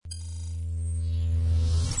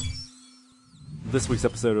This week's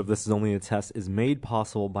episode of This Is Only a Test is made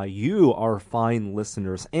possible by you, our fine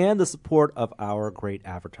listeners, and the support of our great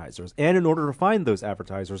advertisers. And in order to find those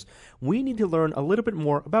advertisers, we need to learn a little bit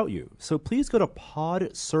more about you. So please go to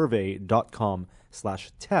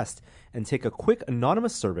podsurvey.com/test and take a quick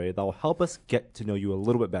anonymous survey that will help us get to know you a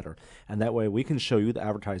little bit better. And that way we can show you the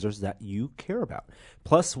advertisers that you care about.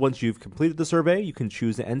 Plus, once you've completed the survey, you can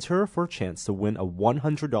choose to enter for a chance to win a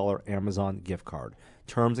 $100 Amazon gift card.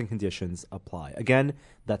 Terms and conditions apply. Again,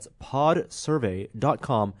 that's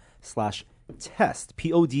podsurvey.com/test.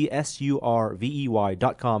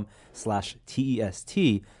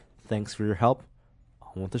 podsurvey.com/test. Thanks for your help.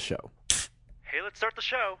 On with the show. Hey, let's start the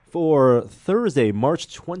show. For Thursday,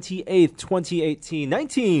 March 28th,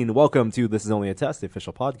 2018, welcome to This Is Only a Test, the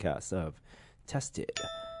official podcast of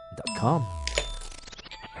Tested.com.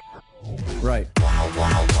 Right.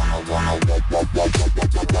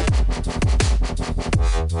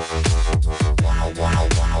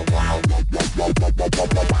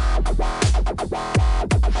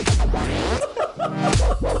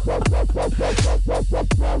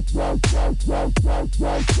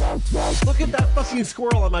 Look at that fucking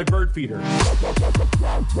squirrel on my bird feeder.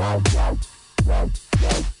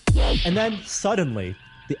 And then suddenly,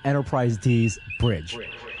 the Enterprise D's bridge.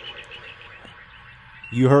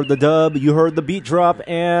 You heard the dub, you heard the beat drop,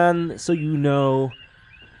 and so you know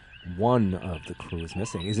one of the crew is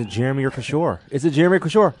missing. Is it Jeremy or Kishore? Is it Jeremy or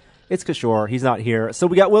Kishore? It's Kishore. He's not here. So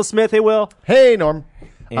we got Will Smith. Hey, Will. Hey, Norm.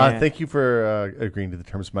 And- Thank you for agreeing to the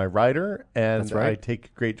terms of my rider. And That's right. I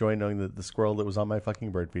take great joy knowing that the squirrel that was on my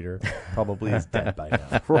fucking bird feeder probably is dead by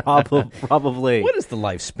now. Probably. What is the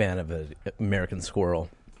lifespan of an American squirrel?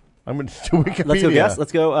 I'm going to do Wikipedia. Let's go guess.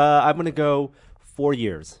 Let's go. I'm going to go 4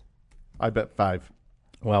 years. I bet 5.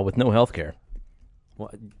 Well, with no health care.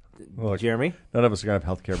 What, Look, Jeremy, none of us are going to have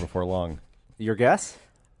health care before long. your guess?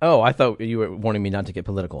 Oh, I thought you were warning me not to get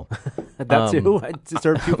political. That too? I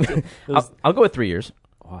deserve to. I'll go with 3 years.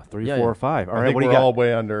 3, Yeah, 4, yeah. or 5. All I right, think what do you we're got? all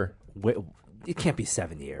way under. Wait, it can't be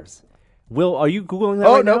 7 years. Will, are you Googling that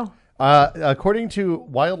right no. now? According to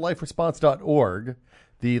wildliferesponse.org,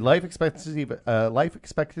 the life expectancy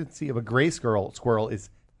of a gray squirrel is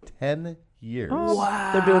 10 years.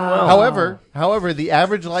 Wow. They're doing well. However, the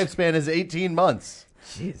average lifespan is 18 months.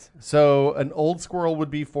 Jeez. So an old squirrel would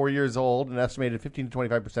be 4 years old. An estimated 15 to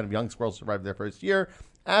 25% of young squirrels survive their first year.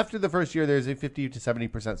 After the first year, there's a 50 to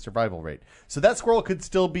 70% survival rate. So that squirrel could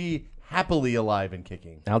still be happily alive and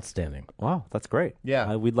kicking. Outstanding. Wow, that's great.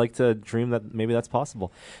 Yeah. We'd like to dream that maybe that's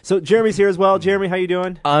possible. So Jeremy's here as well. Jeremy, how you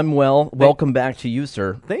doing? I'm well. Welcome back to you,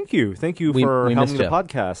 sir. Thank you. Thank you We for helming missed the ya.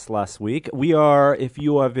 podcast last week. We are, if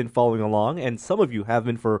you have been following along, and some of you have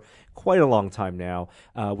been for quite a long time now,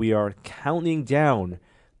 we are counting down.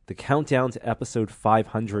 The countdown to episode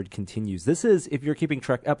 500 continues. This is, if you're keeping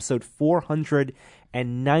track, episode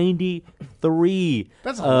 493.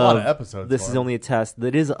 That's a lot of episodes. This is only a test.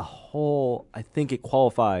 That is a whole, I think it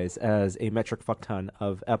qualifies as a metric fuck ton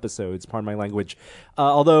of episodes, pardon my language.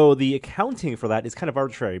 Although the accounting for that is kind of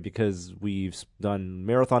arbitrary because we've done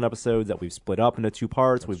marathon episodes that we've split up into 2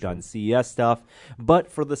 parts. We've done CES stuff.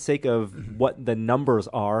 But for the sake of what the numbers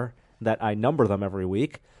are, that I number them every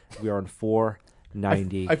week, we are on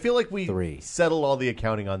 493. I feel like we settled all the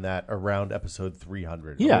accounting on that around episode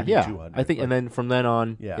 300. Yeah, maybe yeah. 200. I think, and then from then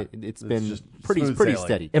on, Yeah. it's It's been just pretty smooth pretty sailing.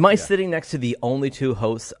 steady. Am I sitting next to the only 2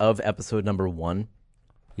 hosts of episode number 1?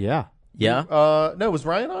 Yeah. Yeah. No, was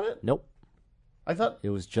Ryan on it? Nope. I thought It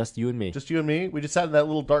was just you and me. just you and me. We just sat in that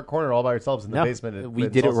little dark corner all by ourselves in the No, basement. we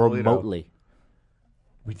did it remotely.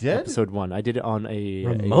 We did? Episode 1. I did it on a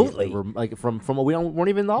Remotely? like from we weren't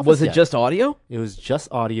even in the office. Was it yet. just audio? It was just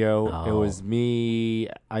audio. Oh. It was me.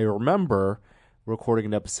 I remember recording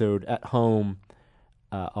an episode at home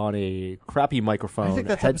on a crappy microphone. I think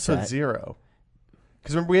that's headset. episode 0.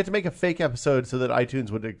 Because remember, we had to make a fake episode so that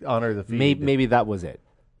iTunes would honor the feed. Maybe that was it.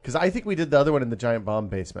 Because I think we did the other one in the giant bomb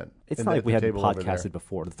basement. It's not like we hadn't podcasted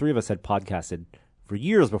before. The 3 of us had podcasted for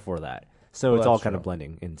years before that. So it's all that's kind of true.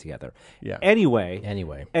 blending in together. Yeah. Anyway,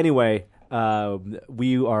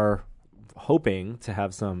 we are hoping to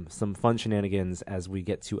have some fun shenanigans as we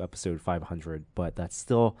get to episode 500, but that's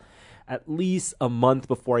still at least a month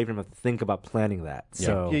before I even have to think about planning that. Yeah.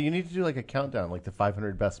 So Yeah, you need to do like a countdown, like the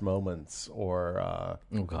 500 best moments or... Oh,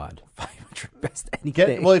 God. 500 best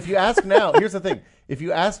anything. well, if you ask now, here's the thing. If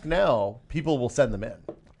you ask now, people will send them in.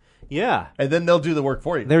 Yeah. And then they'll do the work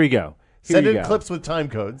for you. There you go. Here Send you in go. clips with time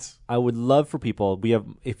codes. I would love for people. We have,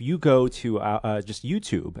 if you go to just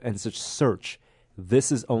YouTube and search,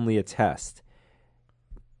 "This Is Only a Test,"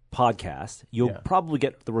 podcast, you'll probably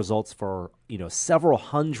get the results for several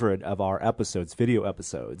hundred of our episodes, video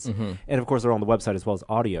episodes, and of course they're on the website as well as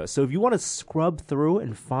audio. So if you want to scrub through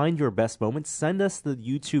and find your best moments, send us the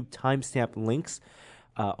YouTube timestamp links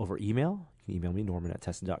over email. You can email me,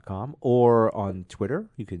 norman@tessin.com, or on Twitter.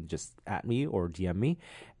 You can just @ me or DM me,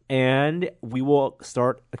 and we will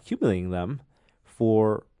start accumulating them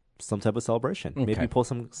for some type of celebration. Okay. Maybe pull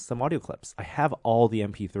some audio clips. I have all the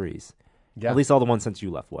MP3s. Yeah. At least all the ones since you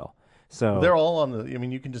left, Will. So They're all on the. I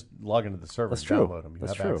mean, you can just log into the server that's and true. download them. You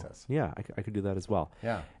That's have true. access. Yeah, I could do that as well.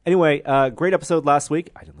 Yeah. Anyway, great episode last week.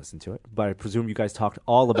 I didn't listen to it, but I presume you guys talked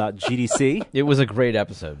all about GDC. It was a great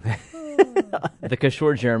episode. The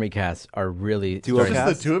Kishore Jeremy casts are really Duo starting, cast?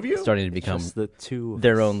 Just the two of you? starting to become Just the two. of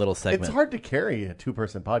their us. own little segment. It's hard to carry a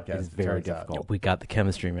 2-person podcast. It's it very turns out. difficult. We got the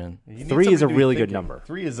chemistry, man. You need 3 is somebody a to be really good thinking. number.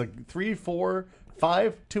 3 is 3, 4,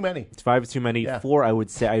 5 too many. 5 is too many. Yeah. 4,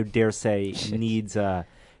 I dare say, needs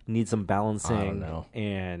some balancing. I don't know.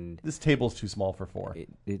 And This table's too small for 4.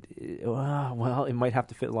 well, it might have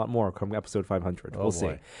to fit a lot more come episode 500. Oh, We'll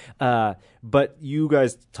see. boy. But you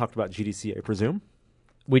guys talked about GDC, I presume.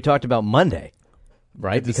 We talked about Monday,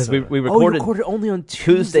 right? Because we Oh, you recorded recorded only on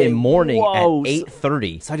Tuesday morning Whoa, at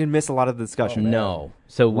 8:30. So I didn't miss a lot of the discussion. No.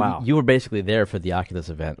 So Wow. you were basically there for the Oculus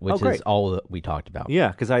event, which great. is all that we talked about. Yeah,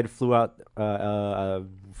 because I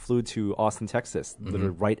flew to Austin, Texas, literally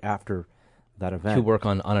right after that event To work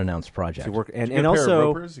on unannounced projects. To work, and Did you get and a pair of also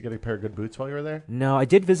ropers? You get a pair of good boots while you were there? no, I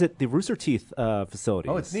did visit the Rooster Teeth facility.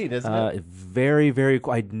 Oh, it's neat, isn't it? Very, very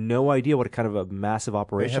cool. I had no idea what kind of a massive They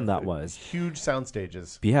operation have that was. Huge sound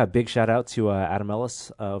stages. But yeah, big shout out to Adam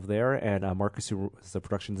Ellis of there and Marcus, who is the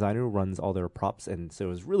production designer who runs all their props, and so it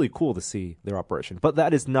was really cool to see their operation. But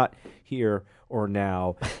that is not here or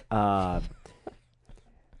now.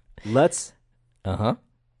 Let's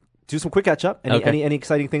do some quick catch up. Any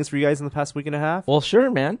exciting things for you guys in the past week and a half? Well, sure,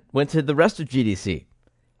 man. Went to the rest of GDC.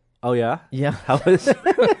 Oh yeah, Yeah. How was?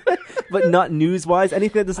 But not news wise.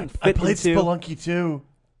 Anything that doesn't I fit played into Spelunky too.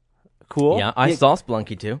 cool. Yeah, I saw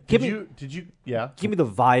Splunky too. Give Did you? Yeah. me the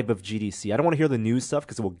vibe of GDC. I don't want to hear the news stuff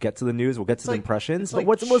because we'll get to the news. We'll get to the impressions. it's But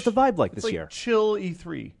like what's the vibe like It's this year? chill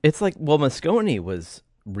E3. It's like, well, Moscone was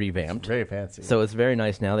revamped. Very fancy. So it's very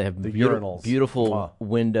nice now. They have urinals. beautiful Mwah.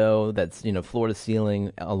 window that's floor to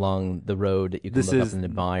ceiling along the road that you can This look is up and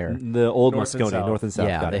admire. the old North and Moscone, south. north and south.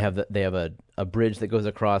 Yeah, Got it. they have a bridge that goes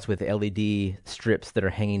across with LED strips that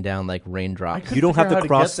are hanging down like raindrops. couldn't You don't have figure out to how to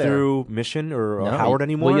cross get there. through Mission or No, Howard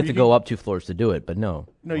anymore. Well, you have to go up 2 floors to do it, but no.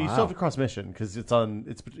 No, you still have to cross Mission because it's on.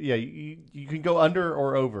 It's yeah. You can go under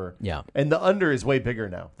or over. Yeah. And the under is way bigger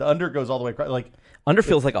now. The under goes all the way across. Like Under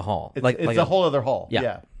feels like a hall. it's, like a whole other hall. Yeah.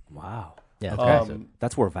 Yeah. Wow, Yeah, it's Um, massive.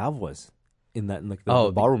 that's where Valve was in that the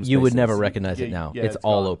ballroom. you would spaces. never recognize it Yeah, now. yeah, it's it's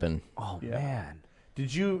all gone. open. Oh Yeah. man,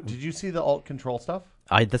 Did you see the alt control stuff?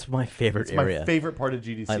 That's my favorite It's area. my favorite part of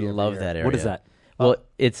GDC. I every love year. that area. what is that? Well,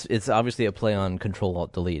 it's obviously a play on Control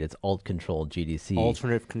Alt Delete. It's Alt Control GDC.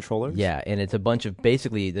 Alternative controllers. Yeah, and it's a bunch of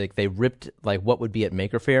basically like they ripped like what would be at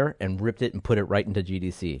Maker Faire and ripped it and put it right into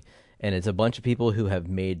GDC. And it's a bunch of people who have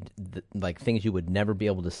made like things you would never be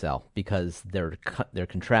able to sell because they're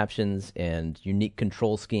contraptions and unique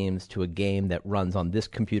control schemes to a game that runs on this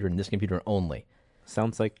computer and this computer only.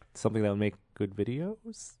 Sounds like something that would make good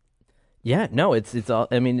videos. Yeah, no, it's all.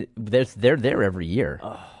 I mean, they're there every year,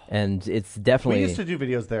 and it's definitely. We used to do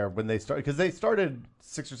videos there when they started because they started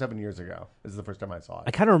 6 or 7 years ago. This is the first time I saw I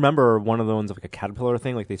it. kind of remember one of the ones of like a Caterpillar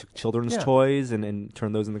thing, like they took children's Yeah. toys and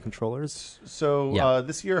turned those into controllers. So Yeah.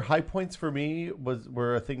 this year, high points for me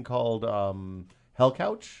were a thing called Hell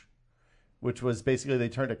Couch, which was basically they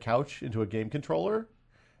turned a couch into a game controller,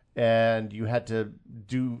 and you had to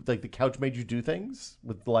do like the couch made you do things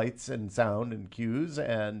with lights and sound and cues,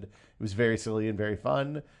 and it was very silly and very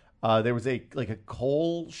fun. There was a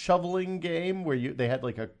coal shoveling game where they had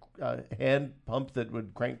like a hand pump that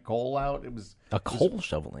would crank coal out. It was a coal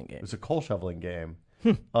shoveling game. It was a coal shoveling game.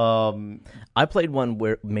 I played one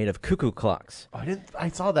made of cuckoo clocks. I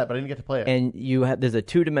saw that, but I didn't get to play it. And there's a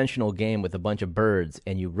 2-dimensional game with a bunch of birds,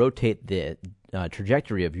 and you rotate the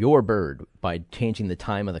trajectory of your bird by changing the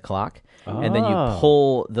time of the clock, and then you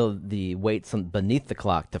pull the weights beneath the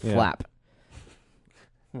clock to flap.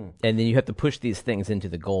 And then you have to push these things into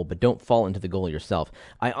the goal, but don't fall into the goal yourself.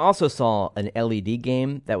 I also saw an LED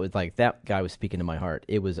game that was like, that guy was speaking to my heart.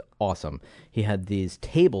 It was awesome. He had these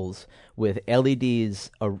tables with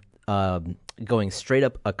LEDs going straight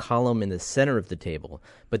up a column in the center of the table,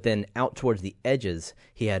 but then out towards the edges,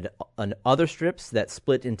 he had other strips that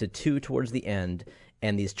split into 2 towards the end,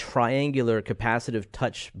 and these triangular capacitive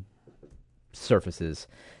touch surfaces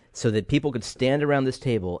so that people could stand around this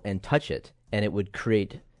table and touch it, and it would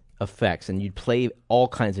create effects, and you'd play all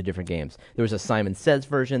kinds of different games. There was a Simon Says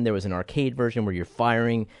version. There was an arcade version where you're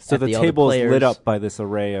firing. So at the other table is players. lit up by this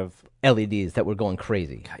array of. LEDs that were going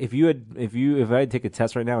crazy. If I had to take a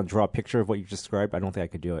test right now and draw a picture of what you just described, I don't think I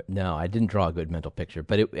could do it. No, I didn't draw a good mental picture,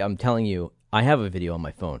 but I'm telling you, I have a video on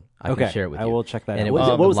my phone. I can share it with you. I will check that And out. it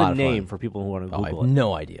What was a lot the of name fun. for people who want to Oh, I Google have it?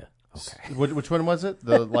 no idea. Okay. Which one was it?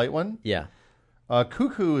 The light one? Yeah.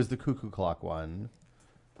 Cuckoo is the cuckoo clock one.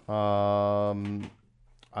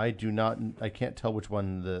 I can't tell which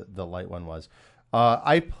one the light one was.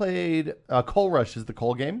 I played Coal Rush is the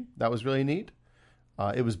coal game. That was really neat.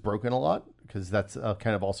 It was broken a lot because that's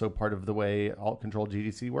kind of also part of the way alt control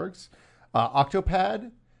GDC works.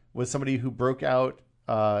 Octopad was somebody who broke out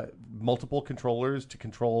multiple controllers to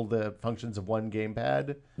control the functions of one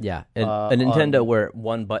gamepad. Yeah. A Nintendo where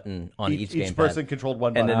one button on each gamepad. Each person controlled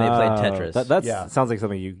one And button. then they played Tetris. That sounds like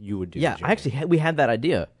something you would do. Yeah, Jim. actually, we had that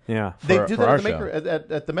idea. Yeah. They for do that our at the show. maker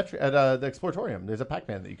at the Exploratorium. There's a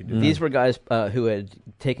Pac-Man that you can do. These were guys who had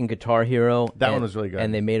taken Guitar Hero. That one was really good.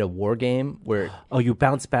 And they made a war game where... Oh, you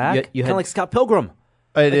bounce back? You Kind had- of like Scott Pilgrim.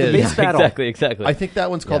 It is. base battle. Exactly. I think that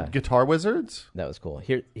one's called Yeah. Guitar Wizards. That was cool.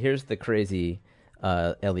 Here's the crazy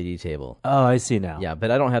LED table. Oh, I see now. Yeah,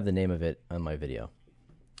 but I don't have the name of it on my video.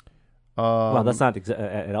 Well, that's not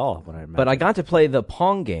at all what I remember. But I got to play the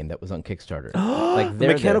Pong game that was on Kickstarter. Like the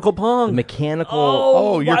mechanical Pong. The mechanical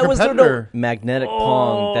Oh, your why was there competitor. magnetic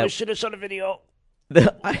Pong. I That should have shot a video.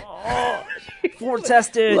 I- Floor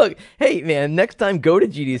tested. Look, hey man, next time go to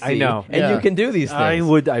GDC. I know. And Yeah. you can do these things. I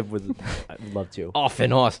would love to. Off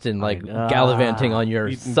in Austin, like know. gallivanting on your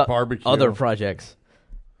Eating barbecue. other projects.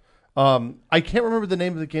 I can't remember the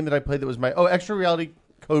name of the game that I played that was Extra Reality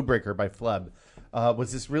Codebreaker by Fleb.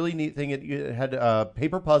 Was this really neat thing. It had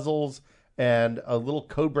paper puzzles and a little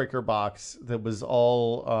codebreaker box that was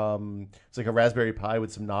all it's like a Raspberry Pi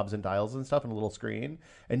with some knobs and dials and stuff and a little screen,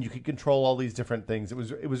 and you could control all these different things. It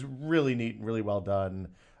was really neat and really well done.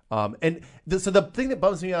 So the thing that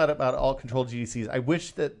bums me out about all control GDCs, I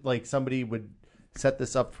wish that like somebody would set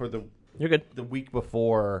this up for You're good. the week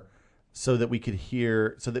before, so that we could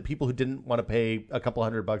hear, so that people who didn't want to pay a couple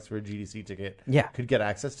 $100 for a GDC ticket Yeah. could get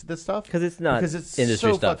access to this stuff. Because it's not Because it's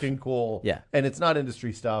industry so stuff. fucking cool. Yeah. And it's not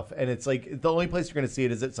industry stuff. And it's like, the only place you're going to see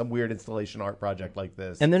it is at some weird installation art project like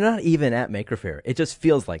this. And they're not even at Maker Faire. It just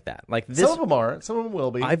feels like that. Like this, some of them are. Some of them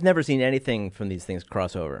will be. I've never seen anything from these things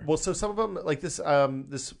cross over. Well, so some of them, like this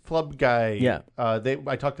Flub guy, Yeah.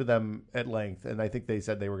 I talked to them at length, and I think they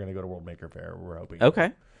said they were going to go to World Maker Faire. We're hoping.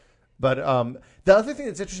 Okay. But the other thing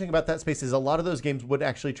that's interesting about that space is a lot of those games would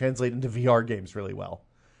actually translate into VR games really well.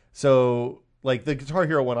 So, like the Guitar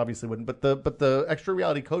Hero one obviously wouldn't, but the Extra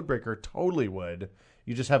Reality Codebreaker totally would.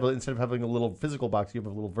 You just have instead of having a little physical box, you have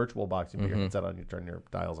a little virtual box. You put your headset on, you turn your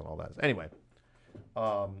dials and all that. Anyway,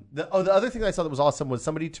 the other thing I saw that was awesome was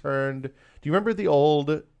somebody turned. Do you remember the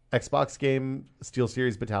old Xbox game Steel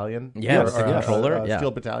Series Battalion? Yeah, with the controller. Yeah.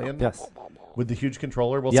 Steel Battalion. Yes. With the huge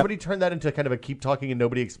controller. Well, Yep. somebody turned that into kind of a keep talking and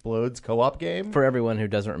nobody explodes co-op game. For everyone who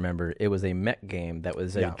doesn't remember, it was a mech game that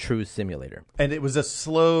was a Yeah. true simulator. And it was a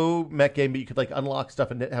slow mech game, but you could like unlock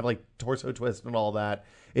stuff and have like torso twist and all that.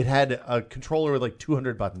 It had a controller with like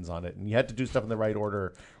 200 buttons on it, and you had to do stuff in the right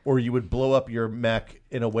order, or you would blow up your mech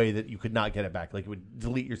in a way that you could not get it back. Like it would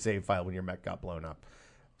delete your save file when your mech got blown up.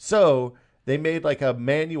 So they made like a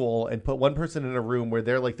manual and put one person in a room where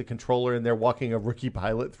they're like the controller and they're walking a rookie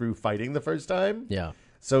pilot through fighting the first time. Yeah.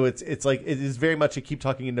 So it's like it is very much a keep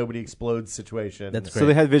talking and nobody explodes situation. That's So great.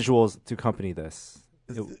 they had visuals to accompany this.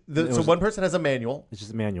 So was- one person has a manual. It's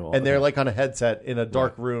just a manual. And they're Okay. like on a headset in a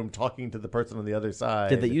dark room talking to the person on the other side.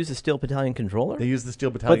 Did they use a Steel Battalion controller? They use the Steel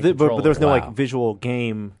Battalion but controller. there was no Wow. like visual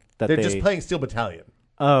game that They're just playing Steel Battalion.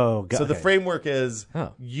 Oh, God. So the framework is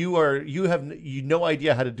Oh. you have no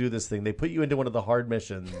idea how to do this thing. They put you into one of the hard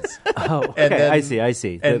missions. Oh, okay. And then- I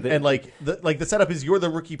see. and the setup is you're the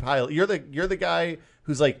rookie pilot. You're the guy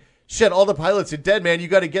who's like, shit, all the pilots are dead, man. You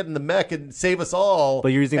got to get in the mech and save us all. But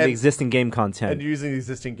you're using the And- existing game content. and you're using the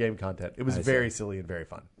existing game content. It was I very silly and very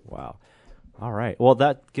fun. Wow. All right. Well,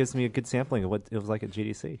 that gives me a good sampling of what it was like at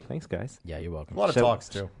GDC. Thanks, guys. Yeah, you're welcome. A lot of Shall- talks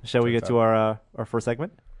too. Shall we get to our first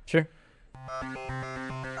segment? Sure.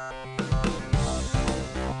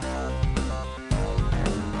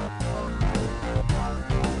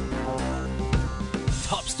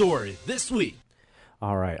 Top story this week.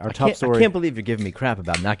 All right. Our I top story. I can't believe you're giving me crap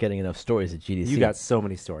about not getting enough stories at GDC. You got so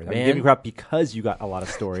many stories. I Man. give you crap because you got a lot of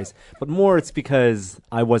stories, but more it's because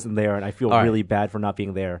I wasn't there and I feel All right. really bad for not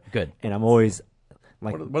being there. Good. And I'm always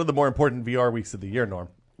like, One of the more important VR weeks of the year, Norm.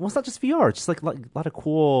 well, it's not just VR. It's just like a lot of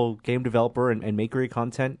cool game developer and makery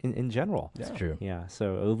content in general. That's true. Yeah,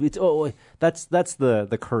 so that's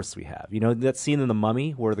the curse we have. You know that scene in The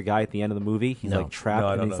Mummy where the guy at the end of the movie he's like trapped No,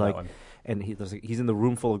 I don't and he's know that like. one. And he's in the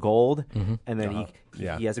room full of gold, and then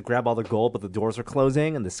he has to grab all the gold, but the doors are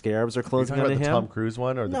closing and the scarabs are You closing talking onto about the him. Tom Cruise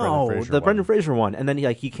one or the No, Brendan Fraser the one? Brendan Fraser one. And then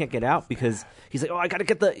he can't get out because he's like, oh, I got to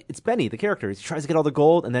get it's Benny, the character. He tries to get all the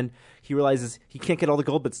gold, and then he realizes he can't get all the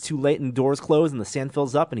gold, but it's too late, and the doors close, and the sand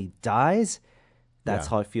fills up, and he dies. That's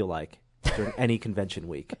how I feel like during any convention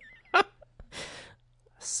week.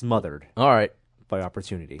 Smothered All right. by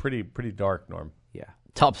opportunity. Pretty dark, Norm. Yeah.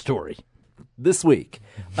 Top story. This week,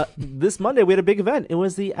 this Monday, we had a big event. It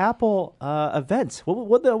was the Apple event.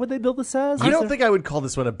 What they build this as? I don't think I would call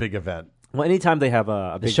this one a big event. Well, anytime they have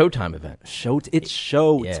a The big Showtime event. it's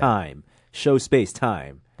show time, show space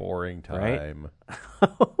time. Boring Right? time.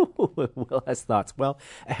 Will has thoughts. Well,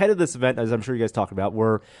 ahead of this event, as I'm sure you guys talked about,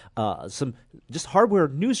 were some just hardware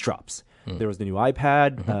news drops. There was the new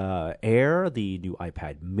iPad Air, the new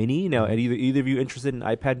iPad Mini. Now, either of you interested in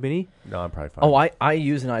iPad Mini? No, I'm probably fine. Oh, I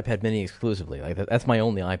use an iPad Mini exclusively. Like that's my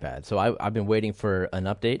only iPad. So I've been waiting for an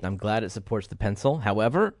update, and I'm glad it supports the pencil.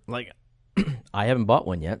 However, like I haven't bought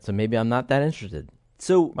one yet, so maybe I'm not that interested.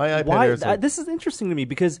 So My iPad why? Air is like- This is interesting to me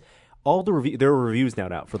because all there are reviews now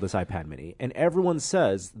out for this iPad Mini, and everyone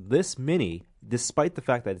says this Mini, despite the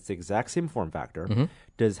fact that it's the exact same form factor,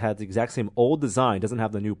 has the exact same old design, doesn't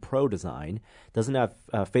have the new Pro design, doesn't have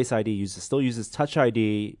Face ID, still uses Touch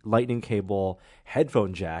ID, Lightning cable,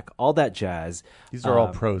 headphone jack, all that jazz. These are all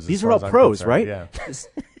pros as These far are all as I'm pros, concerned, right? yeah.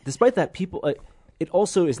 Despite that, people, it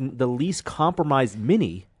also is the least compromised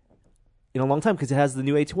Mini in a long time because it has the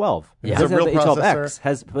new A12. Yeah. It doesn't It's a have real the A12X.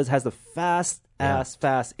 processor. Has the fast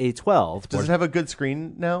A12. Does it have a good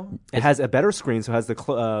screen now? It has a better screen, so it has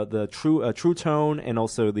the true tone and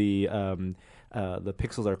also the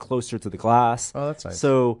pixels are closer to the glass. Oh, that's nice.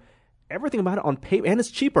 So everything about it on paper, and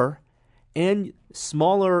it's cheaper, and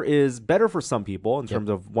smaller is better for some people in terms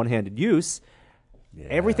of one-handed use. Yeah.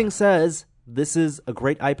 Everything says this is a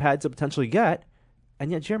great iPad to potentially get,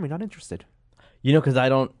 and yet Jeremy not interested. You know, because I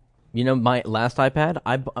don't. You know, my last iPad,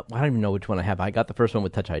 I don't even know which one I have. I got the first one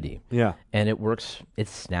with Touch ID. Yeah. And it works. It's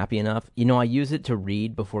snappy enough. You know, I use it to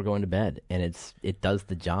read before going to bed, and it does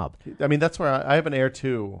the job. I mean, that's where I have an Air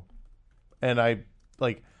 2, and I,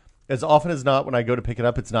 like, as often as not, when I go to pick it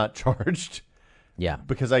up, it's not charged Yeah.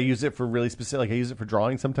 because I use it for really specific, like, I use it for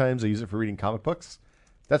drawing sometimes. I use it for reading comic books.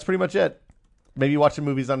 That's pretty much it. Maybe watching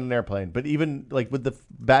movies on an airplane. But even, like, with the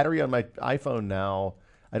battery on my iPhone now,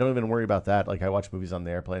 I don't even worry about that. Like, I watch movies on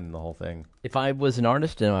the airplane and the whole thing. If I was an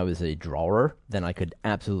artist and I was a drawer, then I could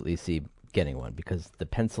absolutely see getting one because the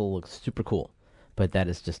pencil looks super cool. But that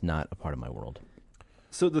is just not a part of my world.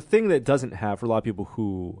 So the thing that doesn't have for a lot of people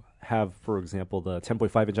who have, for example, the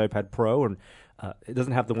 10.5-inch iPad Pro, and it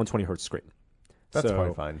doesn't have the 120 hertz screen. That's So-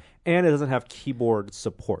 probably fine. And it doesn't have keyboard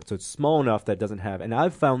support, so it's small enough that it doesn't have. And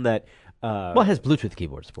I've found that Well, it has Bluetooth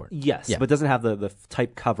keyboard support. yes, Yeah. but it doesn't have the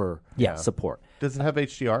type cover support. Does it have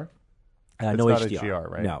HDR? It's No not HDR.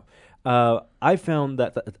 HDR, right? No. I found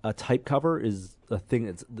that a type cover is a thing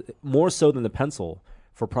that's more so than the pencil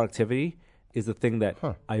for productivity is the thing that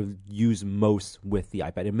I use most with the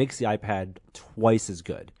iPad. It makes the iPad twice as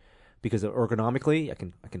good because ergonomically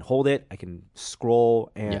I can hold it, I can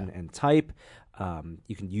scroll and type.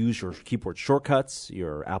 You can use your keyboard shortcuts,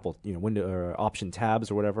 your Apple, window or option tabs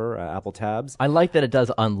or whatever, Apple tabs. I like that it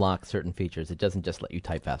does unlock certain features. It doesn't just let you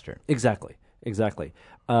type faster. Exactly.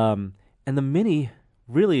 And the Mini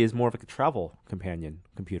really is more of like a travel companion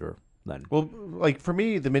computer then. Well, like, for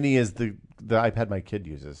me, the Mini is the iPad my kid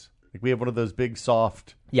uses. Like, we have one of those big,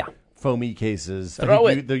 soft, Yeah. foamy cases. Throw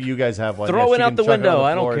I it. think you guys have one. Throw Yes, it you out can the chuck it on window.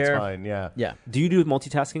 I don't floor, it's care. fine, yeah. Yeah. Do you do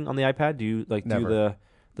multitasking on the iPad? Do you do Never.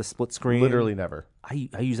 the split screen? Literally never. I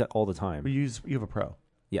use that all the time. You have a Pro.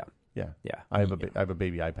 Yeah. Yeah. Yeah. I have a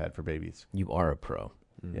baby iPad for babies. You are a pro.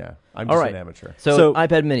 Yeah. I'm All just right. an amateur. So, So-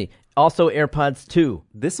 iPad Mini. Also AirPods 2.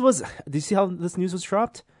 Do you see how this news was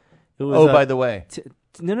dropped? It was, Oh, by the way.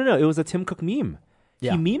 no. It was a Tim Cook meme.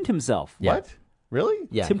 Yeah. He memed himself. Yeah. What? Really?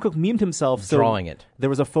 Yeah. Tim Cook memed himself. So Drawing it. There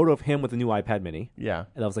was a photo of him with the new iPad Mini. Yeah.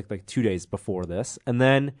 And that was like 2 days before this. And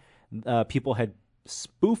then people had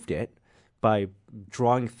spoofed it by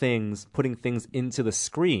drawing things, putting things into the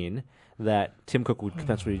screen that Tim Cook would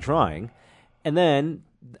potentially be drawing. And then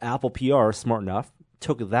Apple PR, smart enough,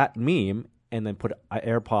 took that meme and then put an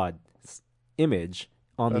AirPod image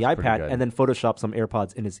on That's the pretty iPad good. and then photoshopped some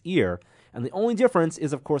AirPods in his ear. And the only difference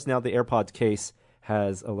is, of course, now the AirPods case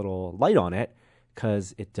has a little light on it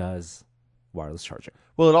because it does wireless charging.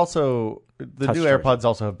 Well, it also the Touch new charging. AirPods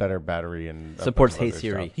also have better battery and a Supports bunch of Hey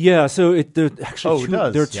other Siri. stuff. Yeah, so there are actually Oh, it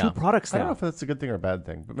does? there are two Yeah. products I don't know now. if that's a good thing or a bad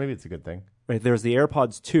thing, but maybe it's a good thing. Right, there's the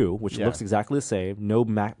AirPods 2, which Yeah. looks exactly the same. No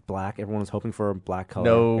matte black. Everyone was hoping for a black color.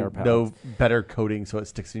 No, AirPods. no better coating so it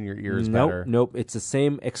sticks in your ears better. Nope. It's the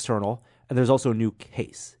same external, and there's also a new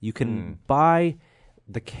case. You can buy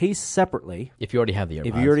the case separately If you already have the AirPods.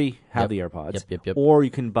 if you already have Yep. the AirPods, Yep. or you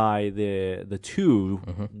can buy the two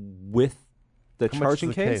with the How much is charging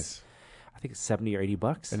the case. I think it's $70 or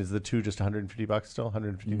 $80. And is the two just $150 still? No,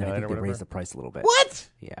 $159 I think or they whatever? raised the price a little bit. What?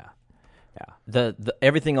 Yeah. The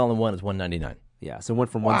everything all in one is $199. Yeah. So it went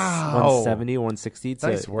from Wow. 170 or 160 to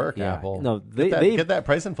Nice work, yeah. Apple. No, Get that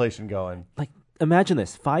price inflation going. like imagine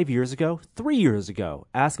this 5 years ago, 3 years ago,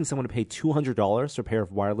 asking someone to pay $200 for a pair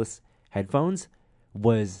of wireless headphones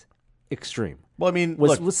was extreme. Well, I mean,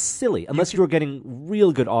 Was look, silly unless you were getting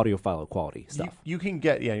real good audiophile quality stuff. you can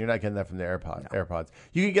get you're not getting that from the AirPods.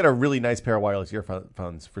 You can get a really nice pair of wireless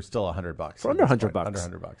earphones for still $100. For under $100.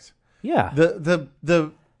 Under $100. Yeah.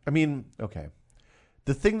 I mean, okay.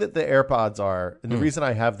 The thing that the AirPods are, and the reason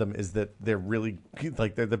I have them is that they're really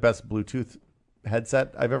like they're the best Bluetooth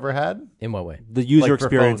headset I've ever had. In what way? The user Like for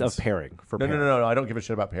experience phones. of pairing. For No, pairing. no. I don't give a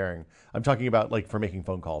shit about pairing. I'm talking about like for making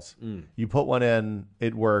phone calls. You put one in,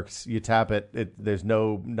 it works. You tap it. There's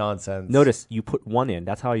no nonsense. Notice you put one in.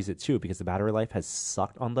 That's how I use it too, because the battery life has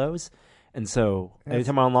sucked on those. And so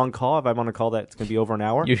anytime I'm on a long call, if I'm on a call that's going to be over an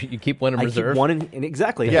hour, You keep one in I reserve? keep one in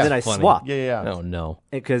exactly, Yeah. and then I Funny. swap. Yeah. Oh, no.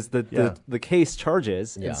 Because the case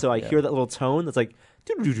charges, Yeah. and so I hear that little tone that's like,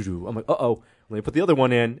 doo-doo-doo-doo-doo. I'm like, uh-oh. Let me put the other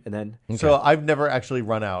one in, and then So I've never actually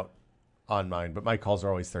run out on mine, but my calls are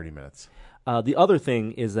always 30 minutes. the other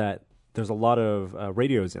thing is that there's a lot of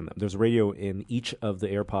radios in them. There's a radio in each of the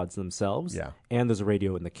AirPods themselves, Yeah. and there's a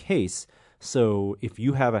radio in the case. So if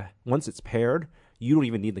you have once it's paired, you don't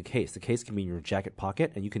even need the case. The case can be in your jacket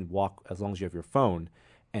pocket, and you can walk as long as you have your phone,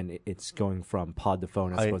 and it's going from pod to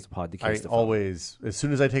phone as opposed to pod to I case to phone. always, as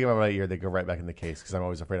soon as I take them out of my ear, they go right back in the case because I'm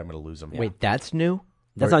always afraid I'm going to lose them. Wait, that's new?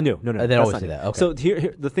 That's not new. No, They that's always not do new. that. Okay. So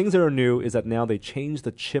here, the things that are new is that now they changed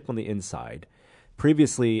the chip on the inside.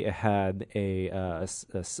 Previously, it had a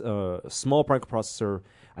small microprocessor.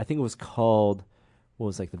 I think it was called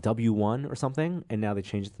like the W1 or something, and now they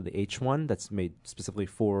changed it to the H1. That's made specifically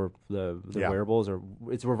for the Yeah. wearables, or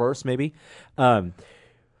it's reverse maybe.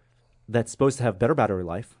 That's supposed to have better battery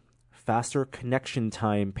life, faster connection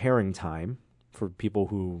time, pairing time for people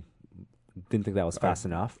who didn't think that was fast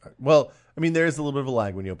enough. Well, I mean, there is a little bit of a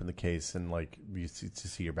lag when you open the case and like you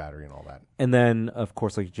see your battery and all that. And then, of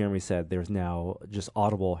course, like Jeremy said, there's now just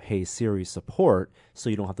audible Hey Siri support, so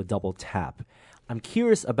you don't have to double tap. I'm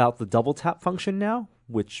curious about the double tap function now,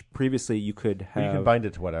 which previously you could have. You can bind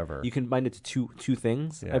it to whatever. You can bind it to two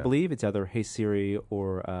things, Yeah. I believe. It's either Hey Siri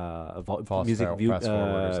or music fast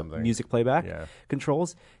forward or something. music playback Yeah.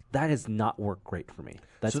 controls. That has not worked great for me.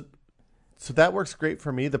 That's So that works great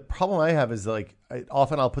for me. The problem I have is like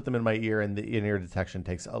often I'll put them in my ear, and the in-ear detection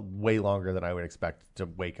takes way longer than I would expect to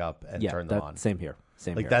wake up and turn them on. Same here.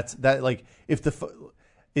 Same Like here. that's that. Like if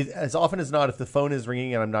as often as not, if the phone is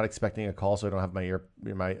ringing and I'm not expecting a call, so I don't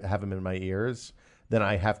have have them in my ears, then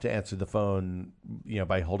I have to answer the phone,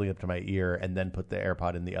 by holding it to my ear and then put the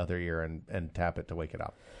AirPod in the other ear and tap it to wake it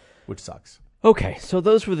up, which sucks. Okay, so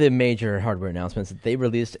those were the major hardware announcements that they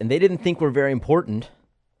released, and they didn't think were very important.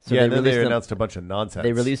 So and then released they them- announced a bunch of nonsense.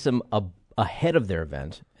 They released them ahead of their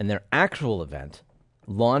event, and their actual event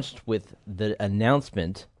launched with the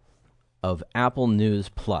announcement of Apple News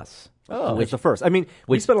Plus. Oh, it's the first. I mean,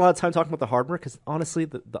 we spent a lot of time talking about the hardware because honestly,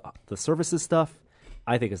 the services stuff,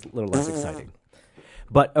 I think is a little less exciting.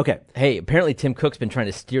 But okay, Hey, apparently Tim Cook's been trying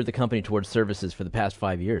to steer the company towards services for the past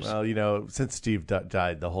 5 years. Well, since Steve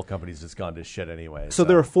died, the whole company's just gone to shit anyway. so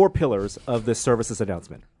there are 4 pillars of this services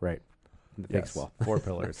announcement, right? Thanks, Yes, Will. 4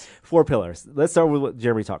 pillars. 4 pillars. Let's start with what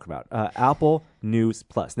Jeremy talked about. Apple News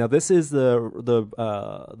Plus. Now, this is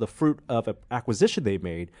the fruit of an acquisition they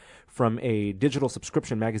made from a digital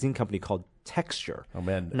subscription magazine company called Texture. Oh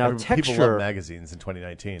man, Now people Texture love magazines in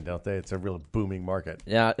 2019, don't they? It's a real booming market.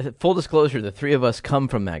 Yeah, full disclosure, the three of us come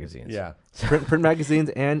from magazines. Yeah. print magazines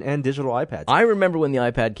and digital iPads. I remember when the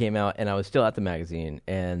iPad came out, and I was still at the magazine,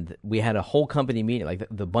 and we had a whole company meeting. Like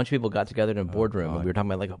the bunch of people got together in a boardroom, and we were talking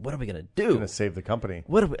about like, what are we gonna do? Going to save the company.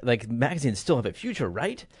 What are we, like magazines still have a future,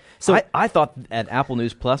 right? So I thought that Apple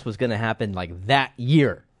News Plus was going to happen like that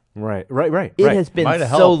year. Right. It has been Might have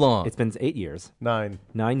so helped. long. It's been 8 years. 9.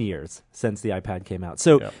 9 years since the iPad came out.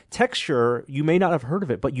 So Yep. Texture, you may not have heard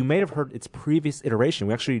of it, but you may have heard its previous iteration.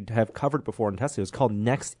 We actually have covered before in testing. It was called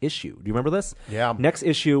Next Issue. Do you remember this? Yeah. Next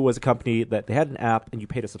Issue was a company that they had an app, and you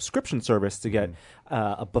paid a subscription service to get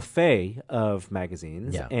a buffet of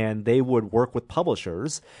magazines, Yeah. and they would work with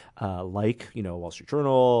publishers like Wall Street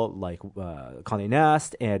Journal, like Condé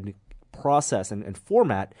Nast, and process and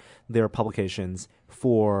format their publications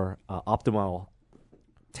for optimal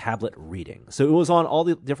tablet reading. So it was on all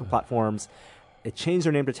the different platforms. It changed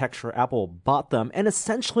their name to Texture. Apple bought them, and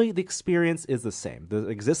essentially the experience is the same. The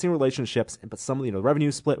existing relationships, but some of the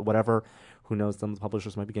revenue split, whatever. Who knows? Some of the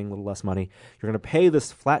publishers might be getting a little less money. You're going to pay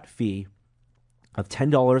this flat fee of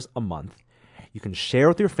 $10 a month. You can share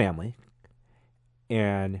with your family,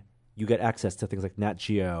 and you get access to things like Nat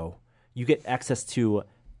Geo. You get access to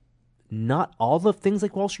not all the things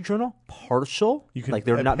like Wall Street Journal, partial. You can like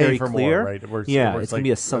they're not pay very for clear. more, right? Where Yeah, where it's going to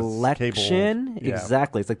be a selection. cable. Yeah.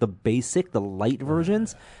 Exactly. It's like the basic, the light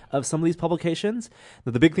versions of some of these publications.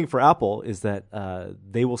 The big thing for Apple is that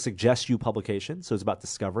they will suggest you publications. So it's about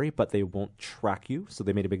discovery, but they won't track you. So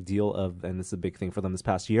they made a big deal of, and this is a big thing for them this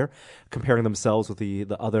past year, comparing themselves with the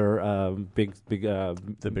other big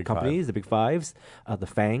companies, the big fives, the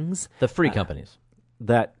FANGs. the free companies.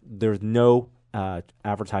 That there's no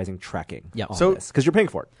advertising tracking on So- this because you're paying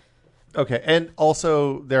for it. Okay, and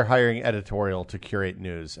also they're hiring editorial to curate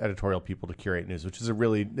news, editorial people to curate news, which is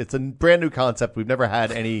it's a brand new concept. We've never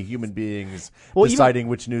had any human beings deciding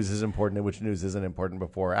which news is important and which news isn't important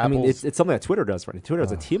before. I mean, Apple's- it's something that Twitter does, right? Twitter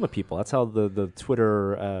has a team of people. That's how the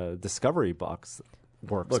Twitter discovery box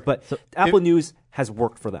works. Look, but Apple News has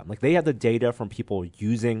worked for them. Like they have the data from people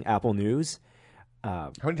using Apple News.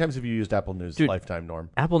 How many times have you used Apple News Lifetime,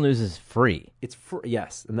 Norm? Apple News is free. It's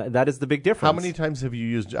yes, and that is the big difference. How many times have you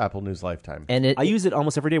used Apple News Lifetime? And I use it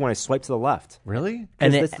almost every day when I swipe to the left. Really?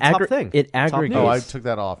 and It's the top thing. it Top aggregates news. Oh, I took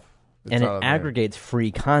that off. It's and it not on there. aggregates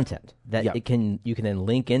free content that Yeah. you can then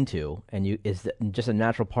link into, and just a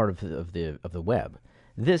natural part of the web.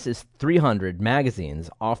 This is 300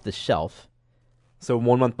 magazines off the shelf, So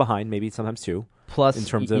 1 month behind, maybe sometimes two. plus in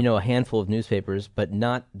terms of a handful of newspapers, but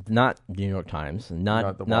not New York Times,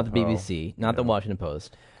 not the BBC, not the Washington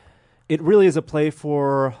Post. It really is a play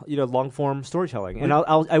for long form storytelling, and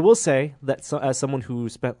I will say that as someone who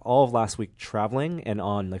spent all of last week traveling and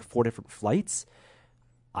on like 4 different flights,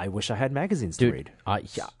 I wish I had magazines to read. I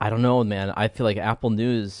don't know, man. I feel like Apple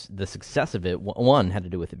News, the success of it, one had to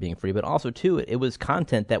do with it being free, but also two, it was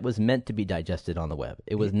content that was meant to be digested on the web.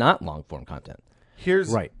 It was not long form content.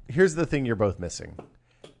 Here's the thing you're both missing.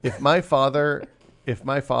 If my father,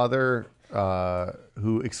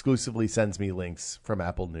 who exclusively sends me links from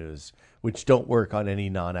Apple News, which don't work on any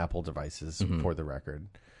non-Apple devices, for the record,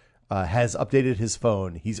 has updated his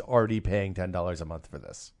phone, he's already paying $10 a month for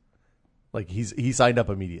this. Like he signed up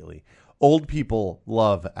immediately. Old people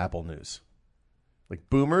love Apple News. Like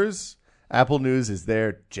boomers, Apple News is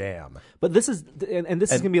their jam. But this is and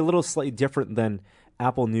this is going to be a little slightly different than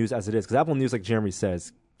Apple News as it is, because Apple News, like Jeremy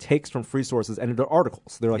says, takes from free sources and they're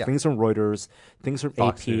articles. They're like things from Reuters, things from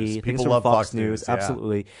Fox AP, News. things People from love Fox Fox News. News, yeah.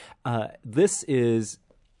 Absolutely. This is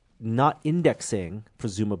not indexing,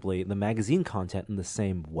 presumably, the magazine content in the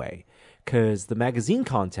same way. Because the magazine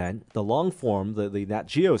content, the long form, the Nat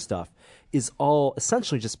Geo stuff, is all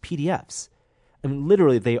essentially just PDFs. I mean,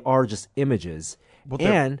 literally, they are just images.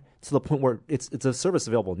 And to the point where it's a service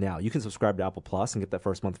available now. You can subscribe to Apple Plus and get that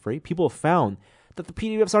first month free. People have found that the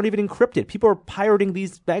PDFs aren't even encrypted. People are pirating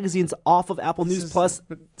these magazines off of Apple News Plus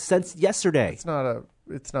since yesterday. It's not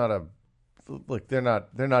a look. They're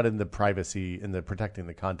not in the privacy in the protecting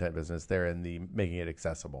the content business. They're in the making it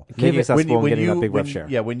accessible. Making it accessible and getting that big rev share.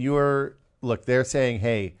 Yeah, when you're they're saying,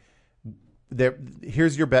 hey,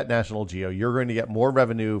 here's your bet, National Geo. You're going to get more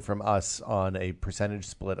revenue from us on a percentage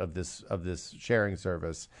split of this sharing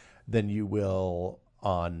service than you will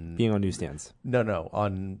on Being on newsstands. No,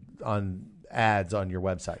 on ads on your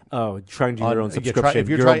website. Oh, trying to do your own subscription. If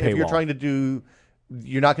you're trying to do,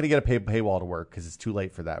 you're not going to get a paywall to work because it's too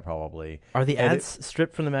late for that probably. Are the ads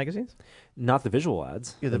stripped from the magazines? Not the visual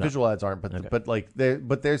ads. Yeah, the visual ads aren't,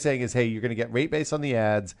 but they're saying is, hey, you're going to get rate based on the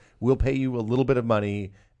ads. We'll pay you a little bit of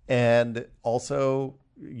money, and also,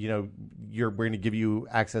 we're going to give you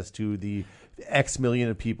access to the X million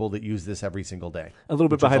of people that use this every single day. A little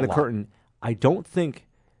bit behind the curtain. I don't think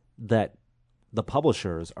that the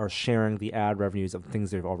publishers are sharing the ad revenues of things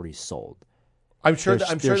they've already sold. I'm sure They're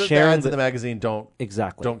that the sharing ads in the magazine don't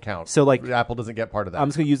count. So like Apple doesn't get part of that. I'm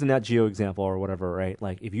just going to use the Nat Geo example or whatever, right?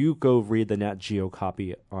 Like if you go read the Nat Geo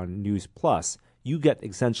copy on News Plus, you get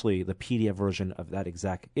essentially the PDF version of that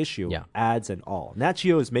exact issue, Yeah. ads and all. Nat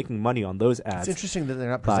Geo is making money on those ads. It's interesting that they're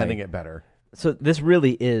not presenting it better. So this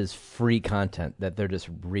really is free content that they're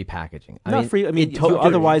just repackaging. Not free. I mean, it you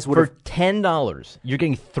otherwise would for have $10, you're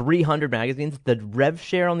getting 300 magazines. The rev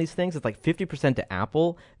share on these things is like 50% to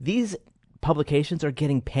Apple. These publications are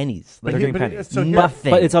getting pennies. Like, They're getting pennies. So here- nothing.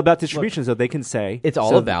 But it's about distribution, so they can say It's all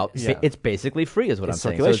so- about. yeah. It's basically free, is what I'm It's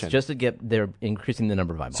saying. So circulation. it's just to get. They're increasing the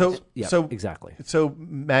number of eyeballs. So Yeah, so exactly. So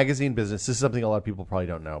magazine business. This is something a lot of people probably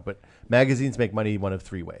don't know, but magazines make money one of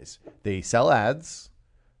three ways. They sell ads.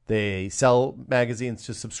 They sell magazines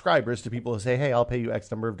to subscribers, to people who say, "Hey, I'll pay you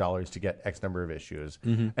X number of dollars to get X number of issues,"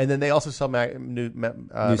 and then they also sell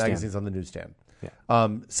magazines on the newsstand.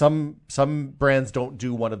 Yeah. Some brands don't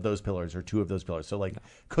do one of those pillars or two of those pillars. So, like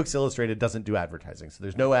Cooks Illustrated doesn't do advertising, so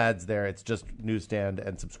there's no ads there. It's just newsstand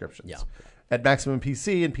and subscriptions. Yeah. At Maximum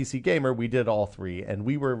PC and PC Gamer, we did all three, and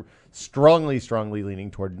we were strongly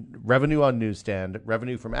leaning toward revenue on newsstand,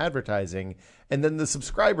 revenue from advertising, and then the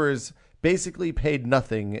subscribers basically paid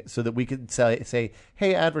nothing so that we could say,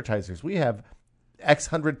 hey, advertisers, we have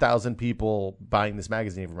X 100,000 people buying this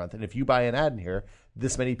magazine every month, and if you buy an ad in here,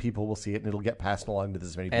 this many people will see it, and it'll get passed along to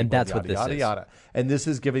this many people. And that's yada, what this yada, is. yada. And this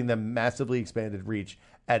is giving them massively expanded reach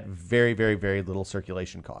at very, very, very little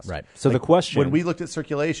circulation cost. Right. So the question When we looked at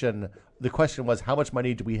circulation, the question was, how much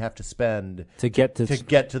money do we have to spend to get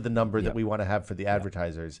to the number that we want to have for the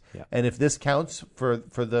advertisers? Yeah. And if this counts for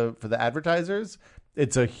the advertisers,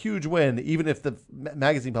 it's a huge win, even if the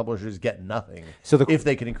magazine publishers get nothing. So if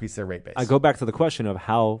they can increase their rate base, I go back to the question of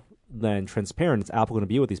how then transparent is Apple going to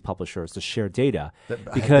be with these publishers to share data?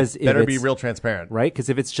 Because it better if be it's- real transparent, right? Because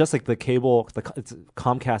if it's just like the cable, it's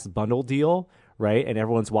Comcast bundle deal, right? And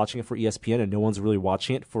everyone's watching it for ESPN, and no one's really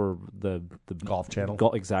watching it for the Golf Channel.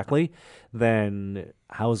 Exactly. Then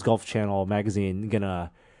how is Golf Channel magazine gonna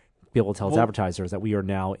be able to tell its advertisers that we are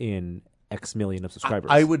now in X million of subscribers?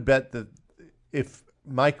 I would bet that if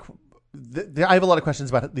I have a lot of questions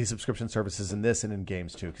about these subscription services in this and in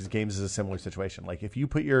games too, because games is a similar situation. Like if you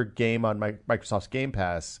put your game on Microsoft's Game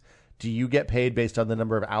Pass, do you get paid based on the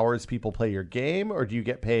number of hours people play your game, or do you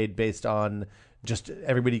get paid based on just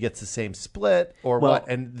everybody gets the same split, or what?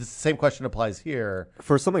 And the same question applies here.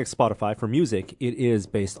 For something like Spotify, for music, it is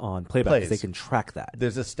based on playback. 'Cause they can track that.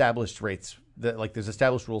 There's established rates there's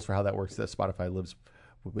established rules for how that works that Spotify lives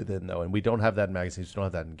within, though, and we don't have that in magazines. We don't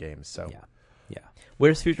have that in games. So Yeah.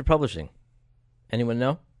 Where's Future Publishing? Anyone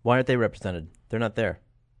know? Why aren't they represented? They're not there.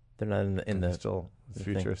 They're not in the still the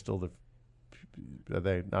future thing. is still are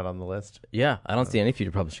they not on the list? Yeah, I don't see any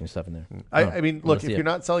Future Publishing stuff in there. I mean, look, see if it. you're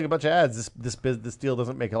not selling a bunch of ads, this deal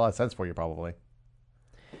doesn't make a lot of sense for you. Probably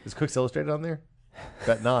is Cooks Illustrated on there?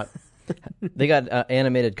 Bet not. They got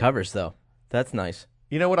animated covers though. That's nice.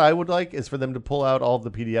 You know what I would like is for them to pull out all of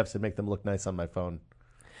the PDFs and make them look nice on my phone.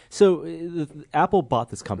 So Apple bought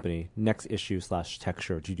this company, Next Issue /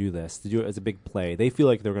 Texture, to do this, to do it as a big play. They feel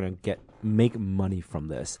like they're going to make money from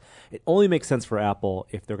this. It only makes sense for Apple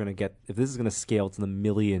if they're going to if this is going to scale to the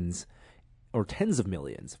millions or tens of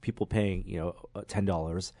millions of people paying,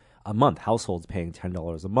 $10 a month, households paying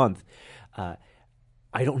 $10 a month. I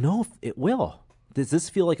don't know if it will. Does this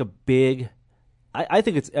feel like a big? I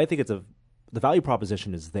think the value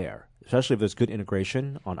proposition is there, especially if there's good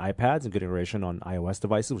integration on iPads and good integration on iOS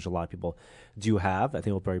devices, which a lot of people do have. I think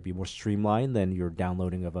it'll probably be more streamlined than your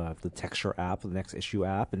downloading of the Texture app, the Next Issue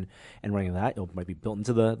app, and running that. It might be built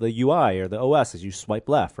into the UI or the OS as you swipe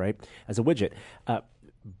left, right, as a widget.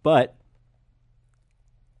 But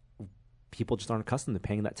people just aren't accustomed to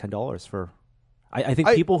paying that $10 for. I think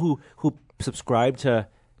people who subscribe to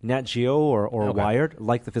Nat Geo or Wired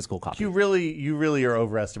like the physical copy. You really are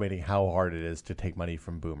overestimating how hard it is to take money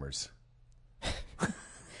from boomers.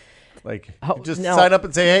 Sign up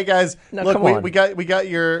and say, "Hey guys, look, we got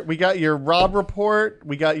your Rob report,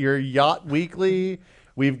 we got your Yacht Weekly,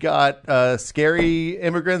 we've got Scary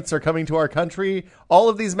Immigrants Are Coming to Our Country. All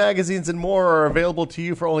of these magazines and more are available to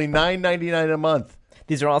you for only $9.99 a month."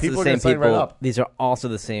 These are also People are the same gonna sign people. right up. These are also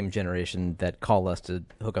the same generation that call us to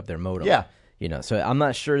hook up their modem. Yeah. So I'm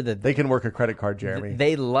not sure that They can work a credit card, Jeremy.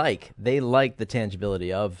 they like the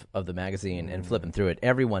tangibility of the magazine and flipping through it.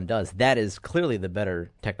 Everyone does. That is clearly the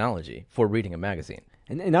better technology for reading a magazine.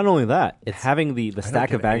 And not only that, it's having the I don't stack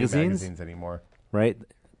get of any magazines, anymore. right?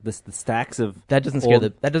 The stacks of That doesn't scare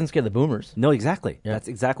the boomers. No, exactly. Yeah. That's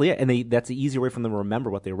exactly it. And that's the easier way for them to remember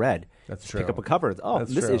what they read. That's Just Pick true. up a cover.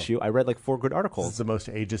 That's This true. issue, I read like 4 good This articles. is the most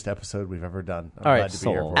ageist episode we've ever done. I'm All glad right, to be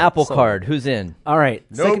here sold. for it. Apple So- Card. Who's in? All right,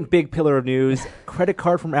 Nope. second big pillar of news: credit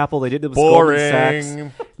card from Apple. They did it with Goldman Boring.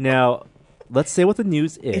 Sachs. Now, let's say what the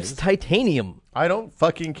news is. It's titanium. I don't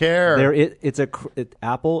fucking care.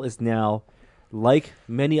 Apple is now like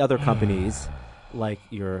many other companies, like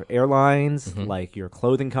your airlines, like your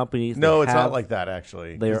clothing companies. No, they it's have not like that,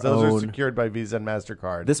 actually. 'Cause their those are own- secured by Visa and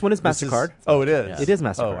MasterCard. This one is MasterCard. Oh, it is? It is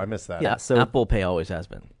MasterCard. Oh, I missed that. Yeah, so Apple Pay always has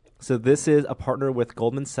been. So this is a partner with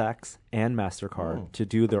Goldman Sachs and MasterCard to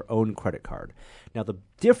do their own credit card. Now, the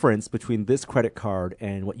difference between this credit card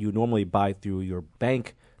and what you normally buy through your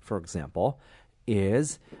bank, for example,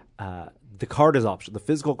 is the card is optional. The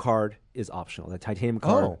physical card is optional. The titanium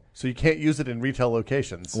card. Oh, so you can't use it in retail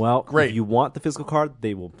locations. Well, great. if you want the physical card,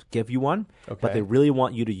 they will give you one, Okay. but they really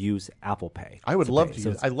want you to use Apple Pay. I would love to So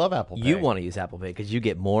use. I love Apple Pay. You want to use Apple Pay because you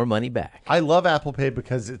get more money back. I love Apple Pay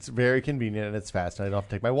because it's very convenient and it's fast, and I don't have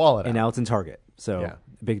to take my wallet and out. now it's in Target. So Yeah.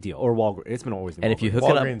 big deal. Or Walgreens. It's been always in And if you Walgreens. hook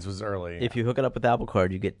it up, Walgreens was early. if you hook it up with Apple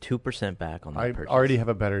Card, you get 2% back on that I purchase. already have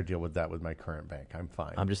a better deal with that with my current bank. I'm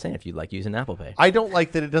fine. I'm just saying, if you like using Apple Pay, I don't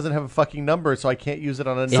like that it doesn't have a fucking number, so I can't use it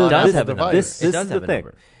on a it non-Apple does have a device. number. This It does is the have a thing.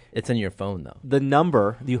 number. It's in your phone though. The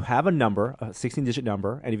number, you have a number, a 16-digit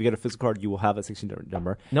number, and if you get a physical card, you will have a 16-digit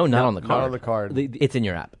number. No, not on the Not card. on the card. It's in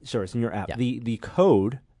your app. Sure, it's in your app. Yeah. The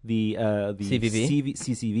code, the CVV?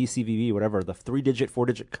 CCV, CVV, whatever, the 3-digit,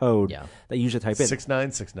 4-digit code Yeah. that you usually type in.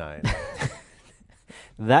 6969.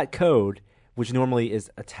 That code, which normally is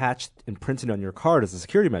attached and printed on your card as a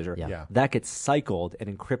security measure, Yeah. that gets cycled and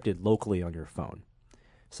encrypted locally on your phone.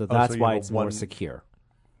 So so that's you why have it's more one- secure.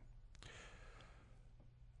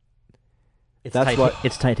 It's That's what-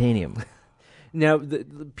 it's titanium. Now, the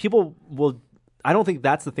people will. I don't think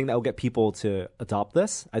that's the thing that will get people to adopt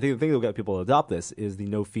this. I think the thing that will get people to adopt this is the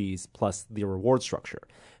no fees plus the reward structure.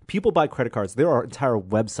 People buy credit cards. There are entire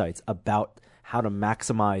websites about how to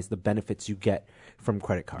maximize the benefits you get from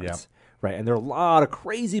credit cards. Yeah. Right, and there are a lot of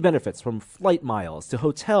crazy benefits from flight miles to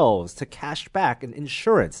hotels to cash back and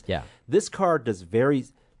insurance. Yeah. This card does very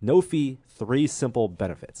no fee, 3 simple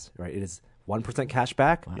benefits. Right, it is 1% cash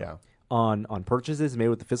back. Yeah. On purchases made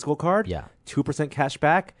with the physical card. Yeah. 2% cash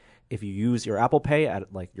back if you use your Apple Pay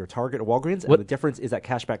at like your Target or Walgreens. What- And the difference is that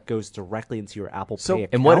cash back goes directly into your Apple So- Pay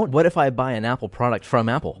account. And what if I buy an Apple product from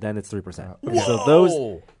Apple? Then it's 3%. So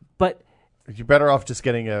those, but You're better off just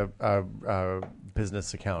getting a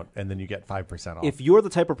business account, and then you get 5% off. if you're the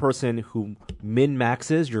type of person who min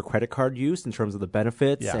maxes your credit card use in terms of the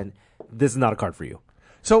benefits, Yeah. and this is not a card for you.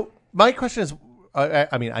 So my question is,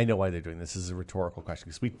 I mean, I know why they're doing this. This is a rhetorical question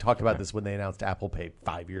because we talked about this when they announced Apple Pay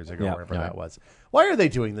 5 years ago, Yeah. whatever Yeah. that was. Why are they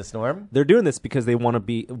doing this, Norm? They're doing this because they want to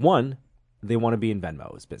be they want to be in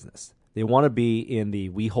Venmo's business. They want to be in the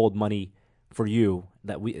we hold money for you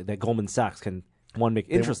that Goldman Sachs can make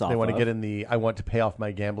interest off. They want to of. get in the I want to pay off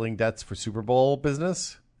my gambling debts for Super Bowl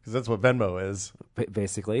business because that's what Venmo is.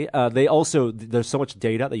 Basically. They also there's so much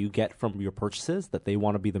data that you get from your purchases that they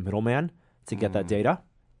want to be the middleman to get that data.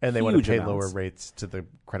 And they want Huge to pay amounts. lower rates to the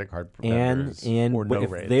credit card And vendors or no if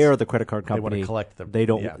rates. they're the credit card They company, wanna collect the- They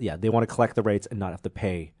don't. yeah. Yeah, they want to collect the rates and not have to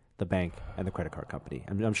pay the bank and the credit card company.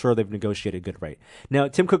 I'm sure they've negotiated a good rate. Now,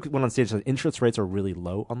 Tim Cook went on stage and said interest rates are really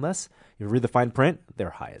low on this. You read the fine print; they're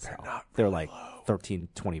high as hell. They're like 13,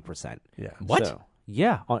 20%. Yeah. What? So,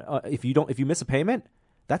 yeah. If you miss a payment,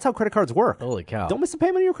 that's how credit cards work. Holy cow. Don't miss a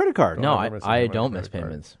payment on your credit card. No, I never I seen don't my miss credit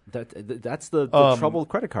card. payments. That's the trouble with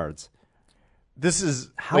credit cards. This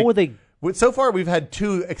is How are they? So far, we've had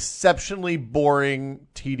 2 exceptionally boring,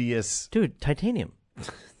 tedious. Dude, titanium.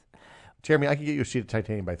 Jeremy, I can get you a sheet of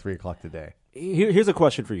titanium by 3:00 today. Here's a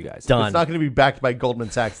question for you guys. Done. It's not going to be backed by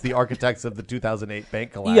Goldman Sachs, the architects of the 2008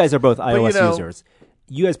 bank collapse. You guys are both But, iOS you know, users.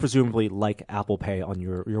 You guys presumably like Apple Pay on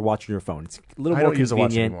your watch on your phone. It's a little I more don't use a watch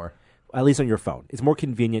convenient. anymore. At least on your phone. It's more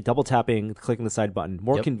convenient, double tapping, clicking the side button,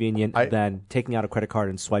 more Yep. convenient I- than taking out a credit card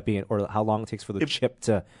and swiping it, or how long it takes for the chip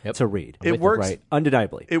to read. It works. Right.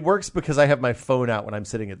 Undeniably. It works because I have my phone out when I'm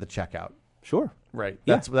sitting at the checkout. Sure. Right.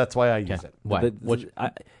 Yeah. That's why I use it. Why?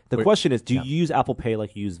 The question is, do you use Apple Pay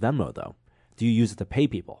like you use Venmo, though? Do you use it to pay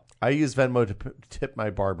people? I use Venmo to tip my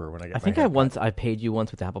barber when I get I think my haircut. I paid you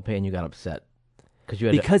once with Apple Pay and you got upset because you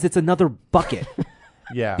had Because it's another bucket.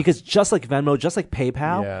 Yeah. Because just like Venmo, just like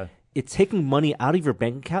PayPal, Yeah. it's taking money out of your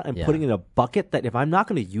bank account and Yeah. putting it in a bucket that if I'm not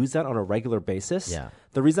going to use that on a regular basis, Yeah.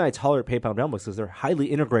 the reason I tolerate PayPal and Venmo is because they're highly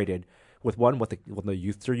integrated with one, what the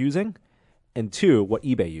youths are using, and 2, what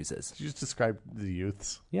eBay uses. You just described the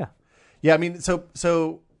youths. Yeah. Yeah, I mean, so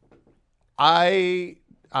I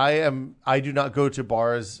do not go to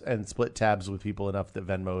bars and split tabs with people enough that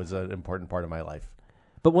Venmo is an important part of my life.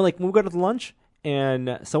 But when we go to lunch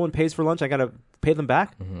and someone pays for lunch, I got to pay them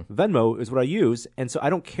back. Mm-hmm. Venmo is what I use. And so I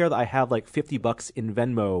don't care that I have like $50 in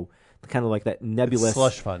Venmo, kind of like that nebulous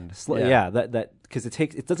slush fund. Yeah, that because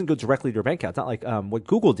it doesn't go directly to your bank account. It's not like what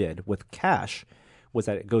Google did with Cash was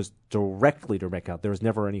that it goes directly to your bank account. There was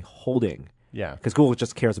never any holding Yeah. Because Google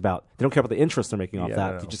just cares about, they don't care about the interest they're making off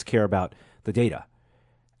that. no. They just care about the data.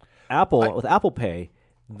 Apple, with Apple Pay,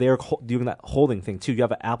 they're doing that holding thing too. You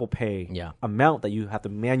have an Apple Pay amount that you have to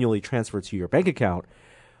manually transfer to your bank account.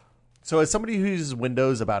 So as somebody who uses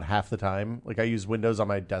Windows about half the time, like I use Windows on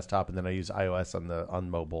my desktop and then I use iOS on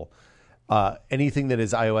mobile. Anything that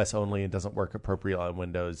is iOS only and doesn't work appropriately on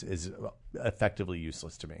Windows is effectively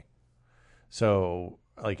useless to me. So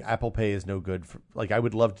like Apple Pay is no good for, like I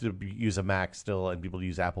would love to use a Mac still and be able to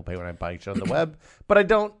use Apple Pay when I'm buying shit on the web, but I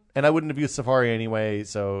don't, and I wouldn't have used Safari anyway.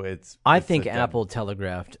 So I think Apple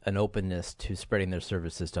telegraphed an openness to spreading their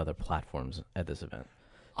services to other platforms at this event.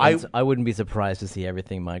 I wouldn't be surprised to see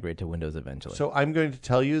everything migrate to Windows eventually. So I'm going to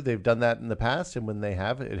tell you they've done that in the past, and when they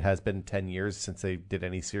have, it has been 10 years since they did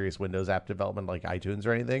any serious Windows app development like iTunes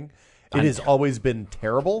or anything. It has always been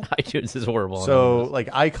terrible. iTunes is horrible. So like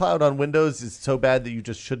iCloud on Windows is so bad that you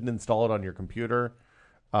just shouldn't install it on your computer.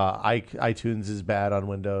 iTunes is bad on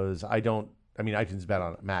Windows. iTunes is bad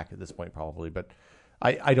on Mac at this point probably, but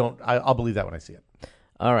I'll believe that when I see it.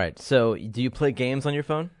 All right. So do you play games on your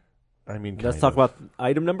phone? I mean, Let's talk about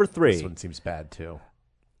item number 3. This one seems bad too.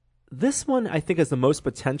 This one I think is the most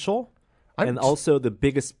potential and also the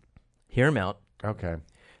biggest. Hear him out. Okay.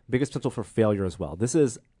 Biggest potential for failure as well. This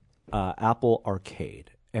is Apple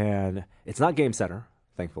Arcade, and it's not Game Center,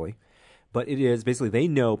 thankfully, but it is basically they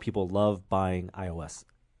know people love buying iOS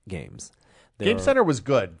games. Game Center was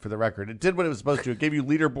good, for the record. It did what it was supposed to. It gave you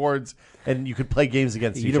leaderboards, and you could play games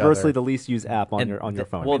against each other. Universally, the least used app on your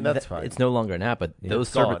phone. Well, that's fine. It's no longer an app, but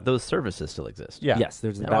those services still exist. Yeah. Yes,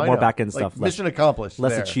 there's I more know. back-end Like, stuff. mission accomplished.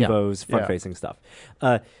 Less there. Achievos, front-facing stuff.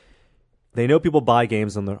 They know people buy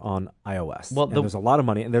games on iOS. Well, there's a lot of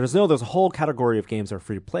money, and there's a whole category of games that are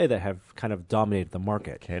free to play that have kind of dominated the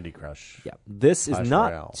market. Candy Crush. Yeah, this is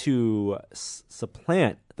not Royale. to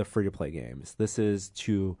supplant the free to play games. This is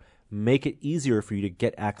to make it easier for you to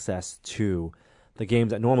get access to the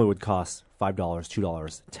games that normally would cost $5,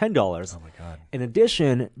 $2, $10. Oh my God. In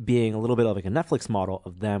addition, being a little bit of like a Netflix model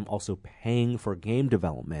of them also paying for game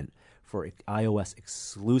development for iOS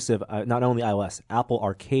exclusive, not only iOS, Apple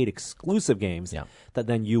Arcade exclusive games that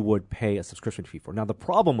then you would pay a subscription fee for. Now, the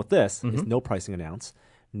problem with this is no pricing announced,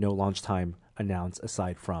 no launch time announced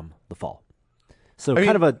aside from the fall. So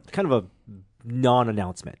kind of a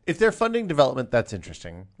non-announcement. If they're funding development, that's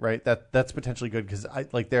interesting, right? That's potentially good because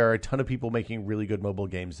there are a ton of people making really good mobile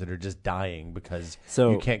games that are just dying because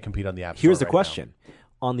you can't compete on the App Store. Here's the question.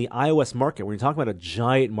 On the iOS market, when you're talking about a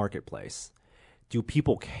giant marketplace, do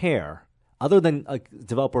people care, other than a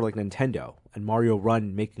developer like Nintendo and Mario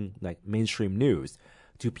Run making like mainstream news,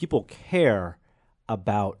 do people care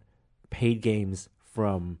about paid games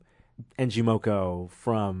from Ngimoko,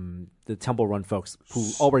 from the Temple Run folks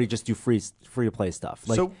who already just do free to play stuff?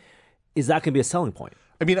 Like, is that going to be a selling point?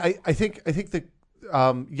 I mean, I think that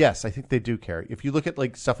yes, I think they do care. If you look at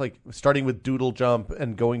like stuff like starting with Doodle Jump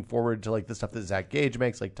and going forward to like the stuff that Zach Gage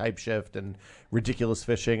makes, like Type Shift and Ridiculous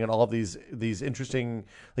Fishing and all of these interesting,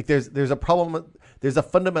 like there's a problem. There's a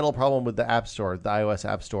fundamental problem with the App Store, the iOS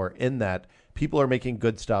App Store, in that people are making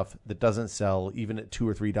good stuff that doesn't sell even at $2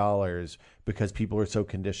 or $3 because people are so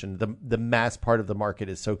conditioned. The mass part of the market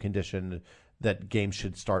is so conditioned that games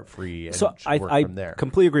should start free and work from there. I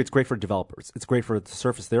completely agree. It's great for developers. It's great for to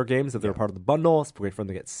surface their games if they're part of the bundle. It's great for them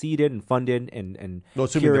to get seeded and funded and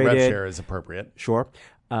assuming curated. the rev share is appropriate. Sure.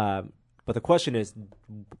 But the question is,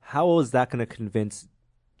 how is that going to convince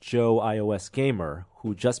Joe iOS gamer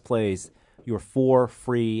who just plays your 4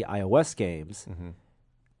 free iOS games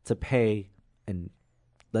to pay, and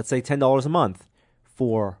let's say $10 a month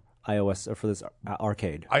for iOS or for this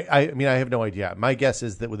arcade? I mean, I have no idea. My guess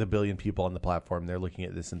is that with 1 billion people on the platform, they're looking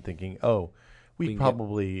at this and thinking, "Oh, we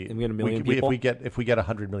probably get 1 million people? if we get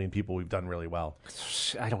 100 million people, we've done really well."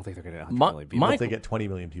 I don't think they're going to get 100 million people. If they get 20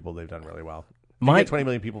 million people, they've done really well. If you get 20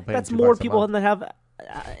 million people paying that's $2 more a people month, than have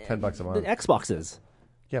 $10 a month. than Xboxes.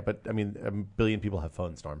 Yeah, but I mean, 1 billion people have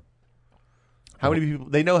phones, Storm. How many people?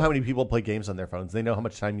 They know how many people play games on their phones. They know how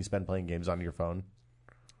much time you spend playing games on your phone.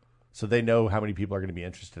 So they know how many people are going to be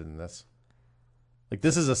interested in this. Like,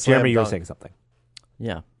 this is a slam Jeremy, you're dunk. saying something.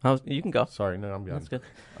 Yeah. You can go. Sorry, no, I'm good. That's good.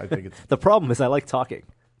 I think it's The problem is I like talking.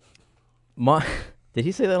 Did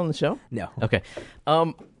he say that on the show? No. Okay.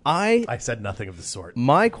 I said nothing of the sort.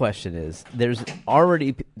 My question is, there's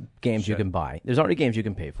already games you can buy. There's already games you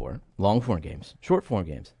can pay for. Long-form games, short-form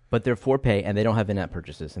games. But they're for pay, and they don't have in-app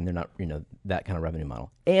purchases, and they're not, that kind of revenue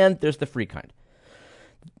model. And there's the free kind.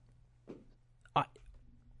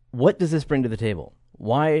 What does this bring to the table?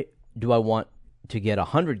 Why do I want to get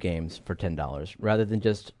 100 games for $10 rather than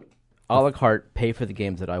just a la carte pay for the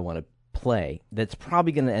games that I want to play that's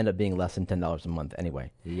probably going to end up being less than $10 a month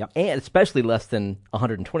anyway. Yep. And especially less than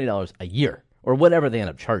 $120 a year or whatever they end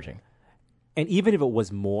up charging. And even if it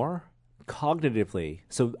was more, cognitively,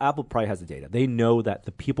 so Apple probably has the data. They know that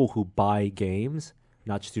the people who buy games,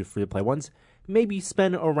 not just the free-to-play ones, maybe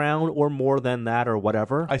spend around or more than that or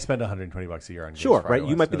whatever. I spend $120 a year on games. Sure, for right? iOS,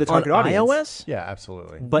 You might be the no. target On audience. iOS? Yeah,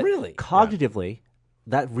 absolutely. But Really? cognitively,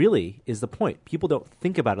 that really is the point. People don't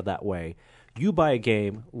think about it that way. You buy a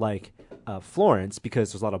game like Florence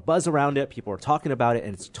because there's a lot of buzz around it. People are talking about it,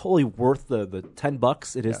 and it's totally worth the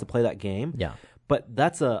 $10 it is to play that game. Yeah. But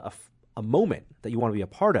that's a moment that you want to be a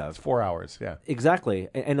part of. 4 hours, yeah. Exactly.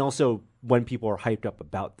 And also when people are hyped up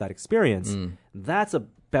about that experience, that's a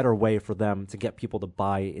better way for them to get people to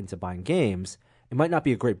buy into buying games. It might not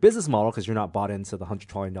be a great business model because you're not bought into the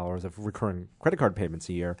 $120 of recurring credit card payments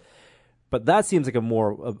a year. But that seems like a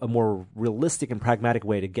more realistic and pragmatic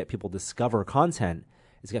way to get people to discover content,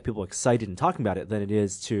 is to get people excited and talking about it, than it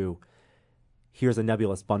is to, here's a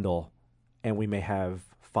nebulous bundle, and we may have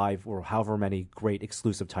 5 or however many great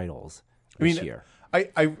exclusive titles this year.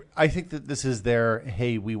 I think that this is their,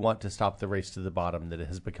 hey, we want to stop the race to the bottom that it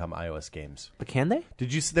has become iOS games. But can they?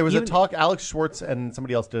 Did you see, there was a talk, Alex Schwartz and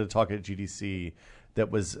somebody else did a talk at GDC that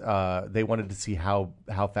was, they wanted to see how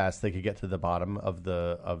fast they could get to the bottom of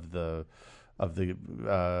the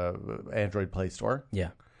Android Play Store. Yeah.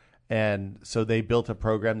 And so they built a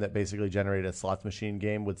program that basically generated a slots machine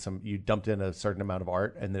game with you dumped in a certain amount of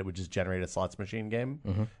art, and then it would just generate a slots machine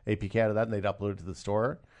game, APK out of that, and they'd upload it to the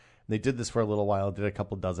store. And they did this for a little while, did a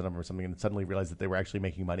couple dozen of them or something, and suddenly realized that they were actually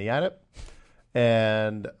making money at it.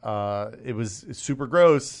 And it was super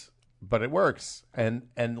gross, but it works. And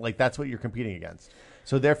like that's what you're competing against.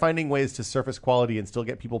 So they're finding ways to surface quality and still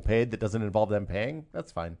get people paid that doesn't involve them paying.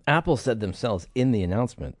 That's fine. Apple said themselves in the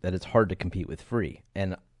announcement that it's hard to compete with free.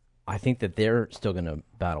 And I think that they're still going to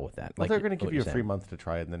battle with that. Well, they're going to give what you a you're free saying. month to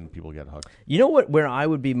try it, and then people get hooked. You know what? Where I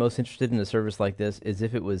would be most interested in a service like this is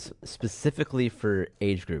if it was specifically for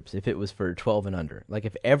age groups. If it was for 12 and under, like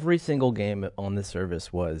if every single game on this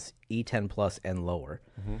service was E10 plus and lower,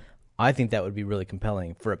 I think that would be really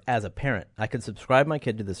compelling. For as a parent, I could subscribe my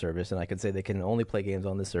kid to the service, and I could say they can only play games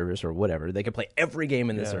on this service or whatever. They can play every game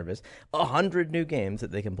in the service, 100 new games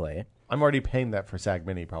that they can play. I'm already paying that for SAG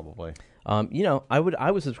Mini, probably. I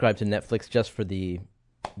would subscribe to Netflix just for the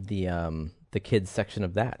kids section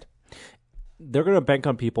of that. They're going to bank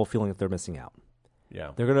on people feeling that they're missing out. Yeah.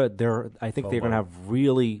 I think they're going to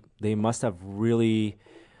have they must have really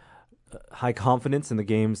high confidence in the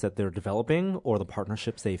games that they're developing or the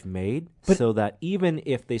partnerships they've made, so that even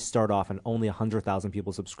if they start off and only 100,000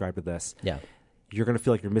 people subscribe to this, you're going to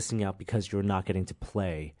feel like you're missing out because you're not getting to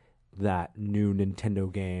play that new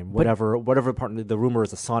Nintendo game, whatever partner. The rumor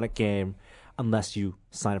is a Sonic game, unless you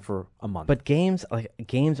sign up for a month. But games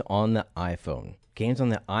on the iPhone, games on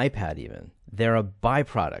the iPad, even they're a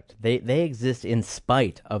byproduct. They exist in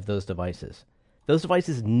spite of those devices. Those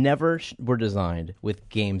devices never were designed with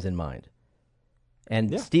games in mind.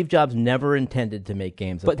 And Steve Jobs never intended to make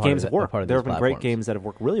games. But games have worked. There There have been great games that have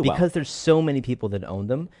worked really well. Because there's so many people that own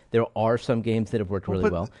them. There are some games that have worked really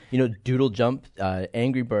well. Doodle Jump,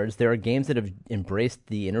 Angry Birds. There are games that have embraced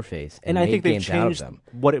the interface and I made think they've games out of changed them.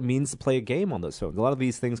 what it means to play a game on those phones. A lot of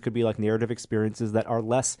these things could be like narrative experiences that are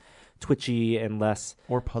less twitchy and less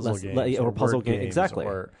Or puzzle less, games. or puzzle word games. Exactly.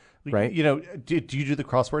 Or, Right. Do you do the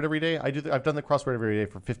crossword every day? I've done the crossword every day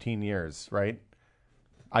for 15 years, right?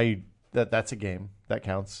 That's a game. That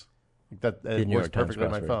counts. That The it New works York Times perfectly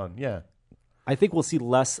on my crossword. phone. Yeah. I think we'll see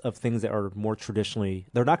less of things that are more traditionally.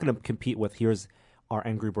 They're not going to compete with here's our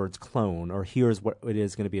Angry Birds clone, or here's what it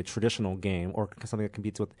is going to be a traditional game, or something that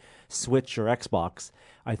competes with Switch or Xbox.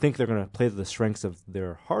 I think they're going to play to the strengths of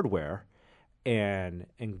their hardware, and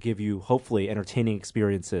give you hopefully entertaining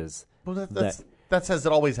experiences. Well, that's as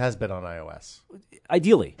it always has been on iOS.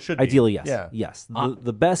 Ideally, Should be. ideally, yes, Yeah. yes.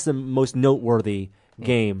 The best and most noteworthy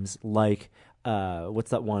games like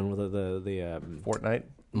what's that one with the Fortnite.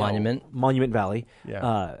 Monument Valley,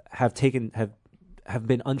 Yeah. have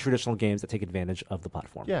been untraditional games that take advantage of the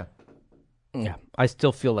platform. Yeah. Yeah, I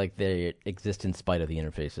still feel like they exist in spite of the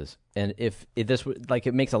interfaces. And if this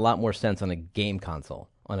it makes a lot more sense on a game console,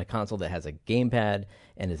 on a console that has a gamepad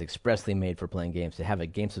and is expressly made for playing games, to have a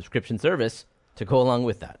game subscription service to go along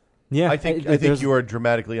with that. Yeah, I think you are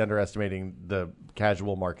dramatically underestimating the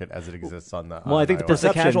casual market as it exists on the. Well, I think the iOS. Does the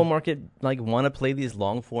perception- casual market want to play these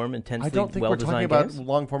long form, intensely I don't think we're talking well-designed about games?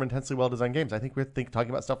 long form, intensely well designed games. I think we're talking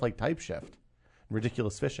about stuff like Type Shift.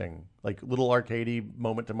 ridiculous fishing, like little arcadey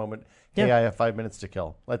moment to moment. Hey, Yeah. I have 5 minutes to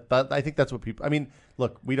kill. I think that's what people. I mean,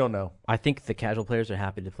 look, we don't know. I think the casual players are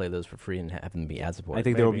happy to play those for free and have them be ad supported. I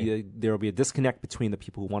think there will be a disconnect between the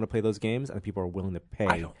people who want to play those games and the people who are willing to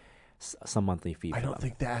pay some monthly fee. I for don't them.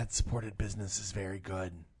 think the ad supported business is very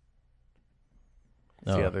good.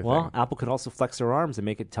 Oh. The other Well, thing. Apple could also flex their arms and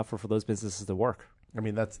make it tougher for those businesses to work. I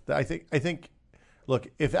mean, I think. Look,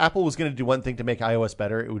 if Apple was going to do one thing to make iOS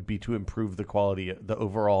better, it would be to improve the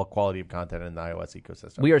overall quality of content in the iOS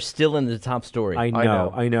ecosystem. We are still in the top story. I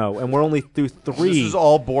know, and we're only through 3. This is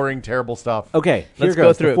all boring, terrible stuff. Okay, here Let's goes.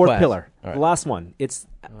 go through the it fourth fast. pillar. All right. The last one. It's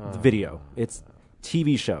the video. It's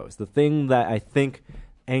TV shows. The thing that I think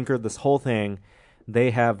anchored this whole thing.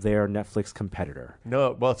 They have their Netflix competitor.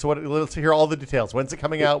 No, well, so let's hear all the details. When's it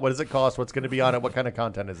coming out? What does it cost? What's going to be on it? What kind of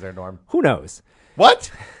content is there, Norm? Who knows? What?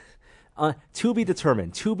 To be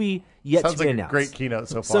determined. To be yet Sounds to be like announced. a great keynote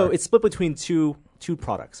so far. So it's split between two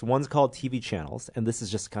products. One's called TV channels, and this is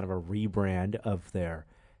just kind of a rebrand of their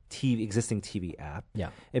existing TV app. Yeah.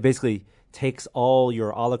 It basically takes all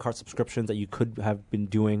your a la carte subscriptions that you could have been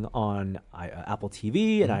doing on Apple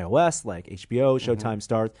TV and iOS, like HBO, Showtime,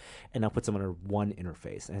 Stars, and now puts them under one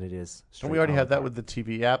interface, and it is. Don't we already have that with the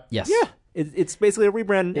TV app? Yes. Yeah, it's basically a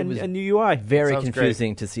rebrand and was a new UI. Very Sounds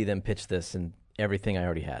confusing to see them pitch this and everything I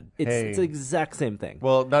already had. It's the exact same thing.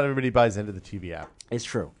 Well, not everybody buys into the TV app. It's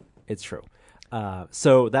true.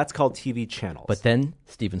 So that's called TV channels. But then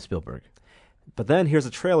Steven Spielberg. But then here's a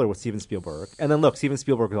trailer with Steven Spielberg. And then look, Steven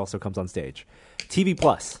Spielberg also comes on stage. TV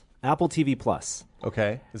Plus. Apple TV Plus.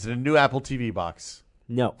 Okay. Is it a new Apple TV box?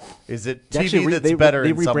 No. Is it They TV actually that's better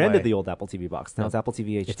They in some rebranded way? the old Apple TV box. Now it's Apple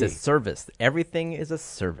TV HD. It's a service. Everything is a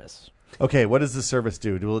service. Okay, what does the service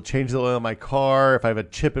do? Will it change the oil in my car? If I have a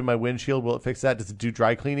chip in my windshield, will it fix that? Does it do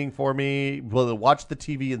dry cleaning for me? Will it watch the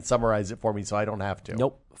TV and summarize it for me so I don't have to?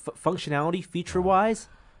 Nope. Functionality, feature-wise,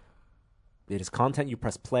 it is content you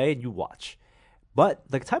press play and you watch. But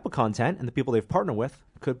the type of content and the people they've partnered with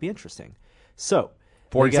could be interesting. So,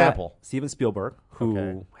 For they got example? Steven Spielberg, who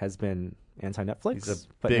Okay. has been anti-Netflix, He's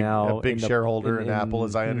but a now big shareholder in Apple,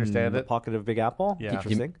 as I understand the it. pocket of Big Apple. Yeah. Do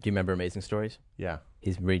Interesting. you remember Amazing Stories? Yeah.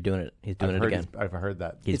 He's redoing it. He's doing I've it heard again. I've heard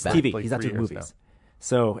that. He's It's back. TV. Like He's not 3 doing years movies. now.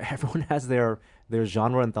 So everyone has their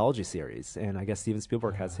genre anthology series, and I guess Steven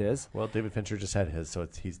Spielberg has his. Well, David Fincher just had his, so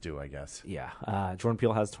he's due, I guess. Yeah, Jordan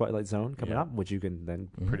Peele has Twilight Zone coming Yeah. up, which you can then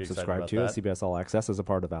Pretty excited subscribe about to that. at CBS All Access as a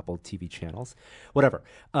part of Apple TV channels. Whatever.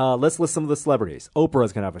 Let's list some of the celebrities.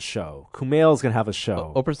 Oprah's going to have a show. Kumail's going to have a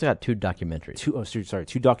show. Oprah's got 2 documentaries. Two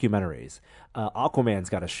documentaries. Aquaman's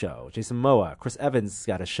got a show. Jason Momoa, Chris Evans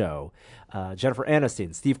got a show. Jennifer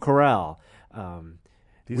Aniston, Steve Carell.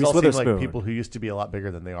 These Reese all seem Witherspoon. like people who used to be a lot bigger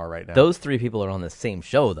than they are right now. Those 3 people are on the same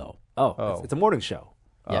show, though. Oh, it's a morning show.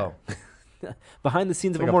 Yeah. Behind the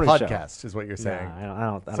scenes It's of like a morning podcast is what you're show. saying. Nah, I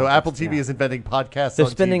don't So think Apple so. TV is inventing podcasts They're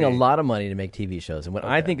on spending TV. a lot of money to make TV shows. And what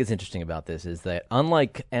I think is interesting about this is that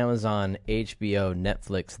unlike Amazon, HBO,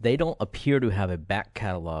 Netflix, they don't appear to have a back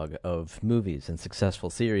catalog of movies and successful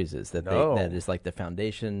series that No. that is like the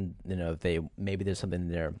foundation. Maybe there's something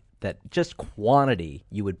there that just quantity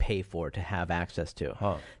you would pay for to have access to.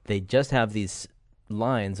 Huh. They just have these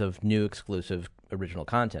lines of new exclusive original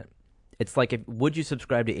content. It's like, would you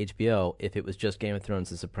subscribe to HBO if it was just Game of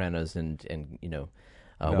Thrones, The Sopranos, and No,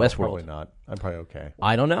 Westworld? Probably not. I'm probably okay.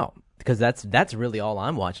 I don't know, because that's really all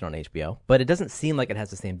I'm watching on HBO. But it doesn't seem like it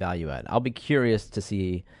has the same value add. I'll be curious to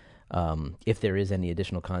see if there is any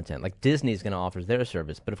additional content. Like Disney's going to offer their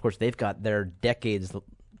service, but of course they've got their decades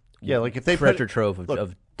Yeah, like if they treasure put, trove of, look,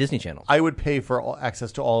 of Disney channels. I would pay for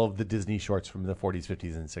access to all of the Disney shorts from the 40s,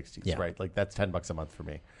 50s, and 60s. Yeah. Right, like that's $10 a month for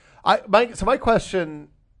me. My question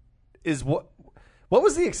is what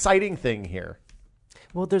was the exciting thing here?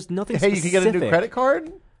 Well, there's nothing Hey, you specific. can get a new credit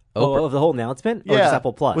card. Oh, of the whole announcement? Or just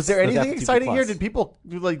Apple Plus? Was there Or just anything Apple TV exciting here?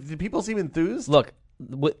 Plus? Did people seem enthused? Look,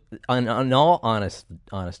 on all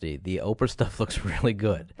honesty, the Oprah stuff looks really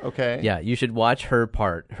good. Okay. Yeah, you should watch her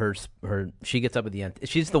part. She gets up at the end.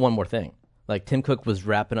 She's the one more thing. Like Tim Cook was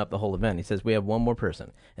wrapping up the whole event. He says we have one more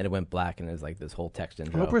person, and it went black, and there's like this whole text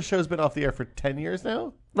intro. Oprah's show's been off the air for 10 years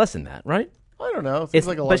now. Less than that, right? I don't know. Seems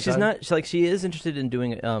like a long but she's time. not. She is interested in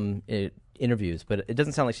doing interviews, but it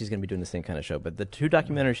doesn't sound like she's going to be doing the same kind of show. But the 2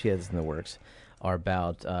 documentaries she has in the works are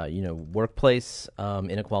about workplace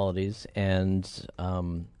inequalities and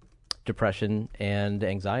depression and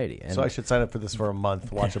anxiety. And So I should sign up for this for a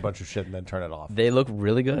month, watch a bunch of shit, and then turn it off. they look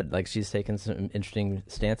really good. Like she's taken some interesting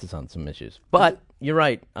stances on some issues. But you're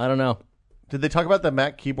right. I don't know. Did they talk about the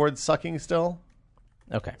Mac keyboard sucking still?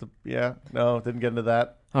 Okay. Yeah. No, didn't get into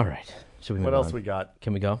that. All right. Should we move What else on? we got?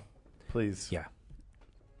 Can we go? Please. Yeah.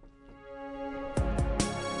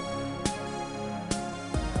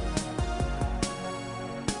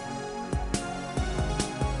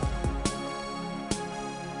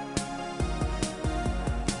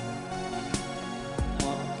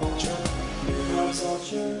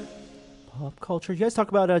 Pop culture. You guys talk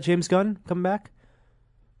about James Gunn coming back?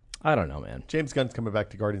 I don't know, man. James Gunn's coming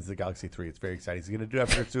back to Guardians of the Galaxy 3. It's very exciting. He's going to do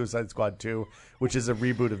after Suicide Squad 2, which is a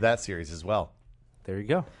reboot of that series as well. There you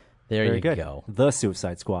go. There Very you good. go. The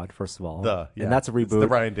Suicide Squad, first of all. And that's a It's reboot. the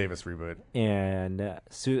Ryan Davis reboot.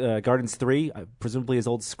 And Guardians 3, presumably his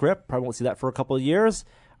old script. Probably won't see that for a couple of years.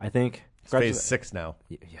 I think. It's phase 6 now.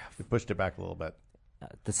 Yeah. We pushed it back a little bit.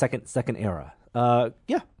 The second era.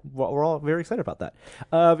 We're all very excited about that.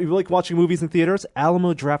 If you like watching movies in theaters,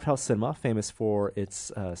 Alamo Drafthouse Cinema, famous for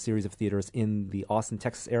its series of theaters in the Austin,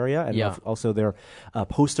 Texas area, and also their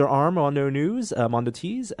poster arm, Mondo News, Mondo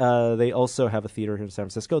Tees. They also have a theater here in San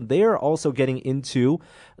Francisco. They are also getting into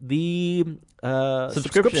the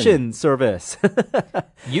subscription service.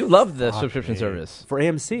 You love the subscription service for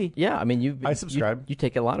AMC. Yeah, I mean, I subscribe. You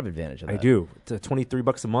take a lot of advantage of that. I do. It's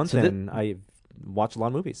 $23 a month, and I watch a lot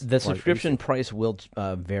of movies. The subscription price will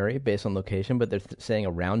vary based on location, but they're saying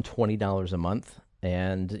around $20 a month,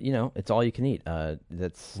 and it's all you can eat.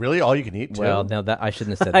 That's really all you can eat. Too? Well, now that I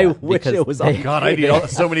shouldn't have said that. I wish it was. Oh God, I need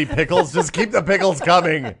so many pickles. Just keep the pickles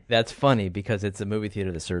coming. That's funny because it's a movie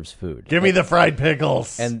theater that serves food. Give me the fried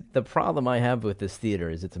pickles. And the problem I have with this theater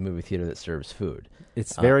is it's a movie theater that serves food.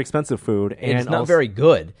 It's very expensive food, and it's not very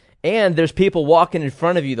good. And there's people walking in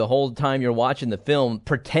front of you the whole time you're watching the film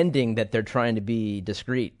pretending that they're trying to be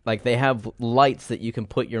discreet. Like they have lights that you can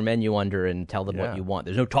put your menu under and tell them what you want.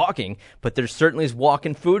 There's no talking, but there certainly is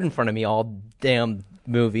walking food in front of me all damn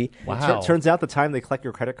movie. Wow. It turns out the time they collect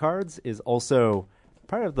your credit cards is also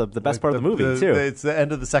part of the best part of the movie, too. It's the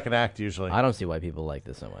end of the second act, usually. I don't see why people like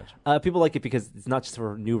this so much. People like it because it's not just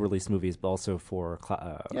for new release movies, but also for cult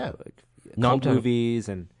talking- movies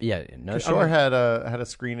and Kishore had a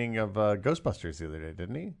screening of Ghostbusters the other day,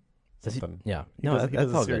 didn't he? Yeah. He No, does, he that's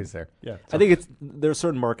does all a series good. there. Yeah, I think there are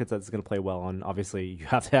certain markets that's going to play well on. Obviously, you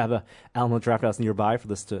have to have a Alamo Drafthouse nearby for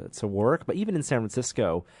this to work. But even in San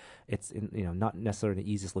Francisco, it's not necessarily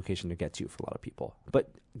the easiest location to get to for a lot of people. But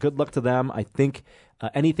good luck to them. I think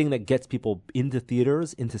anything that gets people into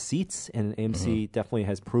theaters, into seats, and AMC definitely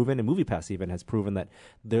has proven, and MoviePass even has proven that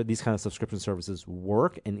these kind of subscription services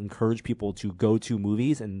work and encourage people to go to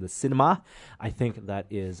movies and the cinema. I think that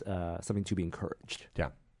is something to be encouraged. Yeah.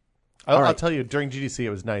 I'll tell you, during GDC, it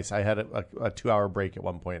was nice. I had a 2-hour break at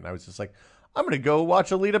one point, and I was just like, I'm going to go watch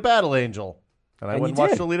Alita Battle Angel. And I went and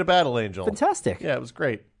watched Alita Battle Angel. Fantastic. Yeah, it was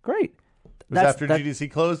great. Great. It was after GDC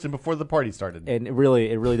closed and before the party started. And it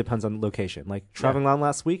really depends on location. Like traveling around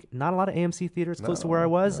last week, not a lot of AMC theaters close to where I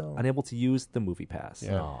was, unable to use the MoviePass.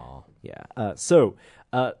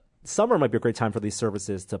 Yeah. Summer might be a great time for these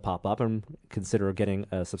services to pop up and consider getting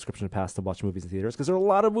a subscription pass to watch movies in theaters because there are a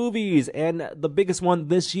lot of movies. And the biggest one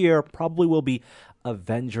this year probably will be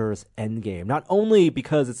Avengers Endgame. Not only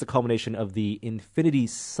because it's the culmination of the Infinity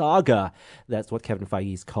Saga, that's what Kevin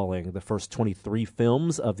Feige is calling the first 23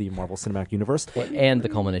 films of the Marvel Cinematic Universe. And the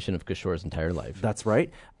culmination of Kishore's entire life. That's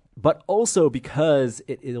right. But also because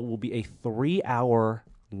it will be a 3-hour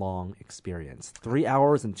long experience. 3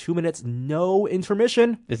 hours and 2 minutes, no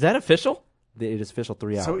intermission. Is that official? It is official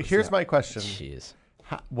 3 hours. So here's my question. Jeez.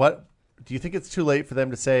 What do you think it's too late for them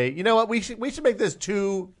to say, you know what, we should make this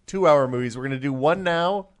 2-hour movies. We're going to do one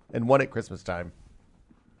now and one at Christmas time.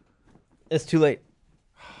 It's too late.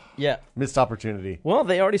 Yeah. Missed opportunity. Well,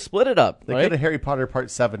 they already split it up. They right? could have Harry Potter Part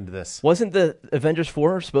 7 to this. Wasn't the Avengers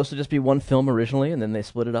 4 supposed to just be one film originally, and then they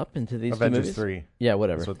split it up into these Avengers two movies? 3. Yeah,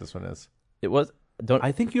 whatever. That's what this one is. It was.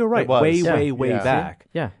 I think you're right. It was. Way Yeah. back.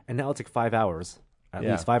 Yeah. And now it's like 5 hours. At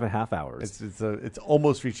least 5.5 hours. It's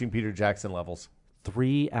almost reaching Peter Jackson levels.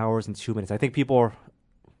 3 hours and 2 minutes. I think people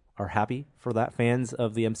are happy for that. Fans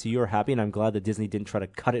of the MCU are happy, and I'm glad that Disney didn't try to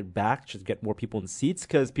cut it back just to get more people in seats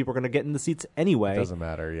because people are going to get in the seats anyway. It doesn't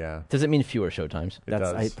matter, yeah. Does it mean fewer showtimes? It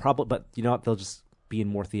does. But you know what? They'll just be in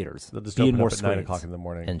more theaters. They'll just be in open more up at screens. 9 o'clock in the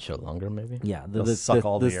morning. And show longer, maybe? Yeah, They'll suck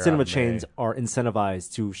all the air out cinema in chains May. are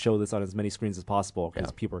incentivized to show this on as many screens as possible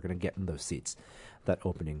because people are going to get in those seats that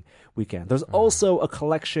opening weekend. There's also a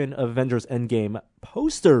collection of Avengers Endgame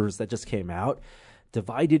posters that just came out,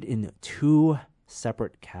 divided in 2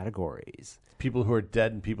 separate categories. People who are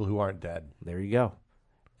dead and people who aren't dead. There you go.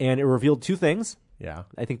 And it revealed 2 things. Yeah.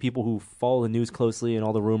 I think people who follow the news closely and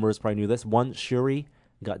all the rumors probably knew this. One, Shuri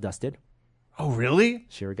got dusted. Oh, really?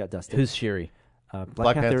 Shuri got dusted. Who's Shuri?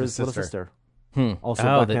 Black Panther's little sister. Also,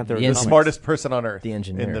 Black Panther. the The smartest person on Earth. The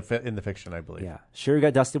engineer. In the fiction, I believe. Yeah. Shuri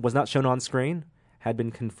got dusted, was not shown on screen, had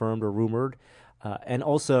been confirmed or rumored. And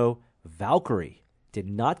also, Valkyrie did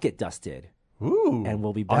not get dusted, Ooh. and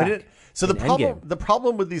will be Oh, I back. didn't- So the in problem Endgame. the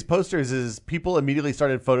problem with these posters is people immediately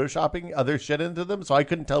started photoshopping other shit into them, so I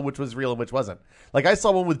couldn't tell which was real and which wasn't. Like I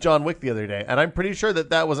saw one with John Wick the other day, and I'm pretty sure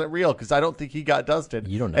that wasn't real because I don't think he got dusted.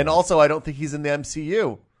 You don't know and that. also I don't think he's in the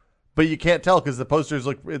MCU. But you can't tell because the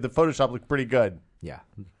Photoshop looked pretty good. Yeah.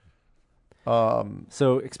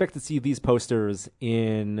 So expect to see these posters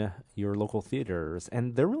in your local theaters,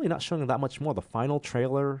 and they're really not showing that much more. The final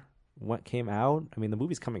trailer came out. I mean, the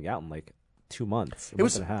movie's coming out in like 2 months. It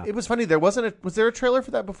was and a half. it was funny. Was there a trailer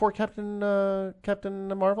for that before Captain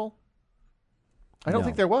Marvel? I don't No.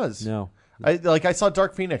 think there was. No. I saw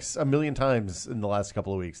Dark Phoenix a million times in the last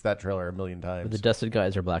couple of weeks. That trailer a million times. The dusted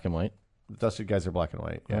guys are black and white. The dusted guys are black and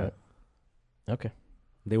white. Yeah. Right. Okay.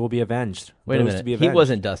 They will be avenged. Wait a Those minute. to be He avenged.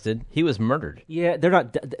 wasn't dusted. He was murdered. Yeah, they're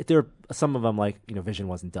not. They're some of them like Vision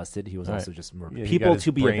wasn't dusted. He was Right. also just murdered. Yeah, he People got his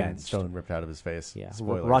to be brain avenged. stone ripped out of his face. Yeah,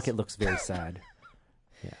 Spoilers. Rocket looks very sad.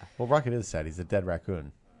 Yeah, Well, Rocket is sad. He's a dead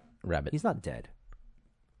raccoon. Rabbit. he's not dead.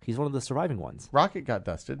 He's one of the surviving ones. Rocket got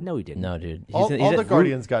dusted. No, he didn't. No, dude. All the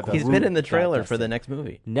Guardians got He's dusted. been in the got trailer for dusted. the next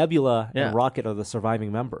movie. Nebula Yeah. and Rocket are the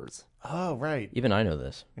surviving members. Oh, right. Even I know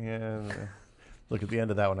this. Yeah. Look, at the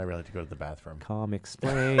end of that one, I really had to go to the bathroom. Comic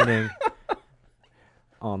explaining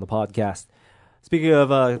on the podcast. Speaking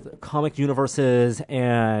of comic universes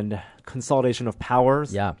and consolidation of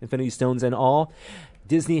powers, Yeah. Infinity Stones and all,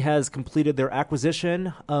 Disney has completed their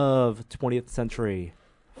acquisition of 20th Century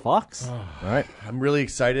Fox. All right. I'm really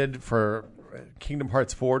excited for Kingdom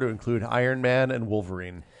Hearts 4 to include Iron Man and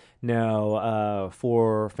Wolverine. Now,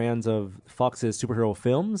 for fans of Fox's superhero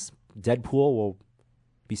films, Deadpool will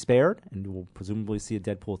be spared, and we'll presumably see a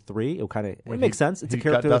Deadpool 3. It makes sense. It's a he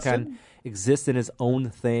character got that can dusted? exist in his own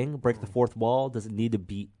thing, break the fourth wall, doesn't need to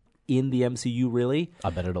be in the MCU really. I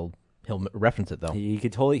bet he'll reference it though.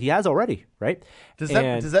 He has already, right? Does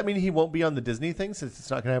And- that mean he won't be on the Disney thing since it's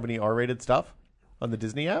not going to have any R-rated stuff on the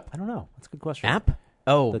Disney app? I don't know. That's a good question. App?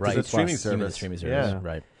 Oh, The right. Disney streaming Plus. You mean the service. streaming service. Yeah.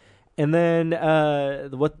 Right. And then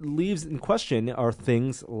what leaves in question are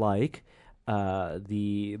things like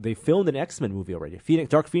they filmed an X-Men movie already.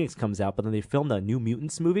 Dark Phoenix comes out, but then they filmed a New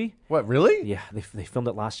Mutants movie. What, really? Yeah, they filmed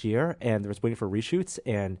it last year, and they were waiting for reshoots,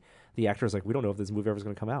 and the actor's like, we don't know if this movie ever is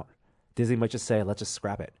going to come out. Disney might just say, let's just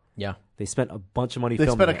scrap it. Yeah. They spent a bunch of money They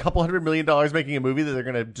filming spent a couple $100 million making a movie that they're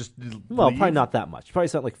going to just Well, leave? probably not that much. Probably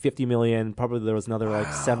spent like $50 million. Probably there was another like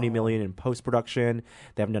 $70 million in post-production.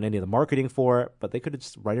 They haven't done any of the marketing for it, but they could have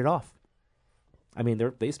just write it off. I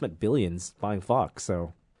mean, they spent billions buying Fox,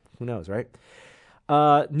 so who knows, right?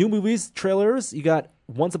 New movies, trailers. You got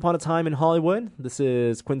Once Upon a Time in Hollywood. This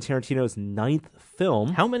is Quentin Tarantino's 9th film.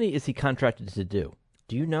 How many is he contracted to do?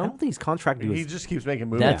 Do you I know? don't think he's contracted to He just keeps making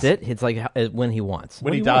movies. That's it? It's like when he wants.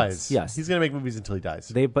 When he he dies. wants, yes. He's going to make movies until he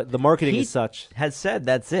dies. But the marketing He is such. has said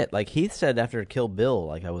that's it. Like he said after Kill Bill,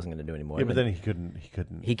 like I wasn't going to do anymore. Yeah, but then he couldn't.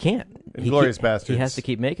 he can't. Inglourious He Bastards. has to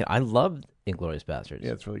keep making. I love Inglorious Bastards.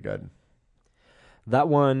 Yeah, it's really good. That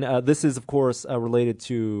one, this is, of course, related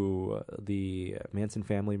to the Manson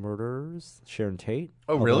family murders, Sharon Tate.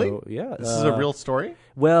 Oh, really? Although, yeah. This is a real story?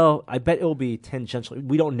 Well, I bet it will be tangentially.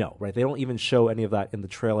 We don't know, right? They don't even show any of that in the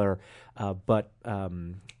trailer. But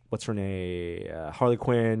what's her name? Harley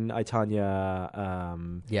Quinn, I, Tanya.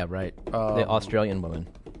 Yeah, right. The Australian woman.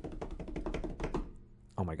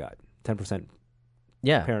 Oh, my God. 10%.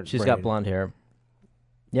 Yeah, Parent she's brain. got blonde hair.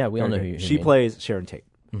 Yeah, we all know who you She mean. plays Sharon Tate.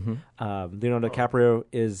 Mm-hmm. Leonardo DiCaprio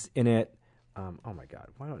is in it. Oh, my God.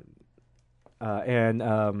 Why don't... and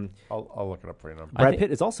I'll look it up for you now. Brad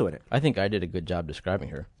Pitt is also in it. I think I did a good job describing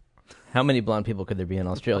her. How many blonde people could there be in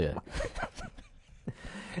Australia?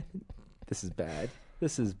 This is bad.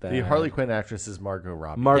 This is bad. The Harley Quinn actress is Margot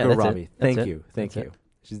Robbie. Margot Yeah, that's Robbie. it. That's Thank it. you. Thank That's you. it.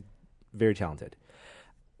 She's very talented.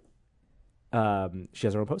 She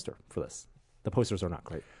has her own poster for this. The posters are not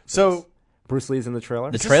great. So Bruce Lee's in the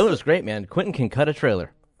trailer. The trailer's great, man. Quentin can cut a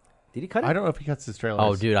trailer. Did he cut it? I don't know if he cuts his trailers.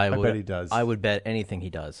 Oh, dude, I would bet he does. I would bet anything he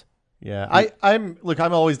does. Yeah, I'm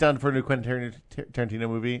always down for a new Quentin Tarantino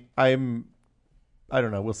movie. I don't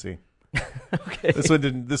know. We'll see. Okay. This one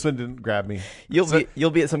didn't grab me.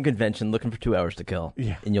 You'll be at some convention looking for 2 hours to kill.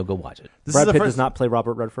 Yeah. And you'll go watch it. This Brad is the Pitt first. does not play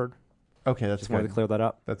Robert Redford. Okay, that's Just wanted to good. clear that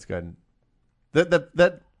up. That's good.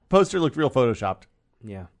 That poster looked real photoshopped.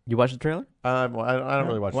 Yeah. You watch the trailer? I don't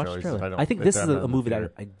really watch Watch the trailers. trailer. If I don't. I think if this I'm is not a in the movie that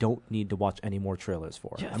theater. I don't need to watch any more trailers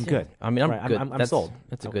for. Yeah, I'm yeah. good. I mean, I'm Right, good. I'm That's- sold.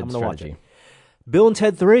 That's a I'm good gonna watch strategy. Bill and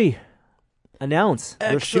Ted 3 announced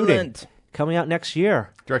they're shooting. Excellent. Coming out next year.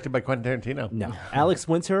 Directed by Quentin Tarantino. No. Alex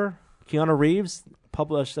Winter, Keanu Reeves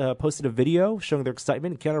posted a video showing their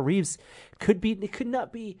excitement. Keanu Reeves could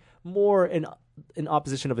not be more in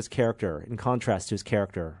opposition of his character, in contrast to his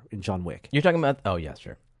character in John Wick. You're talking about? Oh, yeah,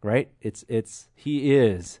 sure. Right? He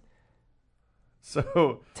is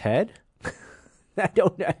So Ted? I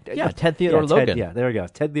don't know. Yeah, Ted Theodore Logan. Yeah, there we go.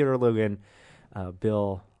 Ted Theodore Logan,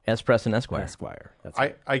 Bill S. Preston Esquire. Esquire. That's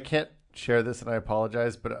right. I can't share this, and I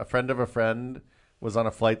apologize, but a friend of a friend was on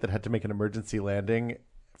a flight that had to make an emergency landing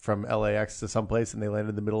from LAX to someplace, and they landed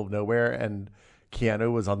in the middle of nowhere, and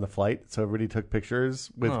Keanu was on the flight, so everybody took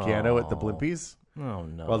pictures with Keanu at the Blimpies Oh,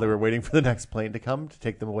 no. while they were waiting for the next plane to come to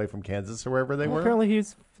take them away from Kansas or wherever they Well, were. apparently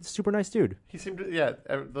he's a super nice dude. He seemed to, yeah,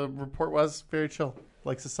 the report was very chill.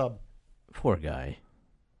 Likes a sub. Poor guy.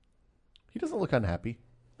 He doesn't look unhappy.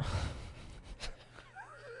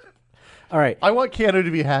 All right. I want Keanu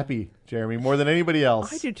to be happy, Jeremy, more than anybody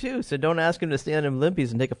else. I do too, so don't ask him to stand in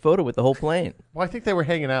Olympias and take a photo with the whole plane. Well, I think they were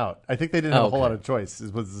hanging out. I think they didn't have a whole Okay. lot of choice,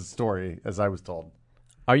 was the story, as I was told.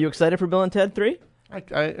 Are you excited for Bill and Ted 3?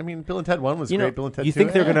 I mean, Bill and Ted 1 was You know, great. Bill and Ted You 2,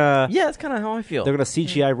 think they're gonna Yeah, that's kind of how I feel. they're gonna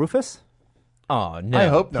CGI Rufus? Oh, no. I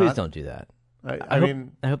hope Please not. don't do that. I hope,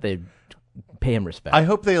 mean, I hope they pay him respect. I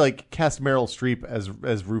hope they cast Meryl Streep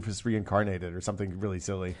as Rufus reincarnated or something really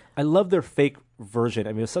silly. I love their fake version.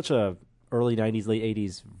 I mean, it was such a early '90s, late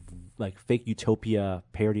 '80s like fake utopia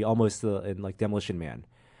parody, almost in like Demolition Man,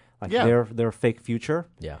 like Yeah. their fake future.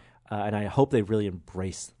 yeah. And I hope they really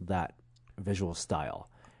embrace that visual style.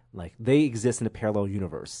 Like they exist in a parallel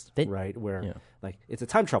universe, right? Where yeah. like it's a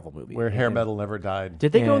time travel movie Where hair And- metal never died.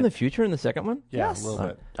 Did they go in And- the future in the second one? Yeah, Yes. a little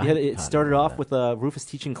bit. Yeah, it God, started I love off that. with Rufus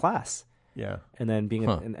teaching class Yeah. and then being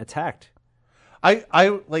attacked. I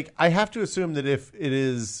have to assume that if it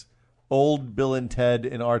is old Bill and Ted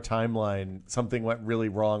in our timeline, something went really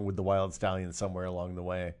wrong with the Wild Stallion somewhere along the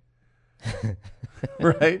way.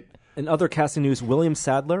 Right? In other casting news, William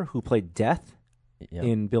Sadler, who played Death Yeah.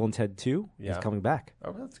 in Bill and Ted 2, Yeah. is coming back.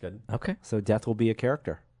 Oh, that's good. Okay. So Death will be a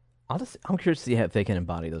character. I'm curious to see if they can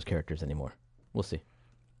embody those characters anymore. We'll see.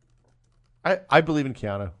 I believe in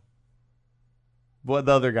Keanu. But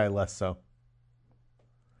the other guy less so.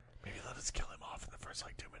 Maybe let us kill him off in the first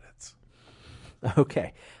 2 minutes.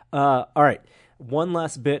 Okay. All right. One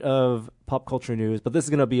last bit of pop culture news, but this is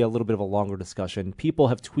going to be a little bit of a longer discussion. People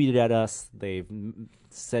have tweeted at us. They've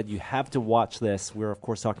said you have to watch this. We're, of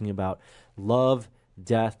course, talking about Love,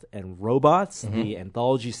 Death, and Robots, the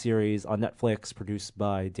anthology series on Netflix produced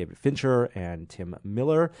by David Fincher and Tim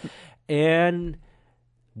Miller. And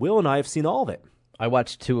Will and I have seen all of it. I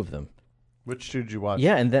watched 2 of them. Which two did you watch?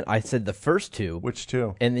 Yeah, and then I said the first 2. Which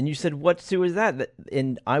two? And then you said, what 2 is that?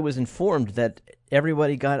 And I was informed that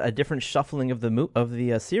everybody got a different shuffling of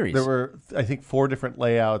the series. There were, I think, 4 different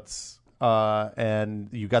layouts, and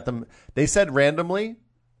you got them. They said randomly,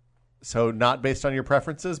 so not based on your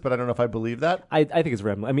preferences. But I don't know if I believe that. I think it's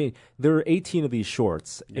random. I mean, there are 18 of these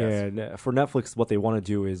shorts, Yes. and for Netflix, what they want to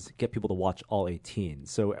do is get people to watch all 18.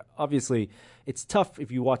 So obviously, it's tough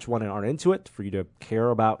if you watch one and aren't into it for you to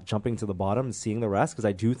care about jumping to the bottom and seeing the rest. Because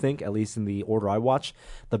I do think, at least in the order I watched,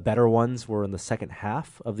 the better ones were in the second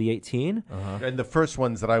half of the 18. And the first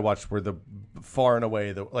ones that I watched were the far and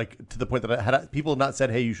away to the point that had people not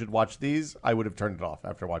said, "Hey, you should watch these," I would have turned it off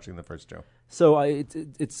after watching the first 2. So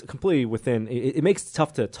it's completely within. It makes it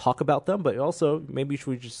tough to talk about them, but also maybe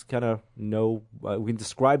we just kind of know we can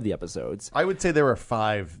describe the episodes. I would say there are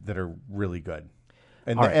 5 that are really good,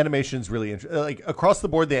 and All the right. animation's really interesting. Across the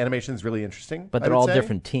board, the animation's really interesting. but I they're would all say.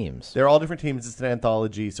 different teams. They're all different teams. It's an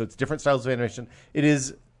anthology, so it's different styles of animation. It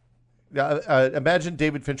is. Imagine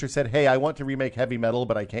David Fincher said, "Hey, I want to remake heavy metal,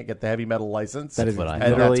 but I can't get the heavy metal license." That is what I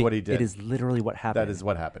and thought. that's what he did. It is literally what happened. That is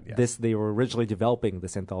what happened. Yes. They were originally developing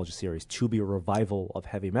this anthology series to be a revival of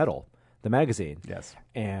heavy metal, the magazine. Yes.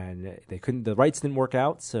 And they couldn't. The rights didn't work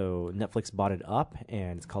out, so Netflix bought it up,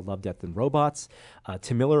 and it's called Love, Death, and Robots.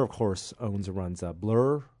 Tim Miller, of course, owns and runs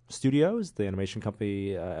Blur Studios, the animation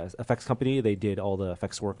company, effects company. They did all the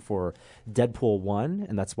effects work for Deadpool 1,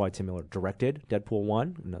 and that's why Tim Miller directed Deadpool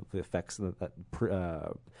 1. And the effects, the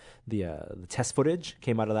test footage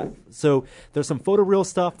came out of that. So there's some photoreal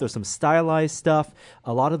stuff. There's some stylized stuff.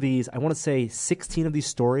 A lot of these, I want to say 16 of these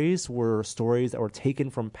stories were stories that were taken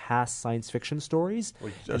from past science fiction stories.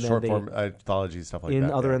 And then short they- form anthology stuff like in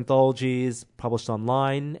that. other yeah. anthologies published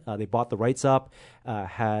online. They bought the rights up,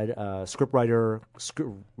 had a scriptwriter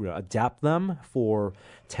adapt them for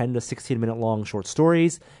 10 to 16-minute long short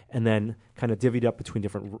stories, and then kind of divvied up between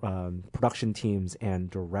different production teams and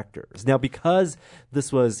directors. Now, because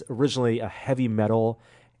this was originally a heavy metal,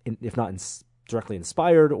 if not directly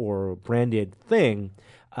inspired or branded thing,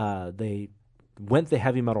 they went the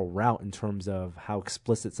heavy metal route in terms of how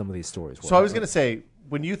explicit some of these stories were. So I was going to say,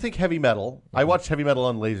 when you think heavy metal, I watched heavy metal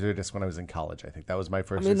on Laserdisc when I was in college. I think that was my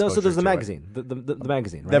first. I mean, no, so there's the exposure to it. magazine, the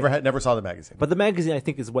magazine. Right? Never saw the magazine. But the magazine, I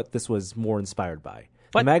think, is what this was more inspired by.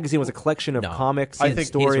 The magazine was a collection of No. comics I and think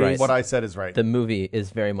stories. right. what I said is right. The movie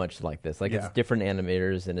is very much like this. Like Yeah. it's different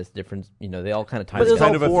animators and it's different. They all kind of tie But there's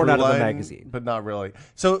together. all born through out of the line, magazine. but not really.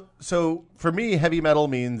 So for me, heavy metal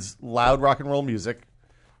means loud rock and roll music,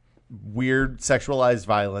 weird sexualized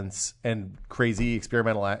violence, and crazy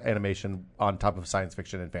experimental animation on top of science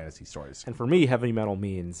fiction and fantasy stories. And for me, heavy metal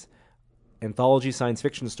means anthology science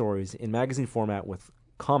fiction stories in magazine format with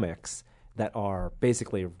comics that are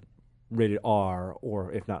basically rated R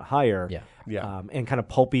or if not higher. Yeah. And kind of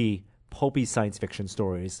pulpy science fiction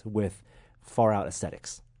stories with far out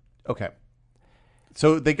aesthetics. Okay.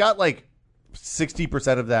 So they got like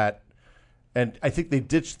 60% of that, and I think they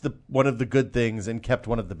ditched one of the good things and kept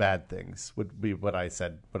one of the bad things, would be what I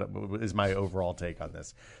said, what is my overall take on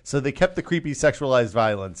this. So they kept the creepy sexualized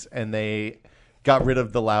violence, and they got rid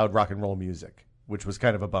of the loud rock and roll music, which was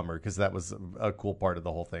kind of a bummer because that was a cool part of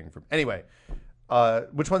the whole thing. Anyway,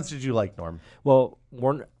 which ones did you like, Norm? Well,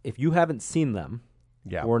 if you haven't seen them,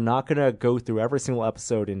 Yeah. we're not going to go through every single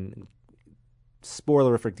episode in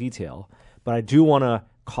spoilerific detail, but I do want to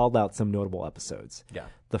call out some notable episodes. Yeah.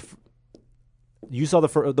 You saw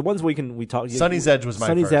the ones we talked. Sunny's Edge was my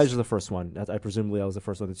Sunny's first. Edge was the first one. I presumably that was the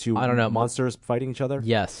first one. The two I don't know. monsters fighting each other.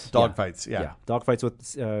 Yes. Dog fights, yeah. Dog fights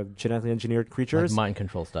with genetically engineered Like creatures. mind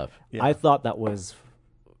control stuff. Yeah. I thought that was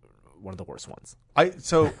one of the worst ones.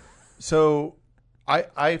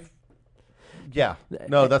 Yeah.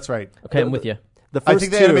 No, that's right. Okay, I'm with you. The first I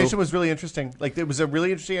think the two, animation was really interesting. Like, it was a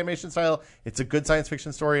really interesting animation style. It's a good science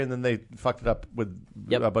fiction story, and then they fucked it up with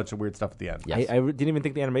Yep. a bunch of weird stuff at the end. Yes. I didn't even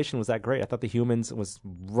think the animation was that great. I thought the humans was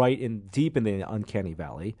deep in the uncanny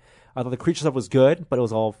valley. I thought the creature stuff was good, but it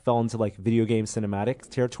was all fell into like video game cinematic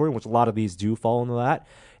territory, which a lot of these do fall into that.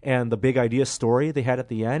 And the big idea story they had at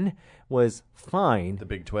the end was fine. The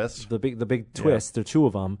big twist. The big twist. There are two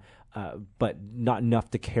of them, but not enough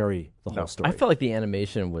to carry the whole story. I felt like the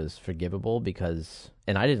animation was forgivable because,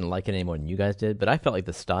 and I didn't like it any more than you guys did, but I felt like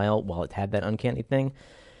the style, while it had that uncanny thing,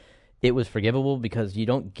 it was forgivable because you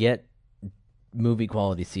don't get movie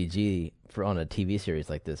quality CG on a TV series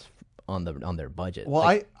like this on their budget. Well,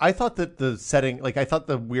 Like, I thought that the setting, like, I thought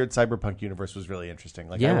the weird cyberpunk universe was really interesting.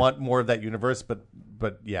 Like, I Yeah. want more of that universe, but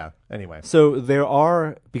yeah. Anyway, So there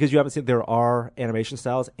are, because you haven't seen, there are animation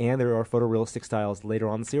styles and there are photorealistic styles later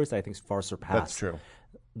on in the series that I think far surpass that's true.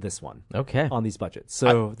 this one. Okay. On these budgets.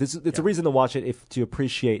 So it's a reason to watch it to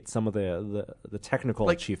appreciate some of the technical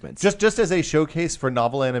achievements. Just as a showcase for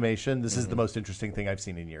novel animation, this is the most interesting thing I've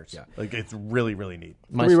seen in years. Yeah. Like, it's really, really neat.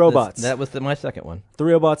 Three Robots. That was my second one.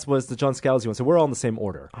 Three Robots was the John Scalzi one, so we're all in the same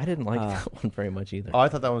order. I didn't like that one very much either. Oh, I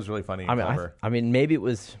thought that one was really funny and clever. I mean, maybe it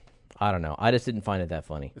was. I don't know. I just didn't find it that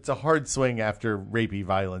funny. It's a hard swing after rapey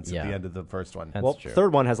violence Yeah. at the end of the first one. That's Well, true.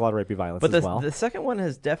 third one has a lot of rapey violence But as well. the second one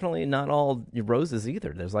is definitely not all roses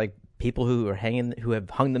either. There's like people who have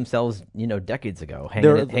hung themselves, decades ago, hanging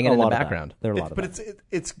There are in a the lot of that. background. There are a lot But of that.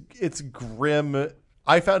 it's grim.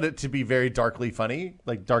 I found it to be very darkly funny,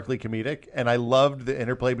 like darkly comedic, and I loved the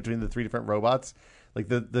interplay between the three different robots. Like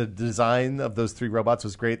the design of those three robots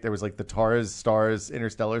was great. There was like the TARS, STARS,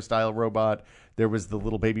 Interstellar style robot. There was the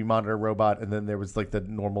little baby monitor robot, and then there was like the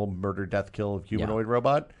normal murder, death, kill humanoid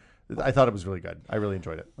robot. I thought it was really good. I really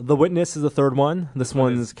enjoyed it. The Witness is the third one. This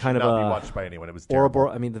one's Should kind of not be a watched by anyone. It was terrible.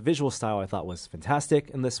 Ouroboros. I mean, the visual style I thought was fantastic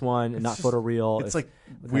in this one, not photoreal. It's like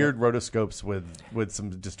weird rotoscopes with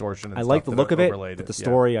some distortion. And I stuff like the that look of it, overlaid but the Yeah.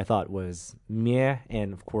 story I thought was meh,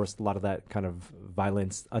 and of course a lot of that kind of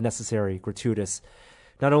violence, unnecessary, gratuitous,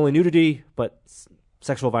 not only nudity but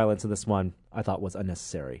sexual violence in this one I thought was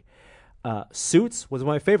unnecessary. Suits was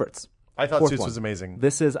one of my favorites. I thought Fourth Suits one. was amazing.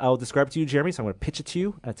 I'll describe it to you, Jeremy, so I'm going to pitch it to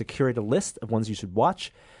you to curate a list of ones you should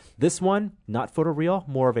watch. This one, not photoreal,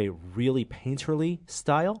 more of a really painterly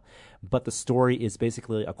style, but the story is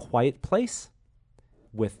basically a quiet place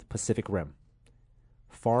with Pacific Rim.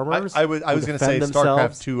 Farmers. I was going to say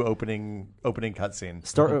themselves, StarCraft 2 opening cutscene.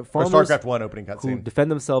 Farmers or StarCraft 1 opening who cutscene.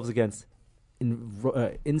 defend themselves against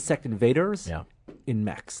insect invaders Yeah. in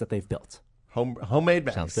mechs that they've built. Homemade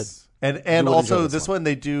mechs. Sounds good. And You would enjoy also this this one. one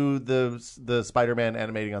they do the Spider-Man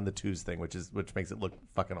animating on the twos thing, which makes it look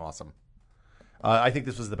fucking awesome. I think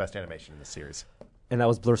this was the best animation in the series. And that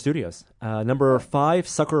was Blur Studios. Number 5,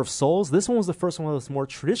 Sucker of Souls. This one was the first one that was more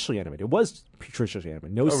traditionally animated. It was traditionally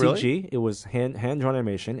animated. No CG. really? It was hand-drawn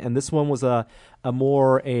animation. And this one was a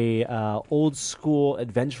more old school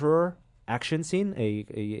adventurer action scene.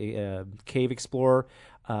 A cave explorer,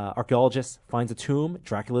 archaeologist finds a tomb.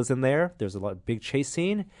 Dracula's in there. There's a big chase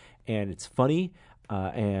scene, and it's funny.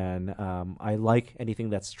 And I like anything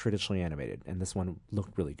that's traditionally animated, and this one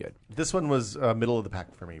looked really good. This one was middle of the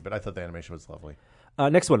pack for me, but I thought the animation was lovely.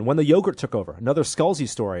 Next one, When the Yogurt Took Over, another Scalzi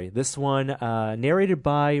story. This one narrated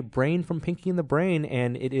by Brain from Pinky and the Brain,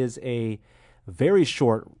 and it is a very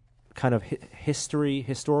short kind of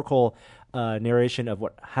historical narration of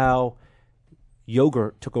how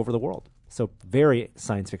yogurt took over the world. So very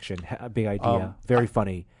science fiction, big idea, very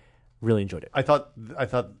funny. Really enjoyed it. I thought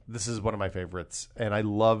this is one of my favorites, and I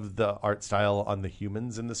love the art style on the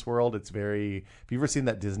humans in this world. It's very. Have you ever seen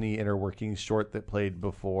that Disney Inner Workings short that played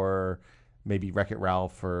before maybe Wreck-It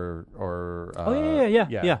Ralph or?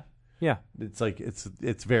 Yeah. It's like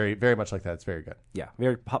it's very very much like that. It's very good. Yeah,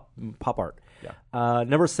 very pop art. Yeah.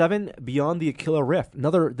 Number 7, Beyond the Aquila Rift.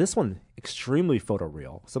 This one extremely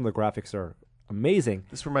photoreal. Some of the graphics are amazing.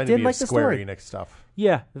 This reminded me of Square Enix stuff.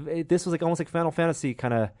 Yeah, this was almost like Final Fantasy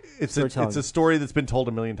kind of storytelling. It's a story that's been told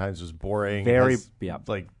a million times. It was boring.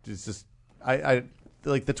 Like it's just I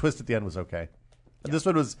like the twist at the end was okay. Yeah. This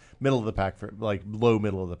one was middle of the pack low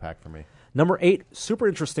middle of the pack for me. Number 8, super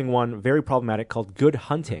interesting one, very problematic, called Good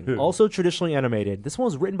Hunting. Also traditionally animated. This one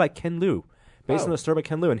was written by Ken Liu, based on the story by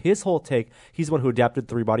Ken Liu, and his whole take. He's the one who adapted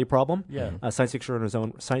Three Body Problem. Yeah, science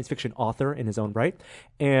fiction author in his own right.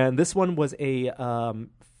 And this one was a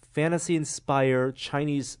fantasy-inspired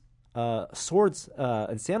Chinese swords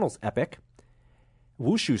and sandals epic,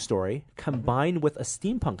 wushu story, combined with a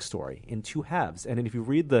steampunk story in 2 halves. And if you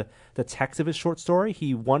read the text of his short story,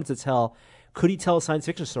 he wanted to tell. Could he tell a science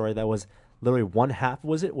fiction story that was literally one half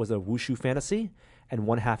was a wushu fantasy, and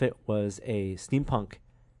one half it was a steampunk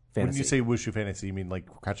fantasy? When you say wushu fantasy, you mean like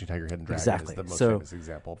Crouching Tiger, Hidden Dragon exactly. is the most so famous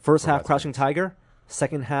example. First half Crouching Tiger,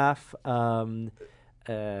 second half it's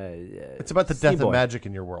about the death of magic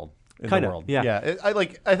in your world. Kind of, yeah. Yeah, I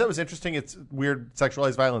thought it was interesting. It's weird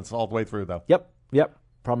sexualized violence all the way through, though. Yep.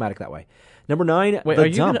 Problematic that way. Number 9, Wait, The are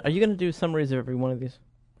you Dump. are you gonna do summaries of every one of these?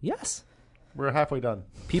 Yes. We're halfway done.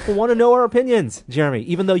 People want to know our opinions, Jeremy,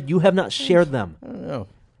 even though you have not shared them. I don't know.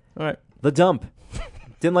 All right. The Dump.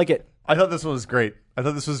 Didn't like it. I thought this one was great. I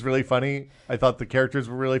thought this was really funny. I thought the characters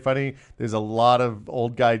were really funny. There's a lot of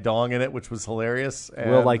old guy dong in it, which was hilarious.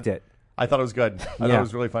 And Will liked it. I thought it was good. I thought it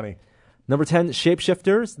was really funny. Number 10,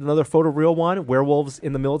 Shapeshifters, another photoreal one. Werewolves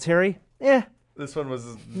in the military. This one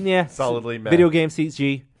was solidly meh. Video game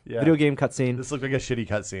CG. Yeah. Video game cutscene. This looked like a shitty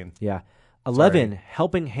cutscene. Yeah. 11,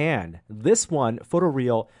 Helping Hand. This one,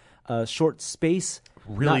 photoreal, short space,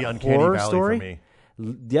 really not uncanny horror valley story. for me.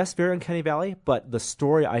 Yes, very uncanny valley, but the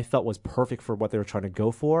story I felt was perfect for what they were trying to go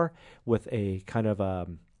for, with a kind of a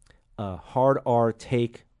hard R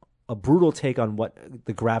take, a brutal take on what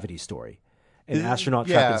the Gravity story. An astronaut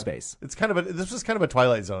trapped in space. It's this was kind of a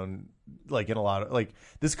Twilight Zone, like in a lot of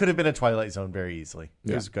this could have been a Twilight Zone very easily.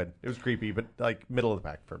 It was good. It was creepy, but like middle of the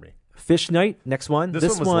pack for me. Fish Night, next one. This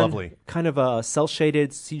one was lovely. Kind of a cel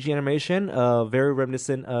shaded CG animation, very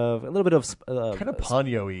reminiscent of a little bit of kind of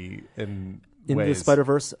Ponyo-y in ways. The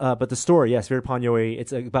Spider-Verse, but the story, yes, very Ponyo-y.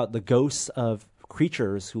 It's about the ghosts of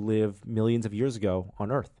creatures who lived millions of years ago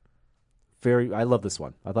on Earth. I love this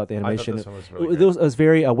one. I thought the animation this one was really good. It was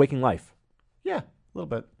very Waking Life. Yeah, a little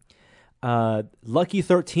bit. Lucky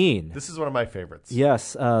 13. This is one of my favorites.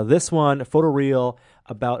 Yes, this one, photoreal,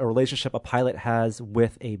 about a relationship a pilot has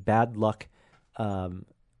with a bad luck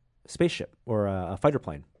spaceship or a fighter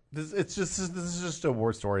plane. This is just a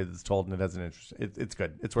war story that's told, and it has an interest. It's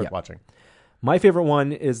good. It's worth watching. My favorite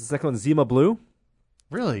one is the second one, Zima Blue.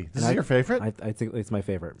 Really? This is your favorite? I think it's my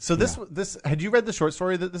favorite. So this had you read the short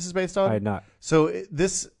story that this is based on? I had not. So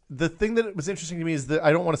the thing that was interesting to me is that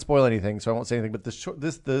I don't want to spoil anything, so I won't say anything. But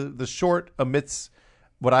the short omits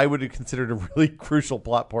what I would have considered a really crucial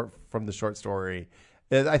plot point from the short story.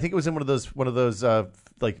 I think it was in one of those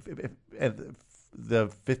the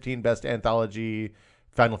 15 best anthology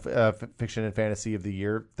final fiction and fantasy of the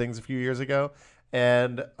year things a few years ago.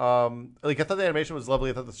 And I thought the animation was lovely.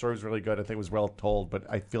 I thought the story was really good. I think it was well told, but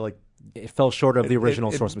I feel like it fell short of the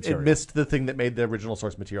original source material. It missed the thing that made the original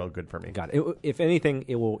source material good for me. Got it. If anything,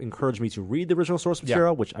 it will encourage me to read the original source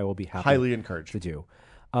material, which I will be highly encouraged to do.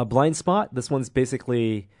 Blind Spot. This one's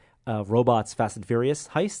basically robots Fast and Furious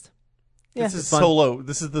heist. Yeah, this is Solo.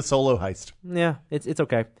 This is the Solo heist. Yeah, it's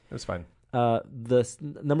okay. It was fine. The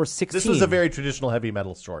number 16. This was a very traditional heavy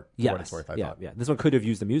metal short. Yes. What it's worth, I thought. Yeah. This one could have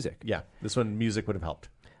used the music. Yeah. This one, music would have helped.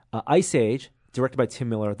 Ice Age, directed by Tim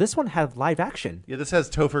Miller. This one had live action. Yeah, this has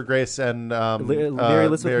Topher Grace and Mary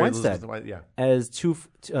Elizabeth Winstead yeah. as two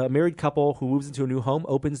married couple who moves into a new home,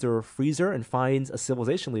 opens their freezer, and finds a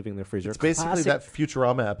civilization leaving their freezer. It's basically that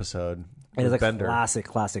Futurama episode. And it's like Bender.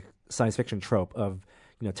 classic science fiction trope of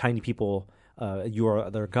tiny people. You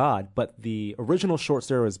are their god, but the original short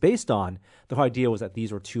story was based on the whole idea was that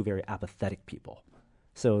these were two very apathetic people,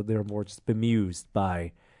 so they were more just bemused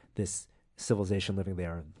by this civilization living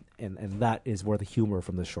there, and that is where the humor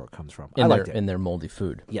from this short comes from. In I their liked it. in their moldy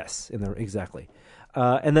food. Yes, in there exactly.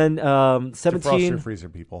 And then Defrost 17 your freezer,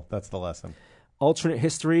 people. That's the lesson. alternate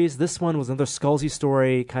histories. This one was another Scalzi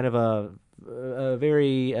story, kind of a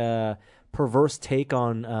very perverse take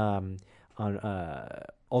on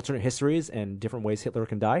alternate histories and different ways Hitler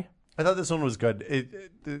can die. I thought this one was good.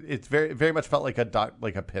 It's very much felt like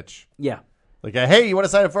a pitch. Yeah, Like, hey, you want to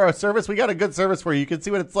sign up for our service? We got a good service for you. You can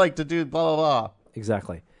see what it's like to do blah, blah, blah.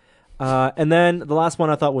 exactly. And then the last one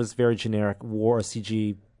I thought was very generic: war, a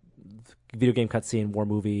CG video game cutscene, war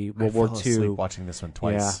movie, World War I fell II. asleep watching this one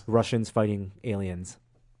twice. Yeah, Russians fighting aliens.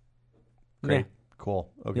 Great. Yeah. Cool.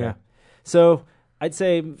 Okay. Yeah. So I'd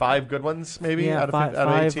say 5 good ones, maybe, yeah, out of five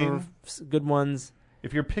 18. or good ones.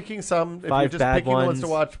 If you're picking some, if you're 5 just bad picking the ones to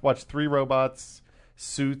ones. watch 3 Robots,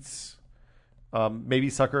 Suits, maybe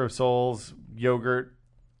Sucker of Souls, Yogurt,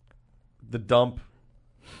 The Dump,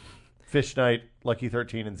 Fish Night, Lucky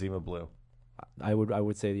 13, and Zima Blue. I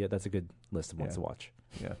would say yeah, that's a good list of ones Yeah. to watch.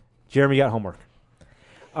 Yeah. Jeremy got homework.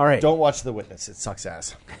 All right. Don't watch The Witness. It sucks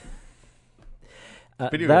ass.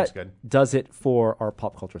 Video that game's good. does it for our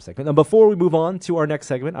pop culture segment. And before we move on to our next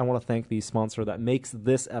segment, I want to thank the sponsor that makes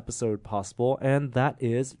this episode possible, and that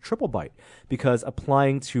is TripleByte. Because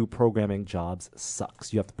applying to programming jobs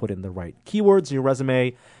sucks. You have to put in the right keywords in your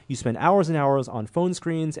resume. You spend hours and hours on phone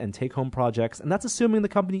screens and take-home projects, and that's assuming the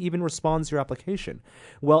company even responds to your application.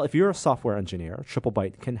 Well, if you're a software engineer,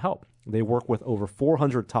 TripleByte can help. They work with over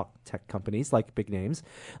 400 top tech companies, like big names,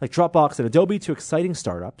 like Dropbox and Adobe, to exciting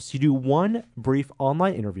startups. You do one brief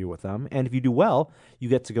online interview with them, and if you do well, you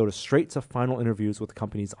get to go straight to final interviews with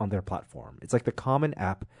companies on their platform. It's like the common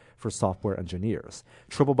app for software engineers.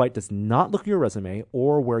 TripleByte does not look at your resume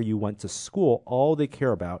or where you went to school. All they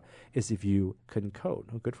care about is if you can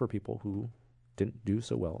code. Good for people who didn't do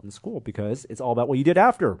so well in school, because it's all about what you did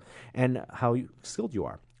after and how skilled you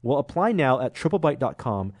are. Well, apply now at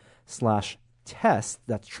triplebyte.com/test.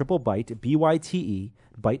 That's TripleByte, BYTE,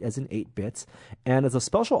 byte as in 8 bits. And as a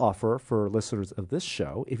special offer for listeners of this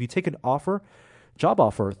show, if you take an job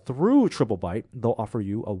offer through TripleByte, they'll offer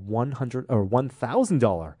you a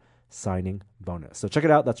 $1,000 signing bonus. So check it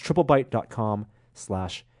out. That's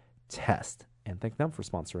triplebyte.com/test. And thank them for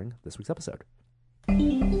sponsoring this week's episode.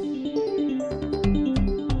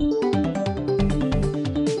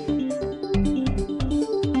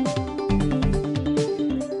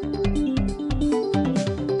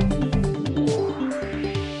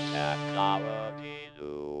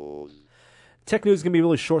 Tech news is going to be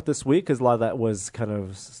really short this week because a lot of that was kind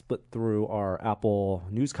of split through our Apple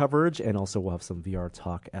news coverage, and also we'll have some VR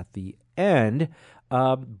talk at the end.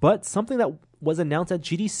 But something that was announced at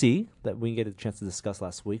GDC that we didn't get a chance to discuss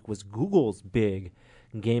last week was Google's big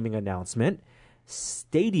gaming announcement,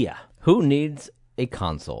 Stadia. Who needs a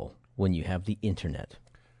console when you have the internet?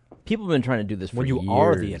 People have been trying to do this for When you years.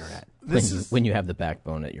 are the internet. When you have the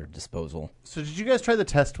backbone at your disposal. So did you guys try the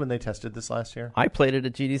test when they tested this last year? I played it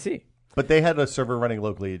at GDC. But they had a server running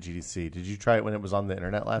locally at GDC. Did you try it when it was on the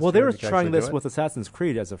internet last year? Well, they were Did you trying actually this do it? with Assassin's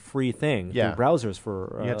Creed as a free thing Yeah. through browsers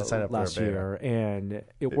for You had to sign up for a last beta. year, and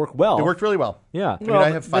it worked well. It worked really well. Yeah. I mean, I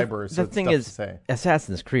have fiber, so the it's thing tough is, to say.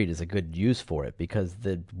 Assassin's Creed is a good use for it because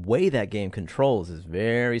the way that game controls is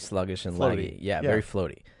very sluggish and Floaty. laggy. Yeah, Yeah. very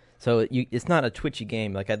floaty. So it's not a twitchy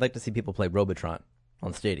game. Like, I'd like to see people play Robotron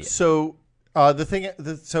on Stadia. So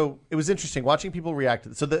so it was interesting watching people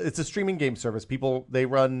react. So it's a streaming game service. They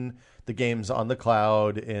run the games on the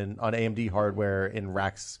cloud on AMD hardware in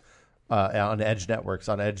racks, on edge networks,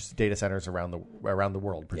 on edge data centers around the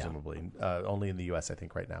world, presumably. Only in the U.S. I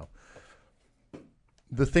think right now.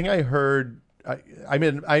 The thing I heard.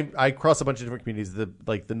 I cross a bunch of different communities. The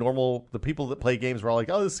people that play games were all like,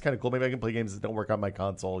 "Oh, this is kind of cool. Maybe I can play games that don't work on my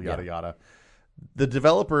console." Yada yada. The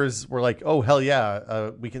developers were like, "Oh hell yeah,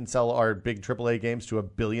 we can sell our big AAA games to 1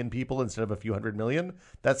 billion people instead of a few hundred million.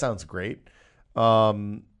 That sounds great."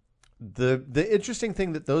 The interesting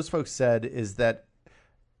thing that those folks said is that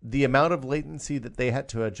the amount of latency that they had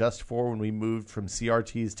to adjust for when we moved from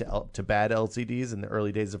CRTs to bad LCDs in the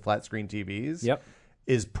early days of flat screen TVs,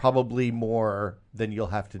 is probably more than you'll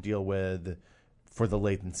have to deal with for the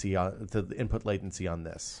latency the input latency on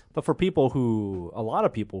this. But for a lot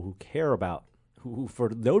of people who care about, who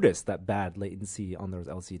notice that bad latency on those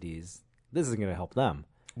LCDs, this isn't going to help them.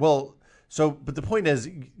 Well, but the point is,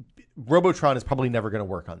 Robotron is probably never going to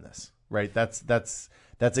work on this, right? That's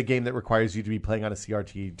a game that requires you to be playing on a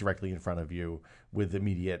CRT directly in front of you with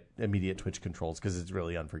immediate twitch controls because it's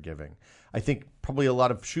really unforgiving. I think probably a lot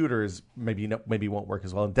of shooters maybe won't work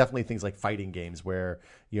as well, and definitely things like fighting games where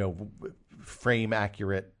frame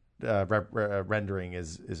accurate rendering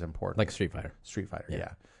is important. Like Street Fighter.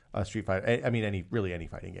 Yeah. Street Fighter. I mean, any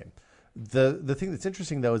fighting game. The thing that's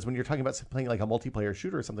interesting though is when you're talking about playing like a multiplayer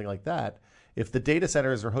shooter or something like that. If the data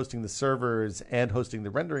centers are hosting the servers and hosting the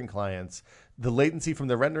rendering clients, the latency from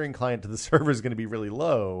the rendering client to the server is going to be really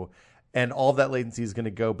low, and all of that latency is going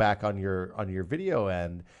to go back on your video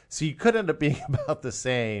end. So you could end up being about the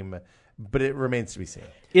same, but it remains to be seen.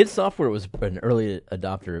 id Software was an early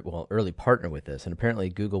adopter, early partner with this, and apparently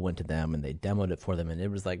Google went to them and they demoed it for them, and it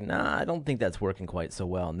was like, nah, I don't think that's working quite so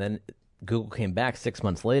well. And then Google came back 6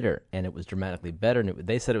 months later, and it was dramatically better. And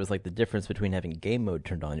they said it was like the difference between having game mode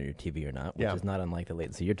turned on your TV or not, which is not unlike the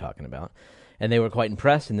latency you're talking about. And they were quite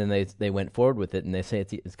impressed, and then they went forward with it, and they say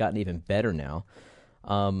it's gotten even better now.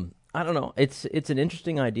 I don't know. It's an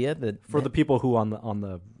interesting idea that for the people who on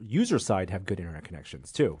the user side have good internet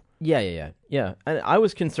connections too. Yeah. And I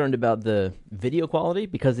was concerned about the video quality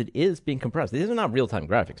because it is being compressed. These are not real-time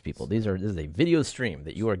graphics, people. This is a video stream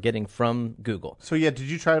that you are getting from Google. So did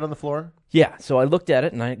you try it on the floor? Yeah, so I looked at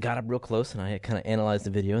it and I got up real close and I kind of analyzed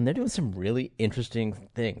the video, and they're doing some really interesting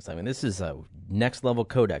things. I mean, this is a next level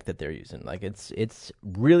codec that they're using. Like it's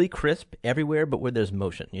really crisp everywhere, but where there's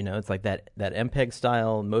motion. It's like that MPEG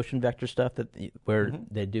style motion vector stuff where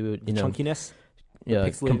they do chunkiness.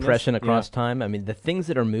 Compression across time. I mean, the things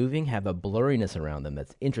that are moving have a blurriness around them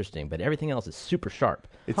that's interesting, but everything else is super sharp.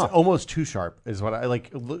 It's almost too sharp is what I like.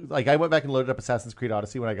 Like I went back and loaded up Assassin's Creed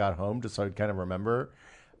Odyssey when I got home just so I'd kind of remember.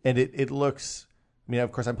 And it looks, I mean,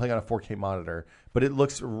 of course I'm playing on a 4K monitor, but it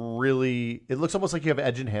looks almost like you have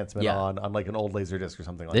edge enhancement on like an old Laserdisc or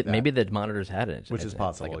something like that. Maybe the monitors had it. Which is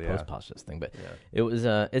possible, like a post-process thing. But it was,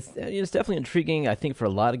 it's definitely intriguing. I think for a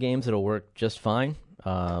lot of games it'll work just fine.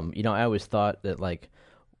 I always thought that like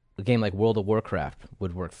a game like World of Warcraft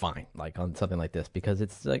would work fine, like on something like this, because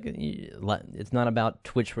it's like it's not about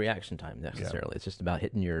Twitch reaction time necessarily. Yeah. It's just about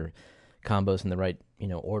hitting your combos in the right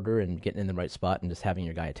order and getting in the right spot and just having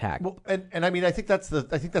your guy attack. Well, and I mean I think that's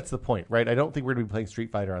the point, right? I don't think we're going to be playing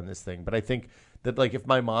Street Fighter on this thing, but I think that like if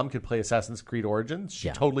my mom could play Assassin's Creed Origins, she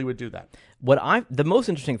totally would do that. The most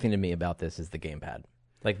interesting thing to me about this is the gamepad.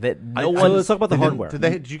 Like that, let's talk about the hardware.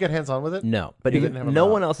 Did you get hands on with it? No, but no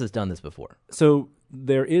one else has done this before. So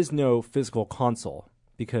there is no physical console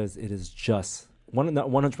because it is just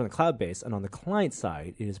 100% cloud based, and on the client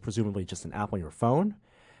side, it is presumably just an app on your phone.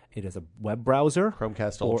 It is a web browser,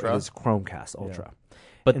 Chromecast Ultra. Or it is Chromecast Ultra. Yeah.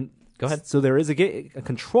 But go ahead. So there is a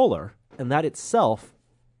controller, and that itself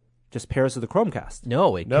just pairs to the Chromecast.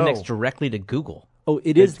 No, it connects directly to Google. Oh,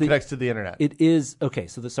 it connects to the internet. It is okay.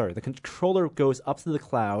 So the controller goes up to the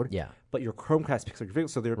cloud. Yeah, but your Chromecast picks up your video,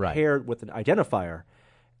 so they're paired with an identifier.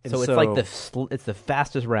 And so it's like it's the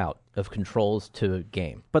fastest route of controls to a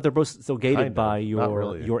game. But they're both still gated by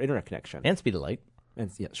your internet connection and speed of light.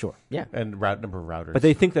 And sure, yeah, and number of routers. But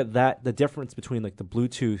they think that the difference between like the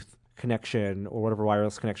Bluetooth connection or whatever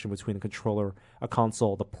wireless connection between a controller, a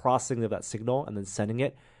console, the processing of that signal and then sending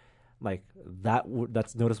it, like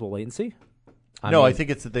that's noticeable latency. I think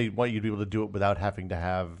it's that they want you to be able to do it without having to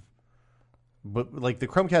have. But like the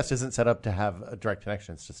Chromecast isn't set up to have direct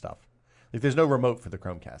connections to stuff. Like there's no remote for the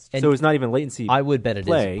Chromecast, and so it's not even latency. I would bet it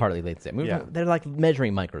is partly latency. I mean, they're like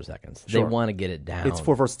measuring microseconds. Sure. They want to get it down. It's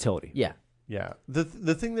for versatility. Yeah.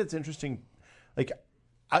 The thing that's interesting, like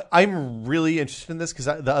I'm really interested in this because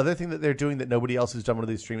the other thing that they're doing that nobody else has done one of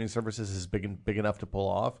these streaming services is big enough to pull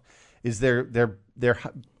off is they're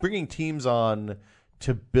bringing teams on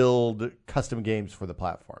to build custom games for the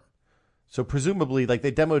platform. So presumably, like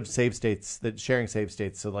they demoed save states, that sharing save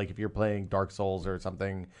states. So like if you're playing Dark Souls or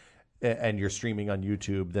something and you're streaming on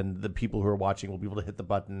YouTube, then the people who are watching will be able to hit the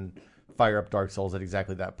button, fire up Dark Souls at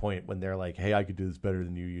exactly that point when they're like, hey, I could do this better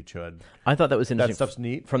than you should. I thought that was interesting. That stuff's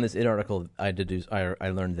neat. From this id article I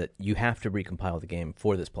learned that you have to recompile the game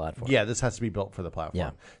for this platform. Yeah, this has to be built for the platform.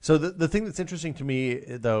 Yeah. So the thing that's interesting to me,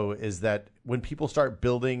 though, is that when people start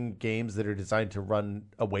building games that are designed to run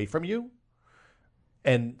away from you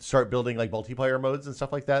and start building like multiplayer modes and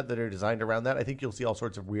stuff like that are designed around that, I think you'll see all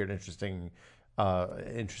sorts of weird, interesting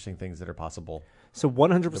things that are possible. So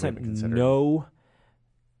 100% no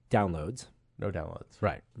downloads. No downloads.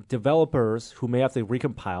 Right. Developers who may have to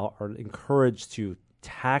recompile are encouraged to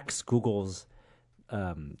tax Google's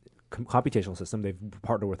computational system. They've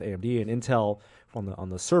partnered with AMD and Intel on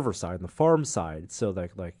the server side, on the farm side. So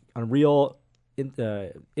like Unreal,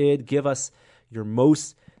 give us your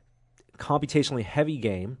most computationally heavy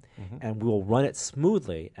game, and we will run it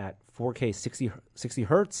smoothly at 4K 60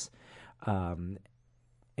 hertz.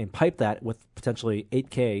 And pipe that with potentially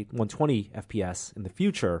 8K 120 FPS in the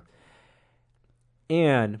future.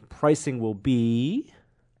 And pricing will be...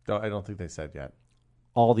 I don't think they said yet.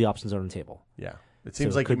 All the options are on the table. Yeah. It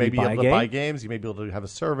seems like you may be able to buy games. You may be able to have a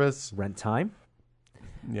service. Rent time.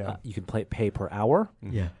 Yeah. You can pay per hour.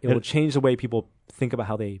 Yeah. It will change the way people think about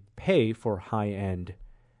how they pay for high-end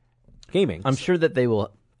gaming. I'm sure that they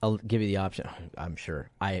will give you the option. I'm sure.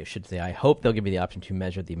 I should say, I hope they'll give you the option to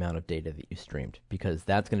measure the amount of data that you streamed, because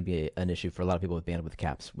that's going to be an issue for a lot of people with bandwidth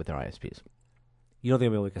caps with their ISPs. You don't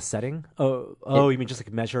think it'll be like a setting? You mean just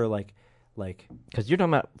like measure like Because you're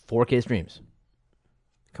talking about 4K streams.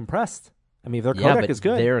 compressed? I mean, if their Yeah, codec but is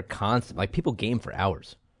good. they're constant. Like, people game for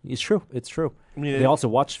hours. It's true. It's true. I mean, They also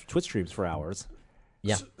watch Twitch streams for hours.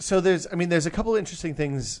 Yeah. So there's a couple of interesting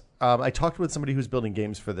things. I talked with somebody who's building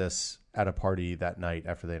games for this at a party that night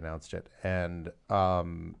after they announced it, and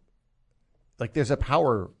like there's a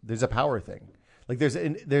power thing. Like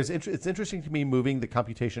it's interesting to me moving the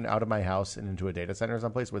computation out of my house and into a data center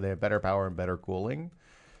someplace where they have better power and better cooling.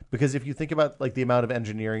 Because if you think about like the amount of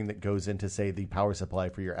engineering that goes into, say, the power supply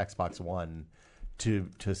for your Xbox One to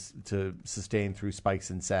sustain through spikes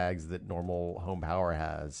and sags that normal home power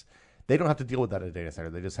has, they don't have to deal with that at a data center.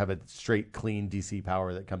 They just have a straight, clean DC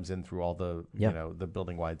power that comes in through all the the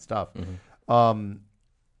building wide stuff.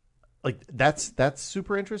 Like that's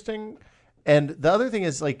super interesting. And the other thing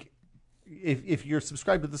is, like, if you're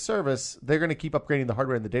subscribed to the service, they're going to keep upgrading the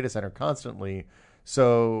hardware in the data center constantly.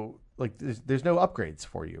 So like there's no upgrades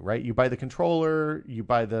for you, right? You buy the controller, you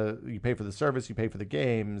pay for the service, you pay for the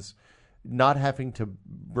games. Not having to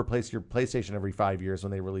replace your PlayStation every 5 years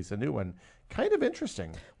when they release a new one. Kind of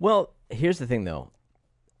interesting. Well, here's the thing, though.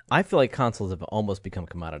 I feel like consoles have almost become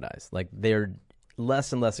commoditized. Like, they're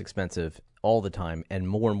less and less expensive all the time and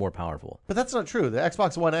more powerful. But that's not true. The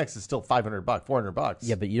Xbox One X is still $500, $400.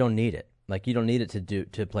 Yeah, but you don't need it. Like, you don't need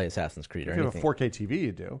it to play Assassin's Creed or If you have anything. a 4K TV,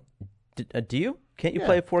 you do. Do you? Can't you Yeah.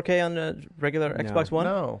 play 4K on a regular Xbox One?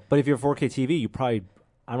 No. But if you're 4K TV, you probably,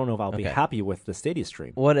 I don't know if I'll be Okay. happy with the Stadia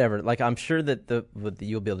stream. Whatever. Like, I'm sure that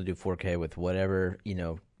you'll be able to do 4K with whatever,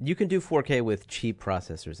 you can do 4K with cheap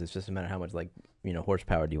processors. It's just a matter of how much, like,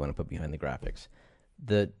 horsepower do you want to put behind the graphics.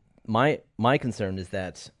 My concern is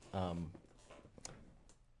that,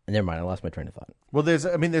 never mind, I lost my train of thought. Well, there's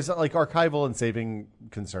like archival and saving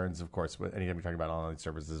concerns, of course, anytime you're talking about online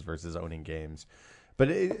services versus owning games. But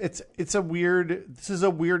this is a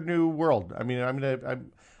weird new world. I mean,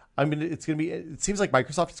 it's going to be, it seems like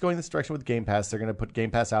Microsoft is going this direction with Game Pass. They're going to put Game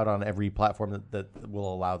Pass out on every platform that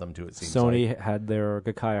will allow them to, it seems Sony like. had their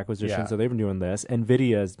Gaikai acquisition, Yeah. so they've been doing this.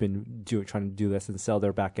 NVIDIA has been trying to do this and sell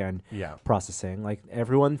their back-end processing. Like,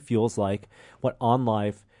 everyone feels like what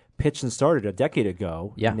OnLive pitched and started a decade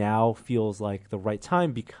ago now feels like the right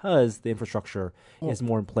time because the infrastructure is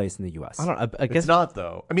more in place in the U.S. I guess It's not,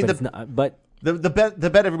 though. I mean, the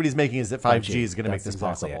bet everybody's making is that 5G is going to make this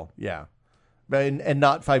exactly possible. Yeah. And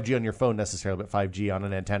not 5G on your phone necessarily, but 5G on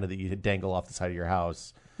an antenna that you dangle off the side of your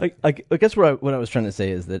house. I guess what I was trying to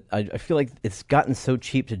say is that I feel like it's gotten so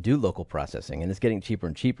cheap to do local processing, and it's getting cheaper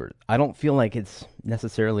and cheaper. I don't feel like it's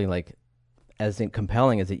necessarily like as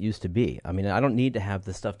compelling as it used to be. I mean, I don't need to have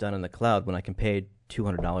the stuff done in the cloud when I can pay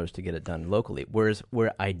 $200 to get it done locally. Whereas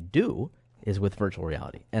where I do is with virtual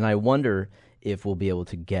reality, and I wonder if we'll be able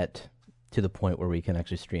to get to the point where we can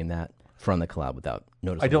actually stream that from the cloud without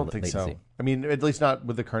noticeable I don't think latency. so. I mean, at least not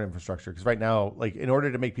with the current infrastructure. Because right now, like, in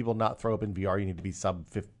order to make people not throw up in VR, you need to be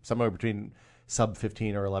somewhere between sub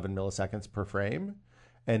 15 or 11 milliseconds per frame,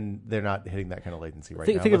 and they're not hitting that kind of latency right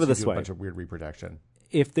now. Think of it unless this you do way. a bunch of weird reproduction.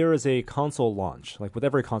 If there is a console launch, like with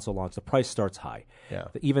every console launch, the price starts high. Yeah.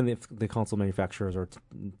 Even if the console manufacturers are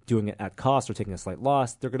doing it at cost or taking a slight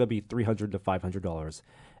loss, they're going to be $300 to $500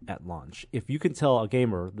 at launch. If you can tell a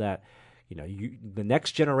gamer that the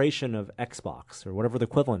next generation of Xbox or whatever the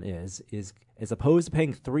equivalent is as opposed to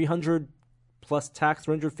paying $300 plus tax,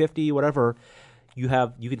 $350, whatever, you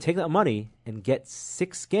can take that money and get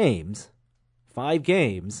 5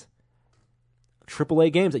 games,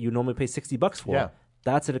 AAA games that you normally pay $60 for. Yeah.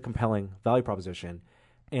 That's a compelling value proposition,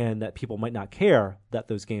 and that people might not care that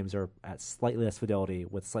those games are at slightly less fidelity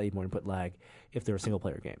with slightly more input lag if they're single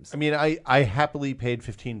player games. I mean, I happily paid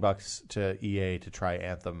 $15 to EA to try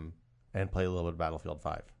Anthem and play a little bit of Battlefield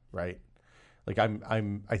 5, right? Like,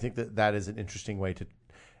 I think that is an interesting way to,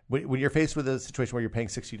 when you're faced with a situation where you're paying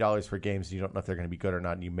 $60 for games and you don't know if they're going to be good or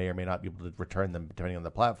not, and you may or may not be able to return them depending on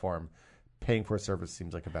the platform, paying for a service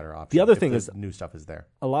seems like a better option. The other if thing the is, new stuff is there.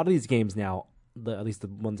 A lot of these games now, at least the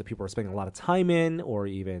ones that people are spending a lot of time in, or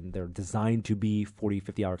even they're designed to be 40,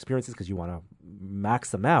 50-hour experiences because you want to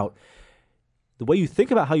max them out, the way you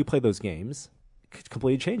think about how you play those games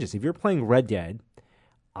completely changes. If you're playing Red Dead,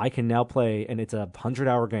 I can now play, and it's a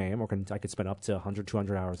 100-hour game, or I could spend up to 100,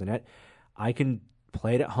 200 hours in it. I can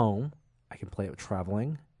play it at home. I can play it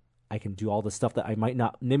traveling. I can do all the stuff that I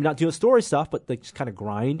maybe not do the story stuff, but like just kind of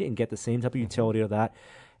grind and get the same type of utility of that,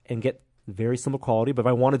 and get very similar quality. But if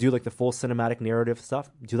I want to do like the full cinematic narrative stuff,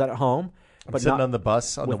 do that at home. But sitting not on the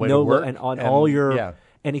bus on the with way no to work and on all your yeah.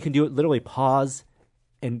 and you can do it literally pause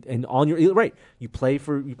and on your right. You play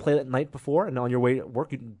that night before, and on your way to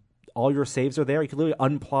work, all your saves are there. You can literally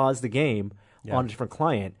unpause the game on a different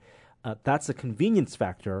client. That's a convenience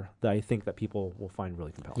factor that I think that people will find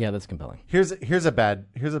really compelling. Yeah, that's compelling. Here's a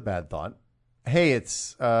bad thought. Hey,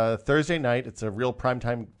 it's Thursday night. It's a real prime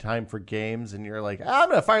time for games, and you're like, I'm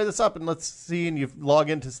gonna fire this up and let's see. And you log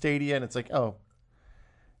into Stadia, and it's like, oh,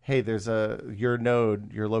 hey, there's your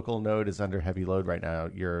local node is under heavy load right now.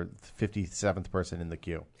 You're 57th person in the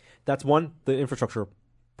queue. That's one, the infrastructure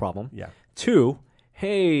problem. Yeah. Two,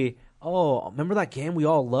 hey, remember that game we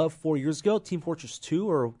all loved 4 years ago, Team Fortress 2?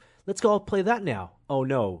 Or let's go play that now. Oh,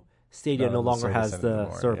 no. Stadia no longer has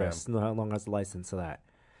the service, no longer has the license to that.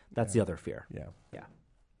 That's the other fear. Yeah. Yeah.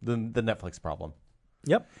 The Netflix problem.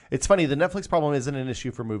 Yep. It's funny. The Netflix problem isn't an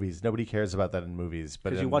issue for movies. Nobody cares about that in movies. But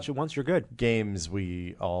Because you watch it once, you're good. Games,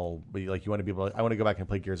 we like. You want to be able to, I want to go back and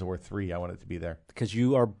play Gears of War 3. I want it to be there. Because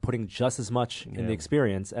you are putting just as much in the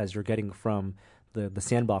experience as you're getting from the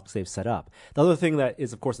sandbox they've set up. The other thing that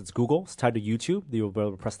is, of course, it's Google. It's tied to YouTube. You'll be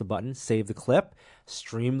able to press the button, save the clip,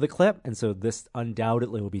 stream the clip. And so this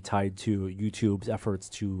undoubtedly will be tied to YouTube's efforts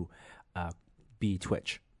to be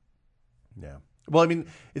Twitch. Yeah. Well, I mean,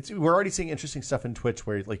 we're already seeing interesting stuff in Twitch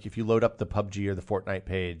where, like, if you load up the PUBG or the Fortnite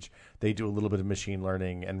page, they do a little bit of machine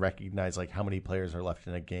learning and recognize like how many players are left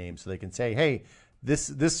in a game, so they can say, "Hey,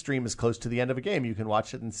 this stream is close to the end of a game. You can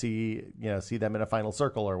watch it and see them in a final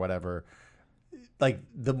circle or whatever." Like,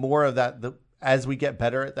 the more of that, as we get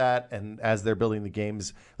better at that, and as they're building the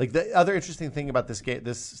games, like the other interesting thing about this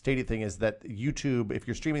Stadia thing is that YouTube, if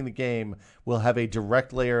you're streaming the game, will have a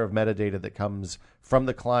direct layer of metadata that comes from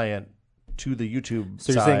the client to the YouTube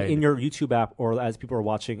So side. you're saying in your YouTube app, or as people are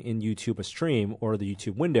watching in YouTube a stream or the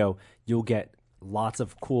YouTube window, you'll get lots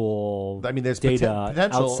of cool there's data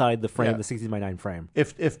potential outside the frame, yeah. the 16:9 frame.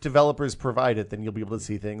 If developers provide it, then you'll be able to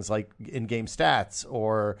see things like in-game stats,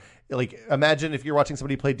 or like imagine if you're watching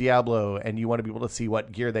somebody play Diablo and you want to be able to see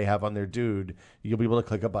what gear they have on their dude, you'll be able to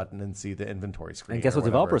click a button and see the inventory screen. And guess what? or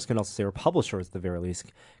whatever. Developers can also say, or publishers at the very least,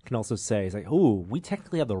 can also say, it's like, "Oh, we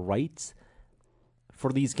technically have the rights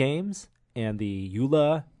for these games, and the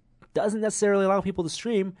EULA doesn't necessarily allow people to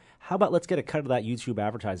stream. How about let's get a cut of that YouTube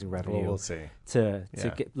advertising revenue? We'll see. To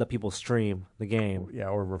let people stream the game." Yeah,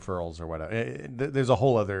 or referrals or whatever. There's a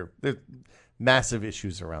whole other massive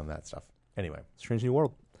issues around that stuff. Anyway, Strange new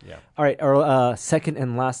world. yeah. All right, our second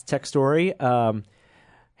and last tech story.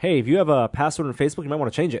 Hey, if you have a password on Facebook, you might want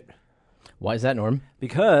to change it. Why is that, Norm?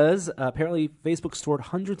 Because apparently Facebook stored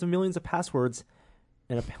hundreds of millions of passwords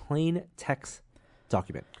in a plain text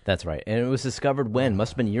document. That's right. And it was discovered when?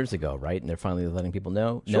 Must have been years ago, right? And they're finally letting people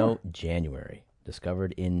know? Sure. No, January.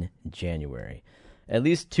 Discovered in January. At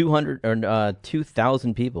least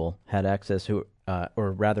 2,000 people had access to,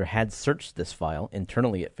 or rather had searched this file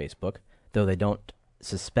internally at Facebook, though they don't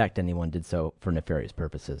suspect anyone did so for nefarious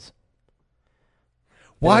purposes.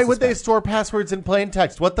 Why would they store passwords in plain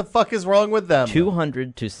text? What the fuck is wrong with them?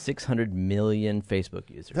 200 to 600 million Facebook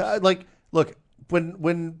users. Look,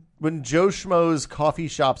 when Joe Schmo's coffee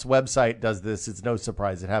shop's website does this, it's no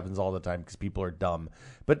surprise. It happens all the time because people are dumb.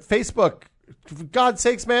 But Facebook, for God's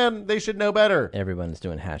sakes, man, they should know better. Everyone's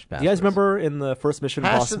doing hash passwords. Do you guys remember in the first Mission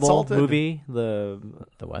Hash Impossible insulted. movie, the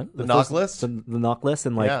what? The knock list? the knock list,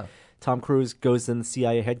 and like Yeah. Tom Cruise goes in the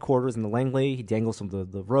CIA headquarters in the Langley. He dangles from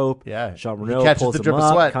the rope. Yeah. Jean He Reno catches pulls the him drip of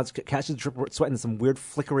up, sweat. catches the drip of sweat in some weird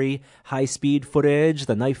flickery high speed footage.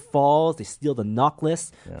 The knife falls. They steal the knock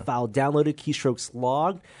list. File downloaded. Keystrokes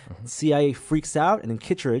logged. CIA freaks out, and then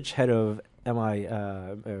Kittredge, head of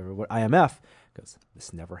IMF, goes,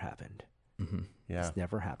 "This never happened. Yeah. This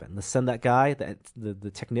never happened. Let's send that guy,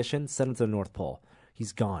 the technician, send him to the North Pole.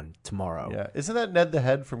 He's gone tomorrow." Yeah. Isn't that Ned the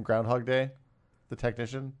Head from Groundhog Day? The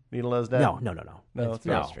technician? Needle Nose Ned? No. No, It's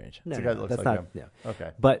very strange. It's a guy that looks that's like not. him. Yeah.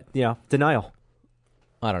 Okay. But denial.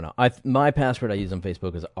 I don't know. My password I use on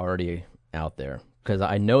Facebook is already out there because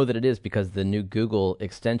I know that it is because the new Google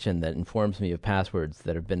extension that informs me of passwords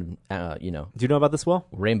that have been, Do you know about this, Will?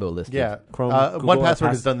 rainbow listed. Yeah. Chrome, One Google, Password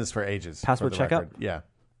pass- has done this for ages. Password for the checkup? record. Yeah.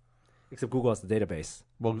 Except Google has the database.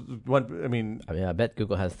 Well, I mean, I bet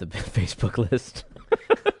Google has the Facebook list.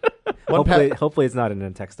 Hopefully it's not in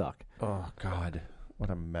a tech stock. oh, God. What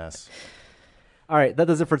a mess. All right, that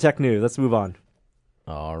does it for tech news. Let's move on.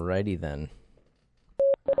 Alrighty then.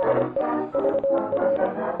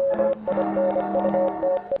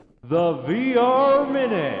 The VR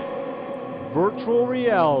Minute. Virtual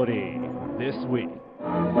reality this week.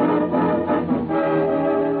 I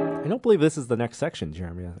don't believe this is the next section,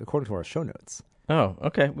 Jeremy, according to our show notes. Oh,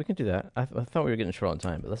 okay. We can do that. I thought we were getting short on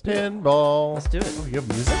time, but let's do it. Pinball. Let's do it. Oh, you have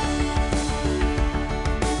music?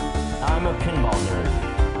 I'm a pinball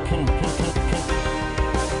nerd. Pin.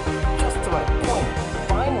 Just the right point.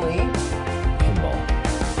 Finally, pinball.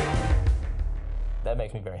 That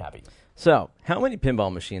makes me very happy. So, how many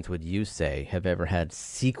pinball machines would you say have ever had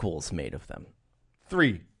sequels made of them?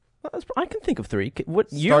 3. Well, I can think of 3.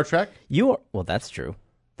 Star Trek? Well, that's true.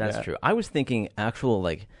 That's Yeah. true. I was thinking actual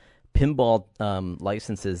pinball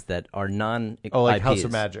licenses that are non-IPs. Oh, like House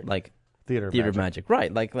of Magic. Like Theater of Magic.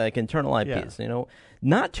 Right, like internal IPs.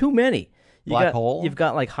 Not too many. Black Hole? You've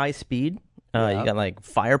got High Speed. You got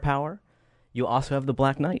Firepower. You also have the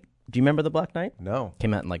Black Knight. Do you remember the Black Knight? No.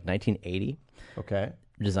 Came out in 1980. Okay.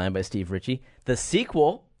 Designed by Steve Ritchie. The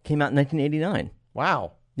sequel came out in 1989.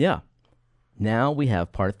 Wow. Yeah. Now we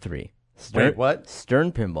have part 3. Wait, what?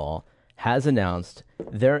 Stern Pinball has announced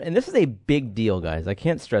and this is a big deal, guys. I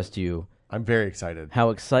can't stress to you I'm very excited. how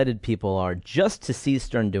excited people are just to see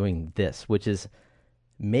Stern doing this, which is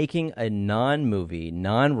making a non-movie,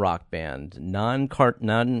 non-rock band,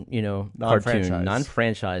 cartoon,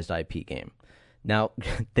 non-franchised IP game. Now,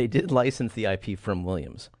 they did license the IP from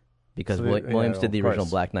Williams because Williams did the original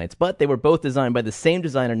Black Knights, but they were both designed by the same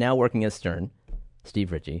designer now working as Stern,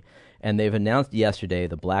 Steve Ritchie, and they've announced yesterday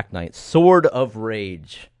the Black Knight Sword of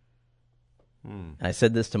Rage. I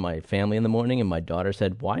said this to my family in the morning, and my daughter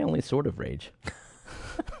said, "Why only Sword of Rage?"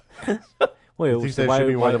 Wait, You think there should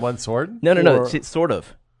be more than one sword? No, it's sort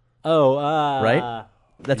of. Oh, Right?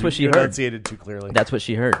 That's what she You heard. enunciated too clearly. That's what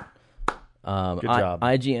she heard. Good job.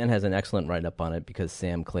 IGN has an excellent write-up on it because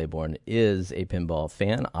Sam Claiborne is a pinball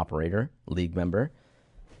fan, operator, league member.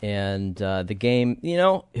 And the game,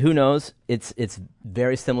 who knows? It's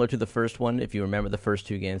very similar to the first one. If you remember the first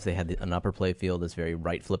 2 games, they had an upper play field that's very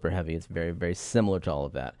right flipper heavy. It's very, very similar to all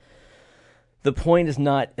of that. The point is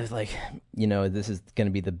not this is going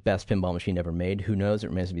to be the best pinball machine ever made. Who knows? It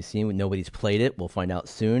remains to be seen. Nobody's played it. We'll find out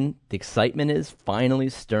soon. The excitement is finally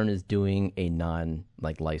Stern is doing a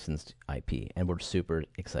non-licensed IP, and we're super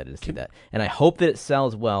excited to see that. And I hope that it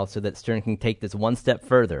sells well so that Stern can take this one step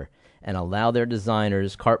further and allow their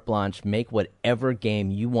designers carte blanche, make whatever game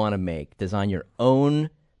you want to make, design your own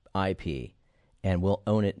IP, and we'll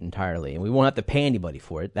own it entirely. And we won't have to pay anybody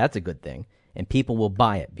for it. That's a good thing. And people will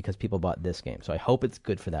buy it because people bought this game. So I hope it's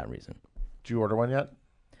good for that reason. Did you order one yet?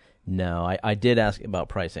 No, I did ask about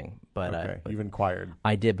pricing, but Okay, you've inquired.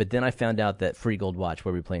 I did. But then I found out that Free Gold Watch,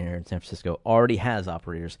 where we play here in San Francisco, already has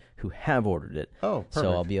operators who have ordered it. Oh, perfect.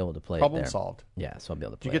 So I'll be able to play Problem it there. solved. Yeah, so I'll be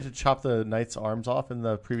able to Did play you get to chop the knight's arms off in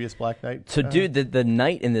the previous Black Knight? So, dude, the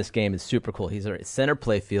knight in this game is super cool. He's a center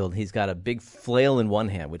play field. He's got a big flail in one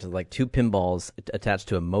hand, which is like 2 pinballs attached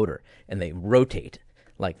to a motor, and they rotate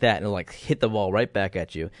like that, and it'll hit the ball right back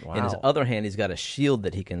at you. Wow. In his other hand, he's got a shield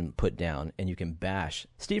that he can put down, and you can bash.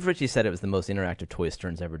 Steve Ritchie said it was the most interactive toy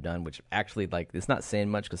Stern's ever done, which actually, it's not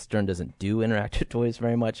saying much because Stern doesn't do interactive toys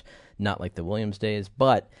very much, not like the Williams days,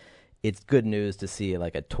 but it's good news to see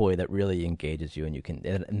a toy that really engages you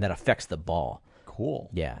and that affects the ball.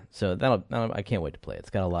 Cool. Yeah, so I can't wait to play it.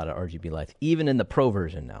 It's got a lot of RGB lights, even in the Pro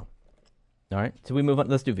version now. All right, so we move on.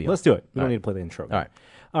 Let's do VR. Let's do it. We don't need to play the intro.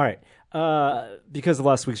 All right. Because of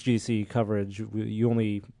last week's GDC coverage, you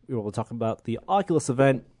only were able to talk about the Oculus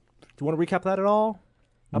event. Do you want to recap that at all?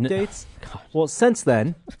 Updates? Well, since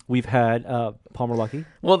then, we've had Palmer Luckey.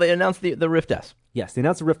 Well, they announced the Rift S. Yes, they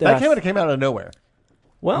announced the Rift That S. came out of nowhere.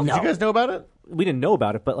 Well, Did you guys know about it? We didn't know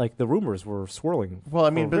about it, but the rumors were swirling. Well, I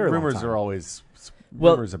mean, for a but very long rumors time. are always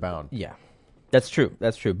Well, rumors abound. Yeah, that's true.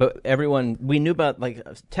 That's true. But we knew about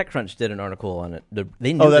TechCrunch did an article on it.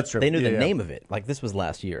 They knew that's true. They knew the Yeah. name of it. This was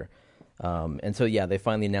last year. And so, they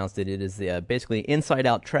finally announced it. It is basically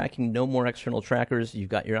inside-out tracking, no more external trackers. You've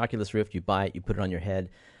got your Oculus Rift, you buy it, you put it on your head.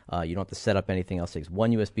 You don't have to set up anything else. It takes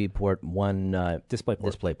one USB port, one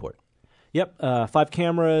Display port. Yep, 5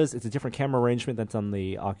 cameras. It's a different camera arrangement that's on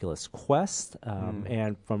the Oculus Quest.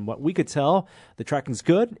 And from what we could tell, the tracking's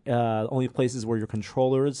good. Only places where your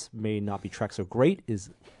controllers may not be tracked so great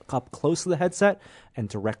is up close to the headset and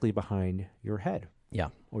directly behind your head. Yeah.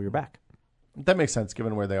 Or your back. That makes sense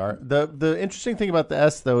given where they are. The interesting thing about the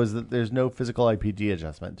S, though, is that there's no physical IPD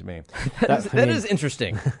adjustment to me. That is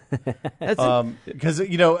interesting. Because,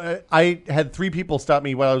 I had 3 people stop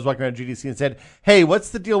me while I was walking around GDC and said, hey, what's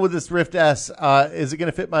the deal with this Rift S? Is it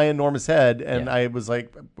going to fit my enormous head? And I was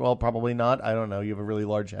like, well, probably not. I don't know. You have a really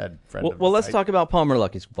large head, friend. Well, let's talk about Palmer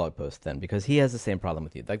Luckey's blog post then, because he has the same problem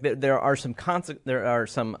with you. There are some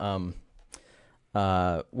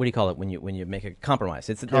what do you call it when you make a compromise?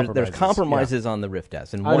 There's compromises on the Rift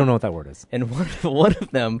S, and I don't know what that word is. And one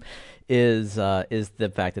of them is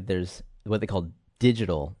the fact that there's what they call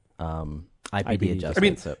digital IPD adjustment. I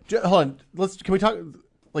mean, so. hold on. Can we talk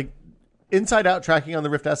like inside out tracking on the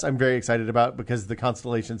Rift S? I'm very excited about because the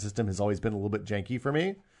Constellation system has always been a little bit janky for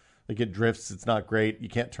me. Like it drifts, it's not great. You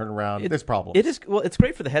can't turn around. There's problems. It is it's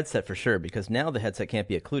great for the headset for sure because now the headset can't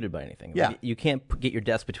be occluded by anything. Yeah. Like, you can't get your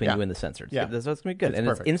desk between you and the sensor. Yeah. So that's going to be good. It's and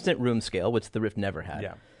perfect. it's instant room scale, which the Rift never had.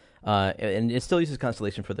 Yeah. And it still uses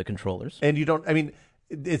Constellation for the controllers. And you don't. I mean,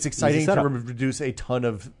 it's exciting to setup. reduce a ton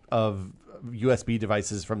of USB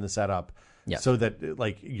devices from the setup. Yeah. So that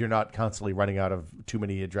like you're not constantly running out of too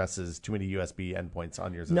many addresses, too many USB endpoints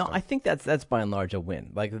on your system. No, I think that's by and large a win.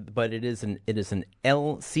 But it is an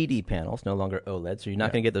LCD panel. It's no longer OLED, so you're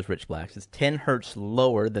not going to get those rich blacks. It's 10 hertz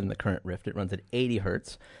lower than the current Rift. It runs at 80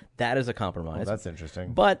 hertz. That is a compromise. That's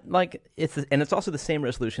interesting. But it's also the same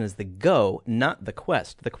resolution as the Go, not the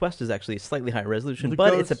Quest. The Quest is actually slightly higher resolution,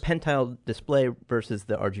 but it's a pentile display versus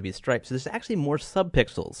the RGB stripe. So there's actually more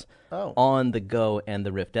subpixels on the Go and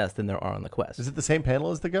the Rift S than there are on the Quest. Is it the same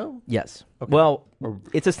panel as the Go? Yes. Okay. Well,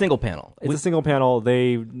 it's a single panel. It's a single panel.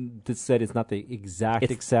 They said it's not the exact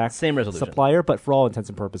same resolution supplier, but for all intents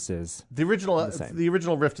and purposes, the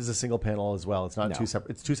original Rift is a single panel as well. It's not two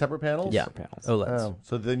separate. It's two separate panels. Yeah, panels. OLEDs. Oh,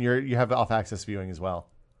 so then you have off-axis viewing as well.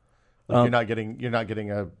 Like you're not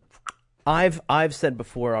getting a. I've said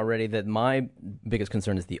before already that my biggest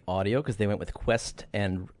concern is the audio because they went with Quest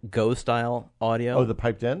and Go style audio. Oh, the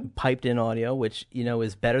piped in audio, which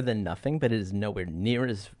is better than nothing, but it is nowhere near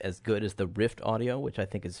as good as the Rift audio, which I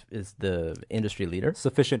think is the industry leader.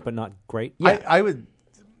 Sufficient but not great. Yeah, I would.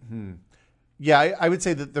 I would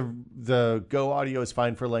say that the Go audio is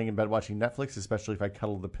fine for laying in bed watching Netflix, especially if I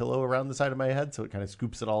cuddle the pillow around the side of my head, so it kind of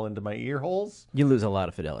scoops it all into my ear holes. You lose a lot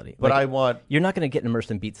of fidelity, but you're not going to get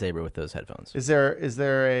immersed in Beat Saber with those headphones. Is there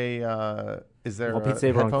a Beat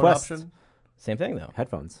Saber on headphone Quest? option? Same thing though.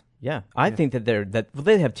 Headphones. Yeah, I think that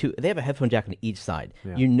they have two. They have a headphone jack on each side.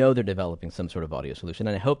 Yeah. They're developing some sort of audio solution,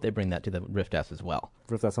 and I hope they bring that to the Rift S as well.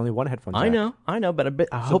 Rift S only one headphone jack. I know, but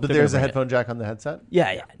I hope. But there's a headphone jack on the headset.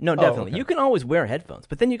 Yeah, no, definitely. Okay. You can always wear headphones,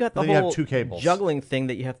 but then you got the Then you whole have two cables. juggling thing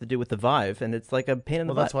that you have to do with the Vive, and it's like a pain in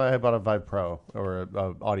the butt. That's why I bought a Vive Pro or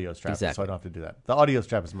a audio strap, so I don't have to do that. The audio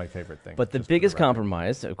strap is my favorite thing. But the biggest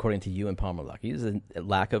compromise, according to you and Palmer Luckey, is a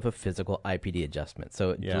lack of a physical IPD adjustment.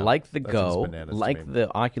 So, like the Go, like the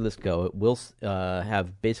Oculus Go, it will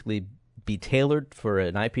have basically be tailored for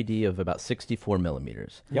an IPD of about 64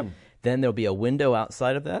 millimeters. Yep. Then there'll be a window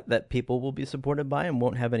outside of that people will be supported by and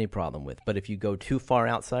won't have any problem with. But if you go too far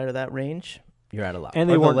outside of that range, you're out of luck. And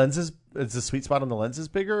the lenses, is the sweet spot on the lenses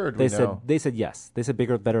bigger? Or do they said yes. They said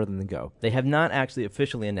bigger, better than the Go. They have not actually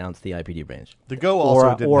officially announced the IPD range. The Go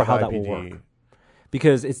also didn't have how IPD. that will work.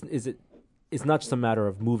 Because it's not just a matter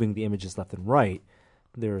of moving the images left and right.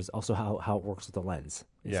 There's also how it works with the lens.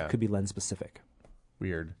 It could be lens specific.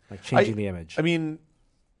 Weird. Like changing the image. I mean,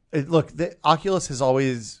 look, the Oculus has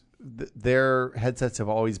always, their headsets have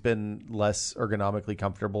always been less ergonomically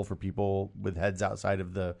comfortable for people with heads outside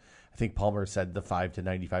of I think Palmer said the 5 to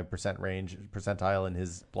 95% percentile in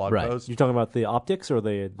his blog post. You're talking about the optics or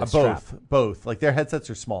the strap? Both. Like their headsets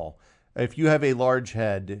are small. If you have a large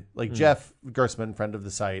head, like Jeff Gersman, friend of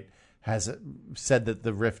the site, has said that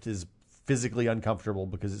the Rift is physically uncomfortable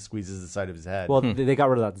because it squeezes the side of his head. Well, they got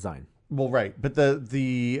rid of that design. Well, right, but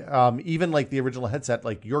the even like the original headset,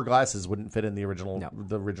 like your glasses wouldn't fit in the original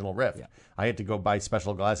Rift. Yeah. I had to go buy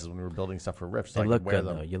special glasses when we were building stuff for Rift, so I could wear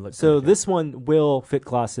them. Though. You look so this one will fit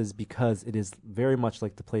glasses because it is very much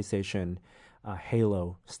like the PlayStation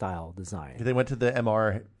Halo style design. They went to the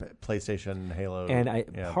MR PlayStation Halo, and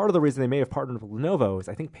part of the reason they may have partnered with Lenovo is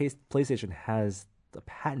I think PlayStation has the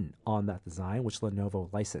patent on that design, which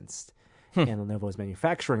Lenovo licensed, and Lenovo is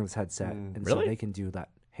manufacturing this headset, and so they can do that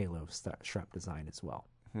Halo strap design as well.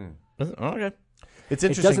 Okay. It's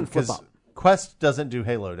interesting because Quest doesn't do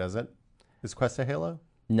Halo, does it? Is Quest a Halo?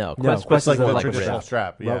 No, Quest is like the like traditional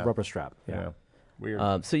strap. Yeah. Rubber strap. Yeah.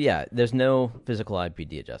 Weird. So there's no physical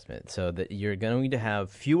IPD adjustment, so that you're going to have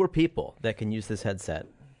fewer people that can use this headset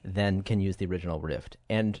than can use the original Rift.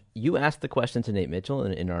 And you asked the question to Nate Mitchell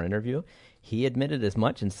in our interview. He admitted as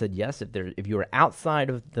much and said yes, if you were outside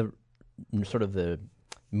of the sort of the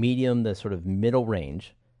medium, the sort of middle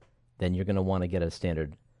range, then you're going to want to get a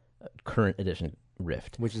standard current edition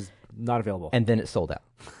Rift, which is not available. And then it's sold out.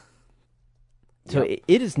 So it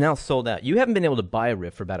is now sold out. You haven't been able to buy a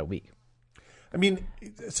Rift for about a week. I mean,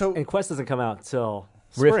 and Quest doesn't come out till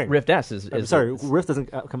spring. Rift S is Rift doesn't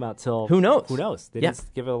come out till who knows? Who knows? They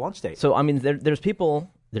just give it a launch date. So I mean, there's people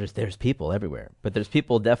everywhere, but there's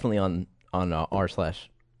people definitely on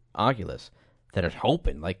r/Oculus that are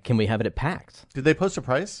hoping, like, can we have it at PAX? Did they post a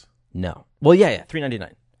price? No. Well, yeah,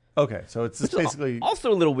 $399. Okay, so it's just basically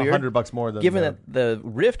also a little weird. $100 more than given that the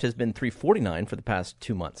Rift has been $349 for the past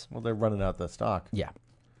 2 months. Well, they're running out the stock. Yeah.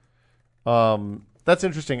 That's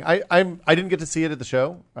interesting. I didn't get to see it at the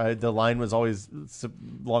show. The line was always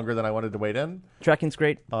longer than I wanted to wait in. Tracking's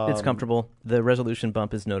great. It's comfortable. The resolution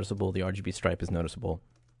bump is noticeable. The RGB stripe is noticeable.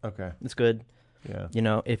 Okay. It's good. Yeah. You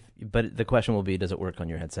know, but the question will be, does it work on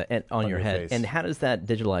your headset and on your head? face. And how does that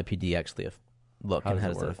digital IPD actually look? And how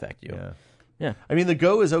does it affect you? Yeah. Yeah. I mean, the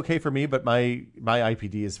Go is okay for me, but my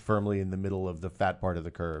IPD is firmly in the middle of the fat part of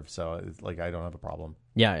the curve, so it's like I don't have a problem.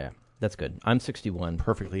 Yeah. That's good. I'm 61.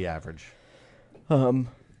 Perfectly average.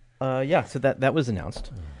 Yeah. So that was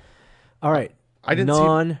announced. All right. I didn't see-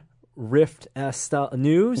 non-Rift S style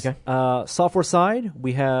news. Okay. Software side,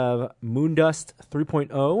 we have Moondust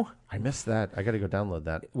 3.0, I missed that. I got to go download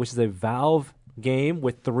that. which is a Valve game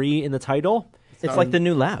with 3 in the title. It's like the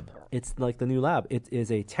new lab. It's like the new lab. It is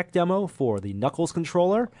a tech demo for the Knuckles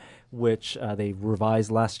controller, which they revised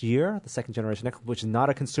last year, the second generation Knuckles, which is not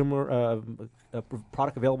a consumer a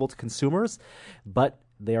product available to consumers, but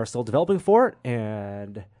they are still developing for it.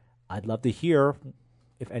 And I'd love to hear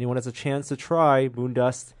if anyone has a chance to try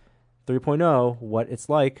Moondust 3.0, what it's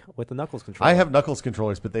like with the Knuckles controller. I have Knuckles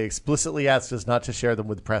controllers, but they explicitly asked us not to share them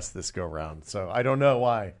with press this go round, so I don't know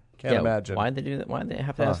why. Can't imagine. Why'd they do that? Why'd they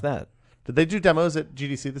have to ask that? Did they do demos at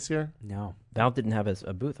GDC this year? No. Valve didn't have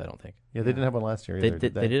a booth, I don't think. Yeah, they didn't have one last year either.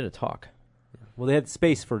 They did a talk. Well, they had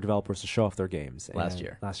space for developers to show off their games. Last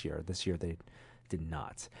year. This year, they did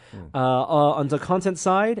not. On the content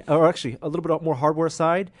side, or actually a little bit more hardware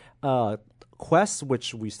side, Quest,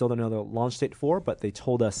 which we still don't know the launch date for, but they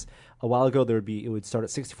told us a while ago it would start at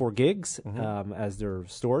 64 gigs as their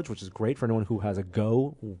storage, which is great for anyone who has a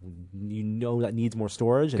Go. That needs more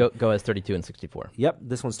storage. And Go has 32 and 64. Yep,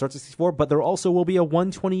 this one starts at 64, but there also will be a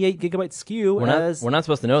 128 gigabyte SKU We're not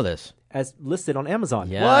supposed to know this. as listed on Amazon.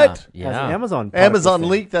 Yeah. What? Yeah. As an Amazon product Amazon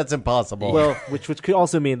listing. leaked? That's impossible. Well, which could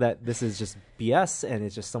also mean that this is just BS and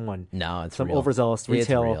it's just someone No, it's some real. overzealous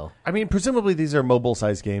retail. It's real. I mean, presumably these are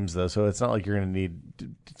mobile-sized games, though, so it's not like you're going to need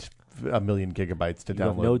a million gigabytes to You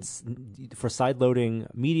have download. nodes for side-loading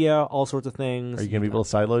media, all sorts of things. Are you going to be able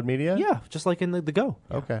to sideload media? Yeah, just like in the Go.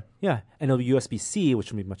 Okay. Yeah, and it'll be USB-C,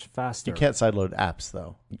 which will be much faster. You can't sideload apps,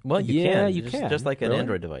 though. Well, you Yeah, can. you just, can. Just like an Really?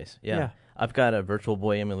 Android device. Yeah. Yeah. I've got a Virtual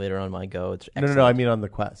Boy emulator on my Go. It's No, excellent. I mean on the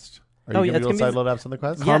Quest. Are Oh, you yeah, going to be able it's to gonna sideload apps on the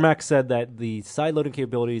Quest? Carmack said that the side-loading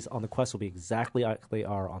capabilities on the Quest will be exactly like they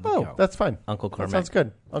are on the Oh, Go. that's fine. Uncle That Carmack. sounds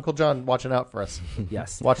good. Uncle John watching out for us.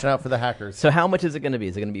 Yes. Watching out for the hackers. So how much is it going to be?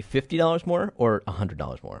 Is it going to be $50 more or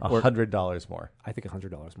 $100 more? Or $100 more. I think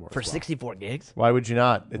 $100 more. for as well. 64 gigs? Why would you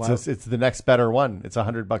not? It's Wow. it's the next better one. It's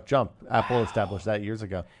 $100 jump. Apple established that years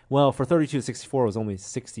ago. Well, for 32 to 64, it was only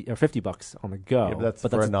 $60 or $50 on the Go. Yeah, but that's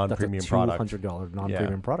for a non-premium product. $200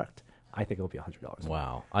 non-premium product. I think it'll be $100.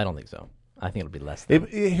 Wow. I don't think so. I think it'll be less than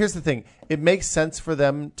Here's the thing. It makes sense for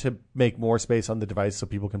them to make more space on the device so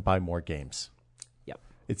people can buy more games. Yep.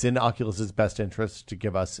 It's in Oculus's best interest to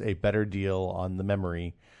give us a better deal on the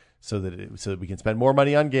memory so that we can spend more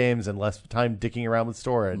money on games and less time dicking around with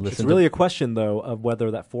storage. Listen It's really a question, though, of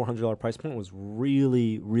whether that $400 price point was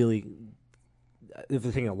really, really, if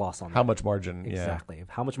they're taking a loss on How that. much margin? Exactly.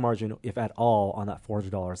 How much margin, if at all, on that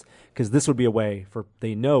 $400? Because this would be a way for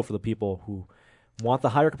the people who want the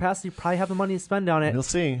higher capacity, probably have the money to spend on Yeah. it. We'll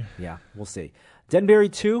see. Yeah, we'll see.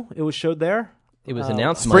 Denberry 2, it was showed there. It was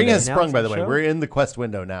announced Spring Monday. has sprung, by the Announced way. show? We're in the Quest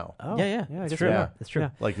window now. Oh, Yeah, I it's guess true. we are. It's true. Yeah.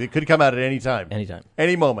 Like, it could come out at any time. Anytime.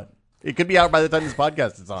 Any moment. It could be out by the time this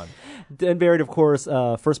podcast is on. Denberry, of course,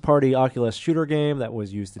 first-party Oculus shooter game that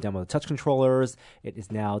was used to demo the touch controllers. It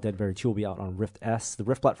is now Denberry 2 will be out on Rift S, the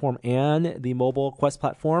Rift platform, and the mobile Quest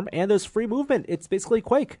platform. And there's free movement. It's basically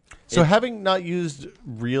Quake. So having not used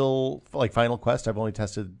real, like Final Quest, I've only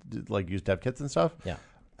tested, like used dev kits and stuff. Yeah.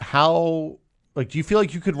 How, like, do you feel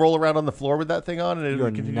like you could roll around on the floor with that thing on and it You're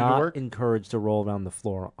would continue not to work? encouraged to roll around the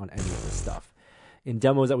floor on any of this stuff. In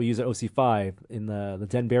demos that we use at OC5, in the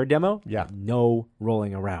Denberry demo, Yeah. no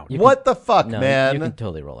rolling around. What the fuck, No, man? you can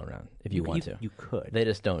totally roll around if you want to. You could. They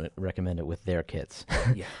just don't recommend it with their kits.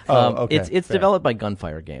 Yeah. Okay, It's fair. developed by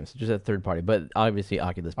Gunfire Games, just a third party, but obviously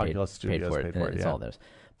Oculus paid Oculus Studios for it. paid for and it, it's yeah. all theirs.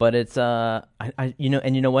 But it's you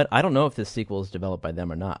know what? I don't know if this sequel is developed by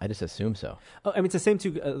them or not. I just assume so. Oh, I mean, it's the same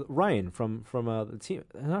to Ryan from the team.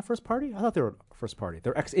 Not first party? I thought they were first party.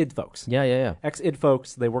 They're ex-id folks. Yeah. Ex-id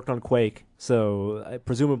folks. They worked on Quake, so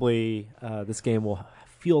presumably this game will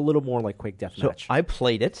feel a little more like Quake So Deathmatch. I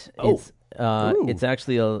played it. Oh. It's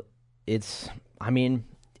actually I mean,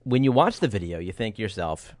 when you watch the video, you think to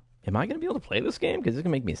yourself, am I going to be able to play this game? Because it's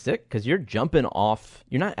going to make me sick. Because you're jumping off.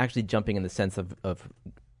 You're not actually jumping in the sense of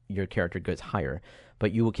your character goes higher,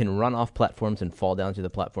 but you can run off platforms and fall down to the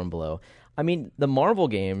platform below. I mean, the Marvel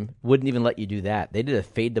game wouldn't even let you do that. They did a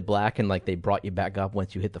fade to black and like they brought you back up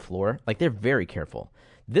once you hit the floor. Like they're very careful.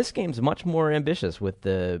 This game's much more ambitious with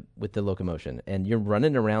the locomotion, and you're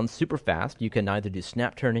running around super fast. You can either do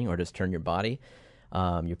snap turning or just turn your body.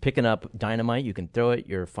 You're picking up dynamite. You can throw it.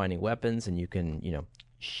 You're finding weapons, and you can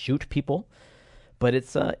shoot people. But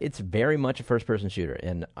it's very much a first-person shooter,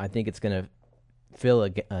 and I think it's going to fill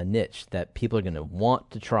a niche that people are going to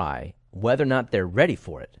want to try, whether or not they're ready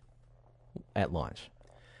for it at launch.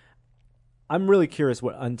 I'm really curious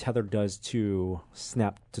what Untethered does to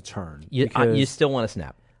snap to turn. You still want to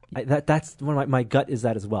snap. That's one of my gut is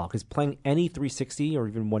that as well, because playing any 360 or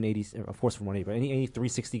even 180, of course from 180, but any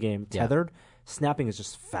 360 game tethered, snapping is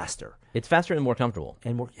just faster. It's faster and more comfortable.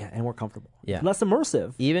 And more comfortable. Yeah. Less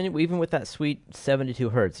immersive. Even with that sweet 72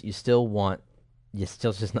 hertz, you still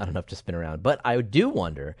just not enough to spin around. But I do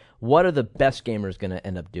wonder, what are the best gamers going to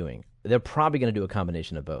end up doing? They're probably going to do a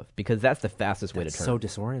combination of both, because that's the fastest way to turn. So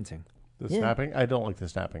disorienting. The snapping? I don't like the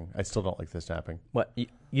snapping. I still don't like the snapping. What?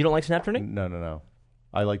 You don't like snap turning? No.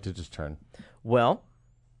 I like to just turn. Well,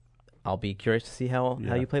 I'll be curious to see how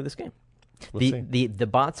you play this game. We'll see. The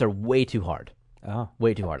bots are way too hard. Oh.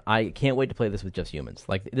 Way too hard. I can't wait to play this with just humans.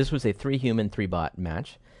 Like, this was a 3-human, 3-bot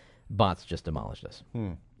match. Bots just demolished us.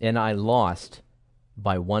 And I lost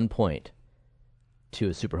by 1 point to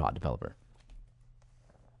a super hot developer.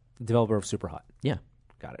 Developer of Super Hot. Yeah.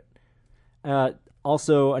 Got it.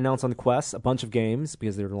 Also announced on the Quest a bunch of games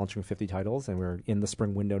because they're launching 50 titles, and we're in the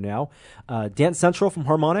spring window now. Dance Central from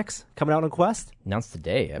Harmonix coming out on Quest. Announced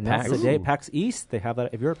today at PAX. Announced today at PAX East. They have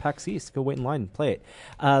that. If you're at PAX East, go wait in line and play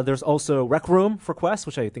it. There's also Rec Room for Quest,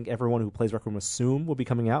 which I think everyone who plays Rec Room assume will be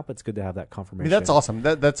coming out, but it's good to have that confirmation. That's awesome.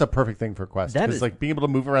 That's a perfect thing for Quest. Because like being able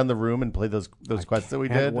to move around the room and play those quests that we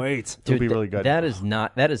did. Wait, it'll be really good. That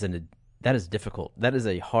is difficult. That is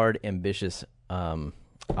a hard, ambitious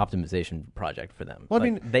optimization project for them. Well, I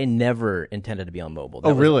mean, they never intended to be on mobile.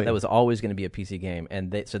 Really? That was always going to be a PC game, and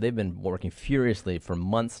they've been working furiously for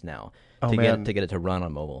months now to get it to run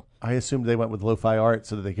on mobile. I assumed they went with lo-fi art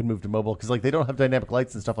so that they could move to mobile, because like they don't have dynamic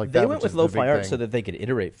lights and stuff like that. They went with lo-fi art so that they could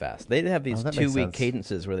iterate fast. They have these that makes 2-week sense.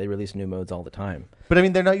 cadences where they release new modes all the time. But I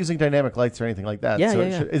mean, they're not using dynamic lights or anything like that. Yeah, so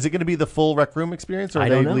yeah. Is it going to be the full Rec Room experience, or are I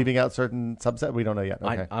they don't know. leaving out certain subset? We don't know yet.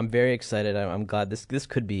 Okay. I'm very excited. I'm glad this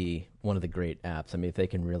could be one of the great apps. I mean, if they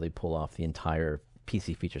can really pull off the entire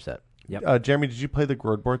PC feature set. Yep. Jeremy, did you play the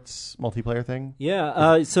Grodborts multiplayer thing?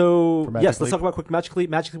 Yeah. So For Magic yes, let's Leap? talk about quick Magic Leap.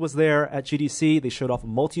 Magic Leap was there at GDC. They showed off a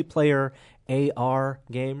multiplayer AR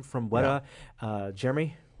game from Weta.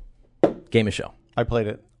 Jeremy. Game of show. I played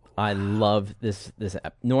it. I love this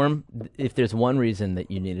app. Norm, if there's one reason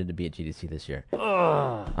that you needed to be at GDC this year,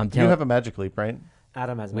 I'm You telling have a Magic Leap, right?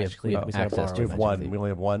 Adam has We have- Magic we Leap. have We gotta access borrow to it. We have Magic one. Leap. We only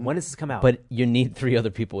have one. When does this come out? but you need 3 other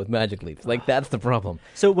people with Magic Leaps. Like, that's the problem.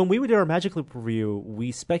 So when we did our Magic Leap review,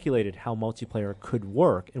 we speculated how multiplayer could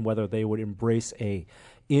work and whether they would embrace a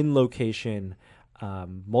in-location,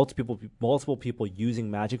 multiple people using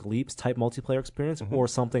Magic Leaps type multiplayer experience, or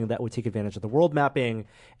something that would take advantage of the world mapping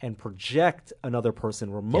and project another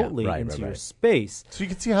person remotely into your space. So you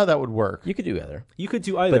can see how that would work. You could do either. You could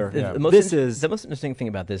do either. But the most interesting thing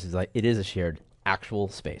about this is like it is a shared actual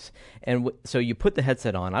space. And so you put the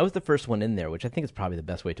headset on. I was the first one in there, which I think is probably the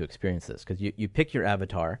best way to experience this, because you pick your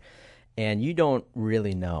avatar and you don't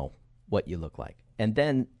really know what you look like. And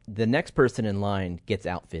then the next person in line gets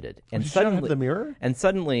outfitted. And Did you not suddenly have the mirror? And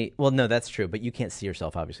suddenly, well, no, that's true, but you can't see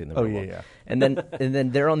yourself obviously in the real world. yeah. And then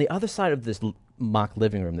they're on the other side of this mock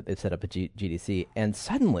living room that they've set up at GDC, and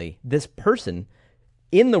suddenly this person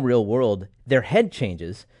in the real world, their head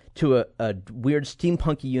changes to a weird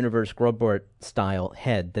steampunky universe Grobart style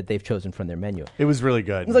head that they've chosen from their menu. It was really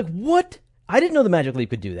good. It's like, what? I didn't know the Magic Leap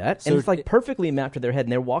could do that. So and it's like perfectly mapped to their head,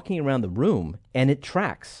 and they're walking around the room, and it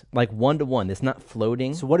tracks like 1-to-1. It's not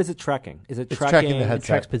floating. So what is it tracking? Is it It's tracking? tracking the It headset.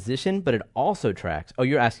 tracks position, but it also tracks. Oh,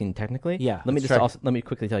 you're asking technically? Yeah. Let me It's let me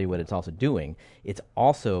quickly tell you what it's also doing. It's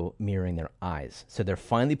also mirroring their eyes. So they're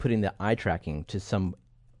finally putting the eye tracking to some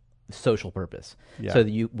social purpose. Yeah. So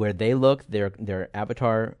that where they look, their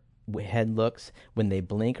avatar head looks. When they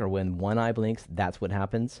blink or when one eye blinks, that's what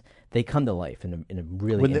happens. They come to life in a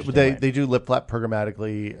really when interesting they way. they do lip flap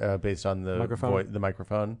programmatically based on the Microphone? the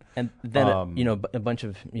microphone. And then, a bunch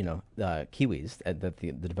of, Kiwis that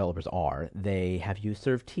the developers are, they have you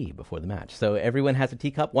serve tea before the match. So everyone has a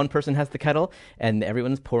teacup. One person has the kettle, and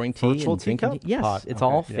everyone's pouring tea. Virtual and drinking teacup? tea. Yes, Pot. it's Okay,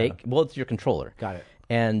 all yeah. fake. Well, it's your controller. Got it.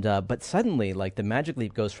 And but suddenly, like the Magic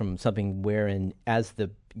Leap goes from something wherein, as the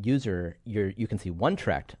user, you can see one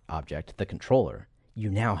tracked object, the controller. You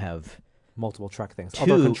now have multiple track things.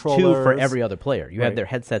 Although Two controllers, for every other player. You have Right. their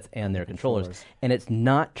headsets and their controllers, and it's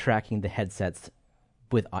not tracking the headsets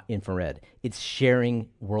with infrared. It's sharing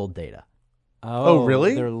world data. Oh,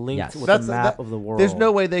 really? They're linked Yes. with the map of the world. There's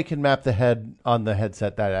no way they can map the head on the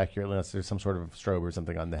headset that accurately unless there's some sort of strobe or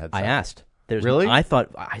something on the headset. I asked. Really? I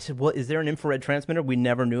said, well, is there an infrared transmitter we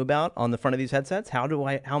never knew about on the front of these headsets? How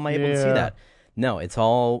am I able to see Yeah. that? No, it's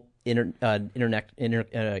all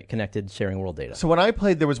connected, sharing world data. So when I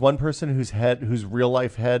played, there was one person whose real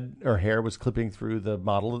life head or hair was clipping through the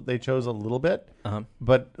model that they chose a little bit,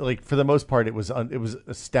 but like for the most part, it was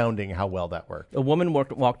astounding how well that worked. A woman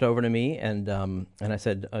walked over to me and I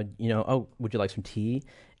said, oh, would you like some tea?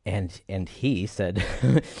 And he said,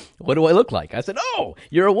 what do I look like? I said, oh,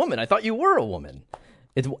 you're a woman. I thought you were a woman.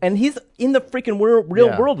 And he's in the freaking real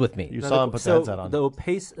Yeah. world with me. You saw him put the headset on.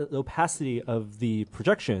 The opacity of the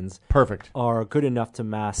projections Perfect. are good enough to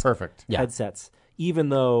mask Perfect. Yeah. headsets, even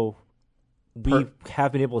though we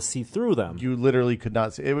have been able to see through them. You literally could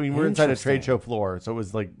not see. I mean, we're inside a trade Interesting. show floor, so it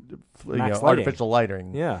was like Max lighting. artificial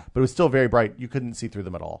lighting. Yeah. But it was still very bright. You couldn't see through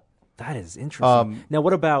them at all. That is interesting. Now,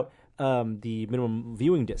 what about the minimum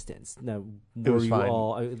viewing distance? Now, were was you fine.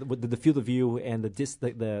 all did the field of view and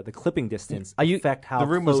the clipping distance Are you- affect how The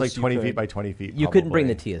room was close like you 20 could- feet by 20 feet. You couldn't bring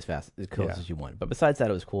the probably. tea as close Yeah. as you wanted. But besides that,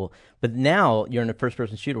 it was cool. But now you're in a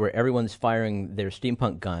first-person shooter where everyone's firing their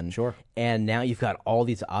steampunk gun. Sure. And now you've got all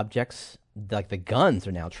these objects, like the guns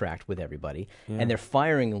are now tracked with everybody. And they're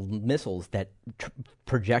firing missiles that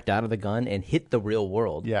project out of the gun and hit the real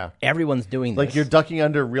world. Yeah. Everyone's doing Like this. you're ducking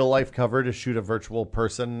under real life cover to shoot a virtual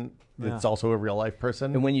person that's also a real life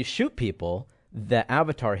person. And when you shoot people, the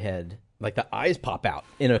avatar head, like the eyes pop out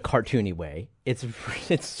in a cartoony way. It's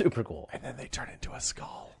super cool. And then they turn into a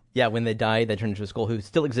skull. Yeah, when they die, they turn into a skull who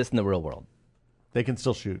still exists in the real world. They can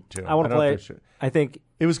still shoot too. I want to don't know play if it. they shoot. I think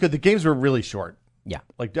It was good. The games were really short. Yeah.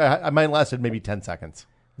 Like mine lasted maybe 10 seconds.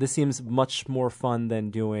 this seems much more fun than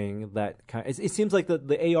doing that kind. It seems like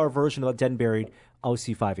the AR version of Dead and Buried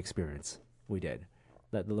OC5 experience we did.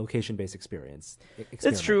 The location-based experience.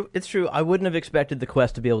 It's true. It's true. I wouldn't have expected the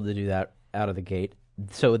Quest to be able to do that out of the gate.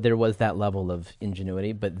 So there was that level of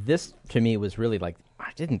ingenuity. But this, to me, was really like,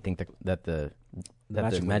 I didn't think that the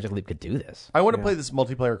Magic Leap could do this. I want to play this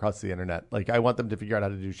multiplayer across the internet. Like I want them to figure out how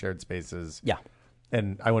to do shared spaces. Yeah.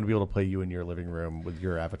 And I want to be able to play you in your living room with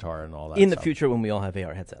your avatar and all that In the stuff. future, when we all have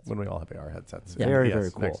AR headsets. When we all have AR headsets. Yeah. Very, Yes,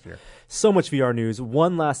 very cool. Next year. So much VR news.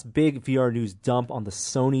 One last big VR news dump on the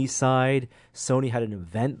Sony side. Sony had an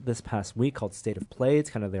event this past week called State of Play. It's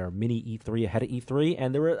kind of their mini E3 ahead of E3,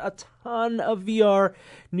 and there were a ton of VR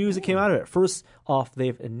news that came out of it. First off,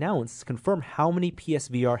 they've confirmed how many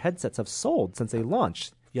PSVR headsets have sold since they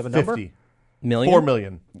launched. You have a number? 50. Million? 4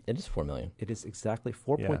 million. It is 4 million. It is exactly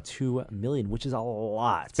 4.2 million, which is a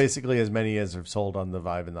lot. Basically as many as are sold on the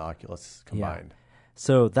Vive and the Oculus combined.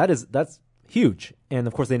 So that's huge. And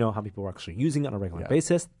of course, they know how people are actually using it on a regular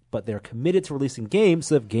basis, but they're committed to releasing games,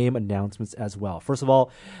 so they have game announcements as well. First of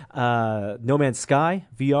all, No Man's Sky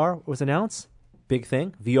VR was announced. Big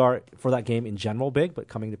thing. VR for that game in general, big, but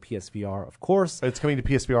coming to PSVR, of course. It's coming to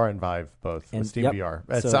PSVR and Vive both. And And Steam yep.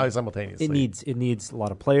 VR. So Simultaneously. It needs a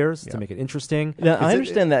lot of players to make it interesting. Now, I it-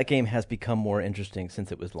 understand that game has become more interesting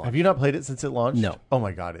since it was launched. Have you not played it since it launched? No. Oh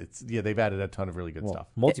my god, they've added a ton of really good stuff.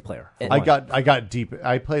 Multiplayer. for I one. got deep.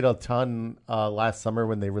 I played a ton last summer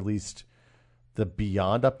when they released the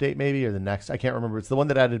Beyond update, maybe, or the next. I can't remember. It's the one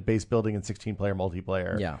that added base building and 16-player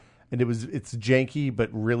multiplayer. Yeah. And it's janky but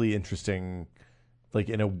really interesting. Like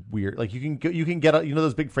in a weird, like you can get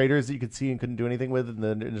those big freighters that you could see and couldn't do anything with in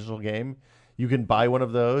the initial game. You can buy one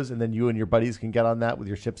of those, and then you and your buddies can get on that with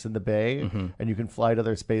your ships in the bay, and you can fly to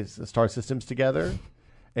other star systems together,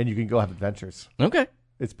 and you can go have adventures. Okay.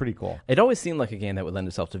 It's pretty cool. It always seemed like a game that would lend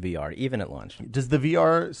itself to VR, even at launch. Does the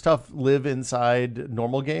VR stuff live inside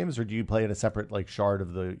normal games, or do you play in a separate like shard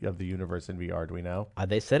of the universe in VR? Do we know?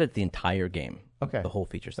 They said it the entire game. Okay, The whole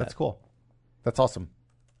feature set. That's cool. That's awesome.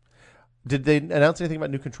 Did they announce anything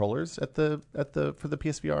about new controllers for the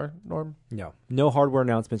PSVR, Norm? No hardware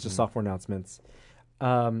announcements, just software announcements.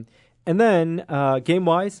 And then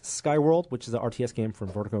game-wise, Skyworld, which is an RTS game from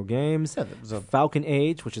Vertigo Games. Yeah, that was Falcon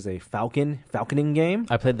Age, which is a falconing game.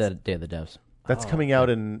 I played that Day of the Devs. That's coming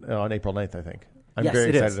out on April 9th, I think. I'm Yes, very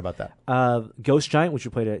it excited is. about that. Ghost Giant, which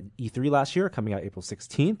we played at E3 last year, coming out April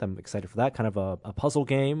 16th. I'm excited for that. Kind of a puzzle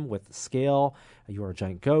game with scale. You are a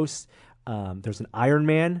giant ghost. There's an Iron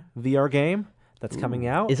Man VR game that's coming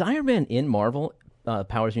out. Is Iron Man in Marvel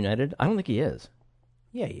Powers United? I don't think he is.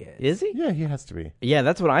 Yeah, he is. Is he? Yeah, he has to be. Yeah,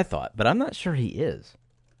 that's what I thought, but I'm not sure he is.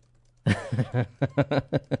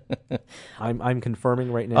 I'm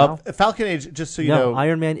confirming right now. Falcon Age, just so you No, know,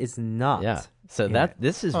 Iron Man is not. Yeah. So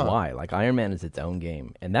this is why, like, Iron Man is its own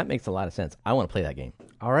game, and that makes a lot of sense. I want to play that game.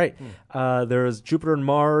 All right. There's Jupiter and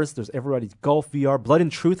Mars. There's Everybody's Golf VR. Blood and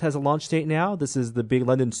Truth has a launch date now. This is the big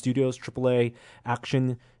London Studios AAA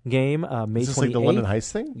action game. May 28th. Is this like the London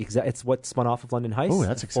Heist thing? It's what spun off of London Heist. Oh,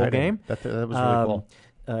 that's exciting. Game. That was really cool.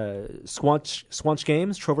 Squanch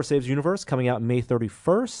Games, Trover Saves Universe, coming out May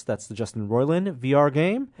 31st. That's the Justin Roiland VR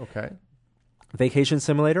game. Okay. Vacation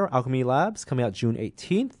Simulator, Alchemy Labs, coming out June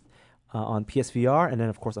 18th. On PSVR, and then,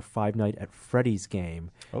 of course, a Five Nights at Freddy's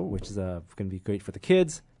game, which is going to be great for the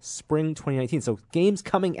kids. Spring 2019. So games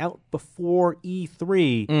coming out before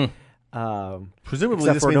E3.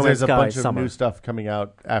 Presumably this means there's a bunch of new stuff coming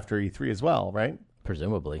out after E3 as well, right?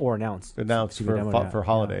 Presumably. Or announced. For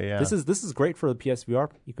holiday, yeah. This is great for the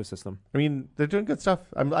PSVR ecosystem. I mean, they're doing good stuff.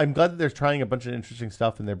 I'm glad that they're trying a bunch of interesting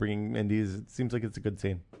stuff and they're bringing indies. It seems like it's a good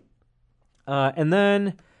scene. And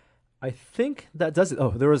then I think that does it. Oh,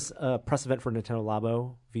 there was a press event for Nintendo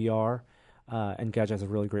Labo VR, and Gadget has a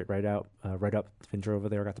really great write-up. Fincher over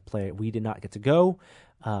there got to play it. We did not get to go,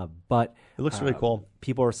 but it looks really cool.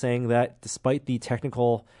 People are saying that despite the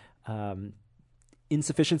technical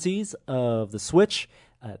insufficiencies of the Switch,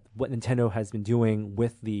 what Nintendo has been doing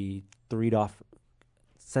with the 3-off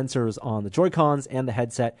sensors on the Joy-Cons and the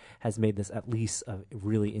headset has made this at least a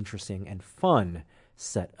really interesting and fun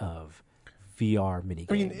set of VR mini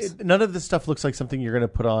games. None of this stuff looks like something you're going to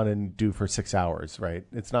put on and do for 6 hours, right?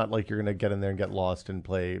 It's not like you're going to get in there and get lost and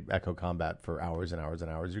play Echo Combat for hours and hours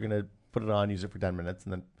and hours. You're going to put it on, use it for 10 minutes,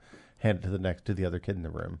 and then hand it to the other kid in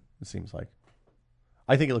the room. It seems like.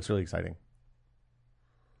 I think it looks really exciting.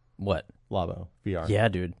 What? Labo VR. Yeah,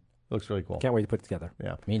 dude. It looks really cool. Can't wait to put it together.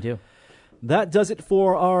 Yeah, me too. That does it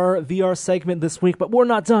for our VR segment this week, but we're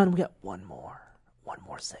not done. We got one more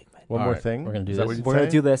segment. One more thing? We're going to do this. We're going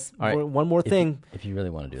to do this. All right. One more thing. If you really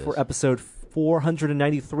want to do this. For episode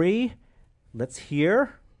 493, let's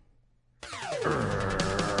hear.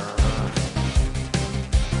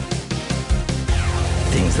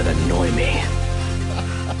 Things that annoy me.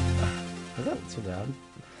 Is that too loud?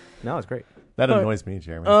 No, it's great. That annoys me,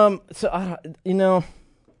 Jeremy. So, you know.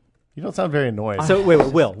 You don't sound very annoyed. So,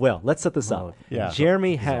 wait, Will, let's set this up. Yeah.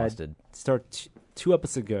 Jeremy had two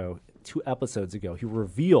episodes ago, he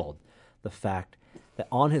revealed the fact that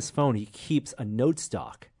on his phone he keeps a note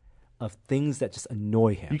stock of things that just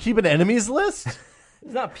annoy him. You keep an enemies list?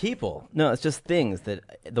 It's not people. No, it's just things that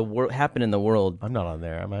happen in the world. I'm not on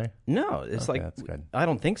there, am I? No, it's Okay, that's good. I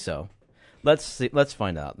don't think so. Let's see. Let's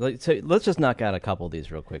find out. So let's just knock out a couple of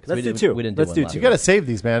these real quick. Let's do two. We didn't Let's do do one two. You got to save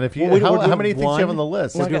these, man. If you how many things do you have on the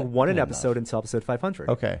list? We're doing one an episode until episode 500.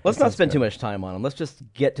 Okay. Let's not spend too much time on them. Let's just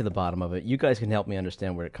get to the bottom of it. You guys can help me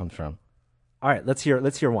understand where it comes from. All right, let's hear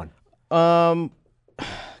one. God,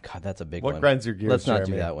 that's a big one. What grinds your gears, Let's not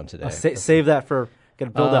Jeremy? do that one today. Save that for get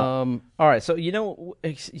a build up. All right, so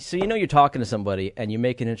you're talking to somebody and you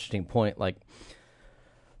make an interesting point, like,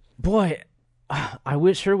 boy,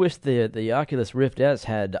 I sure wish the Oculus Rift S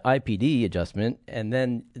had IPD adjustment, and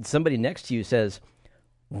then somebody next to you says,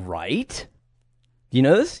 right? You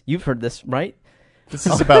know this? You've heard this, right? This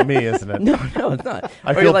is about me, isn't it? No, it's not.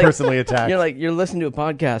 I Or feel personally attacked. You're listening to a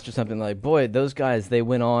podcast or something like, boy, those guys, they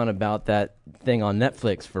went on about that thing on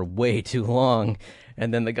Netflix for way too long.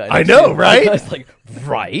 And then the guy, I know, right? The guy's like,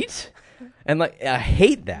 right? And like, I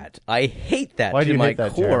hate that. Why to do you my hate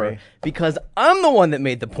that, core, Jeremy? because I'm the one that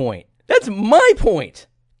made the point. That's my point.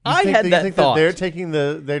 I had that thought. They're taking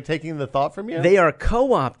the thought from you? They are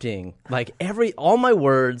co-opting like all my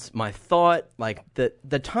words, my thought, like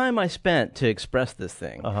the time I spent to express this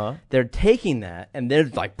thing. They're taking that and they're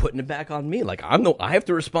like putting it back on me. Like I have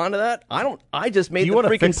to respond to that. I just made you the want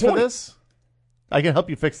to freaking fix point. for this? I can help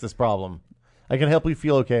you fix this problem. I can help you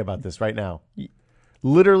feel okay about this right now.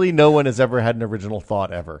 Literally, no one has ever had an original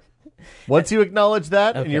thought ever. Once you acknowledge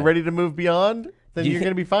that and you're ready to move beyond, then you're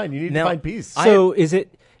going to be fine. You need to find peace. So is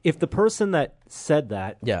it if the person that said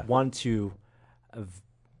that Yeah. wanted to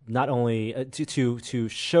not only to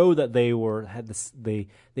show that they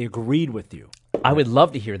agreed with you? I would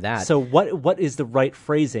love to hear that. So what is the right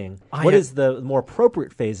phrasing? What is the more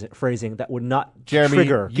appropriate phrasing that would not Jeremy,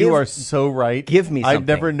 trigger? you are so right. Give me I've something.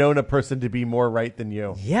 never known a person to be more right than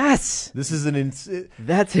you. yes, This is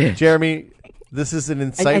that's it. Jeremy, this is an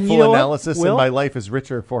insightful you know what, analysis, Will? and my life is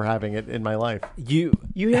richer for having it in my life. You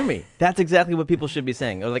hear me? That's exactly what people should be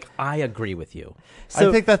saying. They're like, I agree with you. So,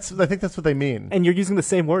 I think that's what they mean. and you're using the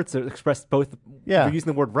same words to express both. Yeah. You're using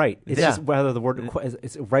the word right. It's just whether the word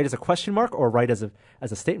is right as a question mark or right as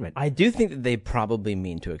a statement. I do think that they probably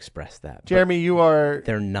mean to express that. Jeremy, you are.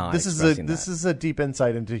 They're not This is expressing this that. is a deep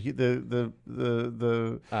insight into the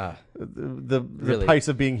Really? price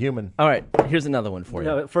of being human. All right, here's another one for you.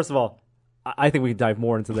 No, first of all, I think we can dive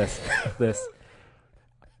more into this.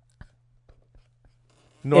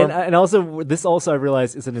 Norm, And also, this also I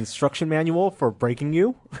realize is an instruction manual for breaking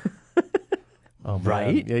you. oh, man.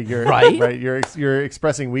 Right? Yeah, you're Right? right. You're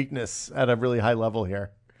expressing weakness at a really high level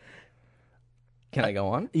here. Can I go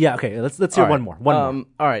on? Yeah. Okay. Let's hear All one right. more. One more.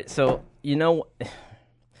 All right. So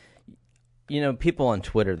people on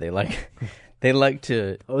Twitter they like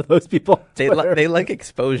to Oh, those people. they like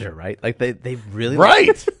exposure, right? Like they really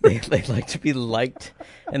Right. they like to be liked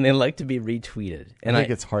and they like to be retweeted. And think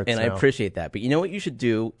it's hard and I now. appreciate that. But you know what you should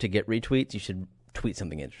do to get retweets? You should tweet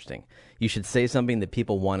something interesting. You should say something that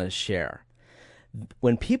people want to share.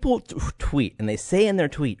 When people tweet and they say in their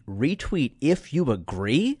tweet, retweet if you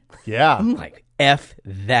agree, Yeah. I'm like, F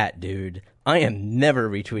that, dude. I am never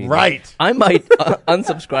retweeting. Right. that. I might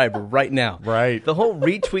unsubscribe right now. Right. The whole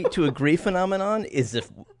retweet to agree phenomenon is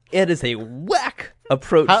a whack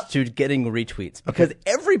approach to getting retweets because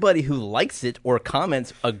everybody who likes it or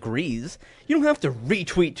comments agrees. You don't have to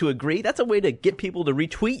retweet to agree. That's a way to get people to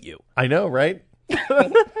retweet you. I know, right?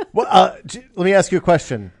 Well, let me ask you a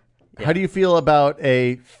question. How do you feel about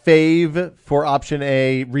a fave for option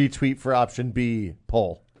A, retweet for option B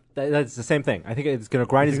poll? That's the same thing. I think it's going to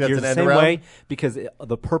grind You his think gears that's the an same end around? way because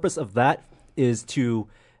the purpose of that is to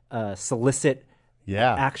solicit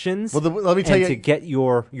Yeah. actions. Well, let me tell and you- to get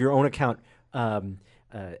your own account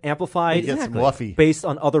amplified Get some fluffy. based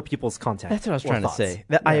on other people's content. That's what I was or trying thoughts. to say.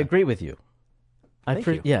 I agree with you. Thank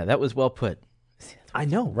you. Yeah, that was well put. I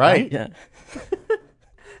know, Right. Yeah.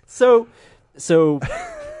 So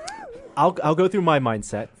I'll go through my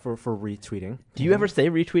mindset for retweeting. Do you ever say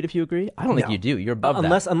retweet if you agree? I don't think No. you do. You're above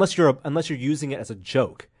unless that. unless you're using it as a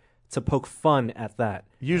joke to poke fun at that.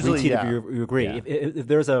 Usually, retweet yeah. if you agree. Yeah. If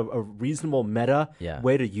there's a reasonable meta Yeah.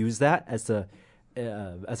 way to use that as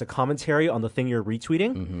a commentary on the thing you're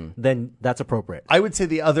retweeting, then that's appropriate. I would say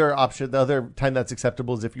the other option, the other time that's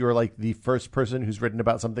acceptable is if you're like the first person who's written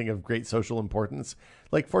about something of great social importance.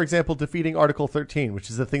 Like, for example, defeating Article 13, which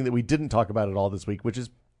is the thing that we didn't talk about at all this week, which is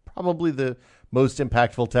probably the most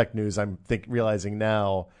impactful tech news I'm realizing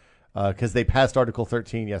now, because they passed Article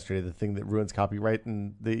 13 yesterday, the thing that ruins copyright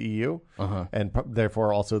in the EU and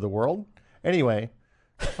therefore also the world. Anyway,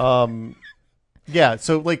 yeah.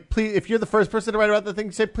 So, like, please, if you're the first person to write about the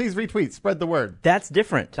thing, say please retweet, spread the word. That's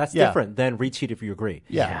different. That's Yeah. different than retweet if you agree.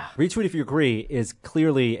 Yeah. Retweet if you agree is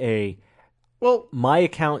clearly Well, my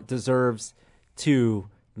account deserves to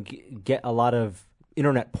get a lot of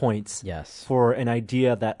internet points Yes. for an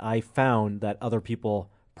idea that I found that other people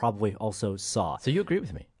probably also saw. So you agree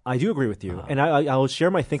with me? I do agree with you, and I will share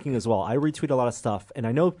my thinking as well. I retweet a lot of stuff, and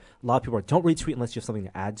I know a lot of people don't retweet unless you have something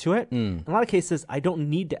to add to it. In a lot of cases, I don't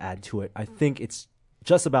need to add to it. I think it's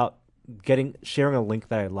just about sharing a link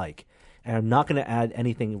that I like, and I'm not going to add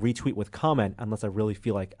anything retweet with comment unless I really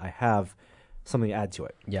feel like I have something to add to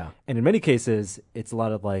it. Yeah. And in many cases, it's a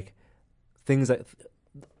lot of like things that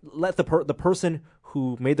let the person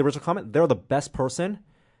who made the original comment, they're the best person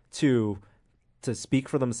to speak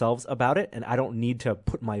for themselves about it, and I don't need to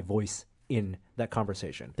put my voice in that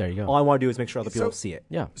conversation. There you go. All I want to do is make sure other people see it.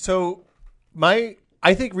 Yeah. so I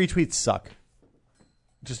think retweets suck.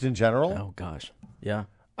 Just in general. Oh gosh. Yeah.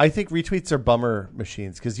 I think retweets are bummer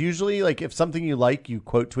machines because usually, like, if something you like, you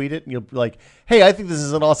quote tweet it and you'll be like, hey, I think this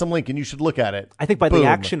is an awesome link and you should look at it. I think by Boom. the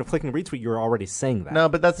action of clicking retweet, you're already saying that. No,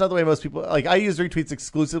 but that's not the way most people, like, I use retweets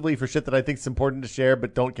exclusively for shit that I think is important to share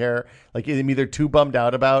but don't care. Like, I'm either too bummed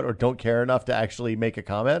out about or don't care enough to actually make a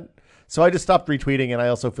comment. So I just stopped retweeting, and I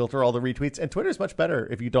also filter all the retweets. And Twitter's much better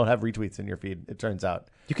if you don't have retweets in your feed, it turns out.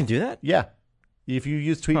 You can do that? Yeah. If you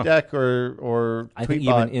use TweetDeck or I think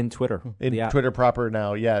Tweetbot even in Twitter. in the app. Twitter proper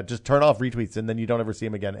now, yeah, just turn off retweets and then you don't ever see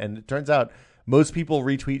them again. And it turns out most people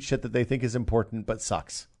retweet shit that they think is important but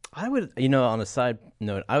sucks. I would, on a side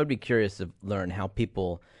note, I would be curious to learn how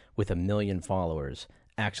people with 1 million followers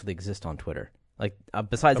actually exist on Twitter. Like,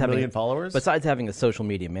 besides A having million followers? besides having a social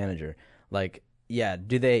media manager, like, yeah,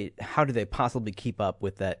 how do they possibly keep up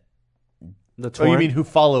with that? The Oh, torrent. you mean who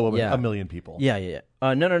follow Yeah. a million people? Yeah.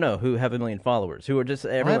 No. Who have 1 million followers? Who are just I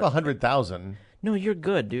everyone? have 100,000. No, you're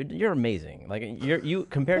good, dude. You're amazing. Like you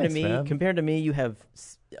compared Thanks, to me. man. Compared to me, you have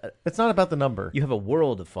It's not about the number. you have a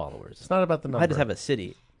world of followers. It's not about the number. I just have a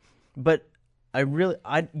city, but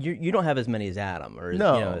you don't have as many as Adam or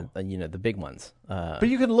No. the big ones. But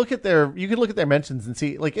you can look at their mentions and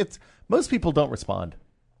see, like, it's most people don't respond.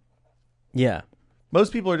 Yeah.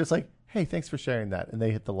 Most people are just like, hey, thanks for sharing that, and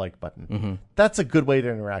they hit the like button. Mm-hmm. That's a good way to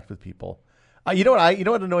interact with people. You know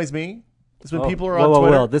what annoys me? Is when people are on whoa,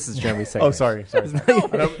 Twitter. whoa, this is Jeremy's segment. Oh, sorry.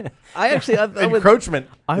 I actually I would, Encroachment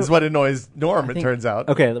is what annoys Norm, it turns out.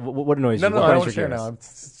 Okay, what annoys No, you? I What don't grinds want to your share gears? now.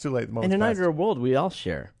 It's too late. The in moment's an passed. ideal world, we all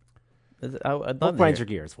share. I'd What love to grinds hear.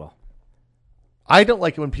 your gears? Well, I don't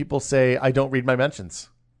like it when people say I don't read my mentions.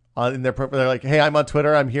 In their they're like, hey, I'm on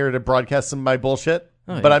Twitter. I'm here to broadcast some of my bullshit,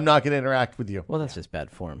 but yeah. I'm not going to interact with you. Well, that's just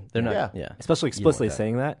bad form. They're not. Yeah. especially You don't want explicitly that.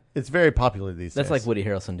 saying that. It's very popular these That's days. like Woody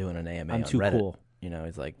Harrelson doing an AMA I'm on too Reddit. cool. You know,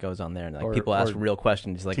 he's like goes on there and like Or- people ask or real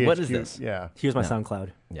questions. He's like, "What is THQ, this?" Yeah. Here's my No.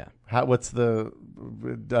 SoundCloud. Yeah. What's the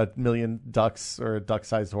million ducks or a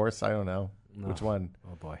duck-sized horse? I don't know. Which one?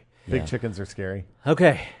 Oh boy. Big Yeah. chickens are scary.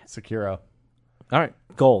 Okay, Sekiro. All right.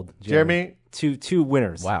 gold. Jeremy? two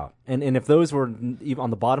winners. Wow. And if those were even on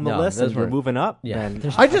the bottom of No, the list those and we're weren't. moving up, Yeah.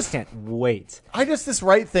 then I just- can't wait. this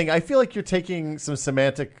right thing. I feel like you're taking some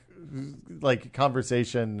semantic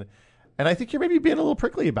conversation, and I think you're maybe being a little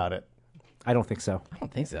prickly about it. I don't think so. I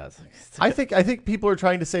don't think so. I think people are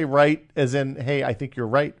trying to say right as in, hey, I think you're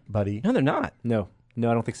right, buddy. No, they're not. No,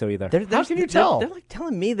 I don't think so either. How can you tell? They're like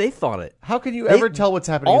telling me they thought it. How can you ever tell what's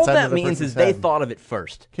happening All inside that another means person's is they head? thought of it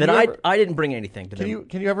first. Can Then you ever- I didn't bring anything to them.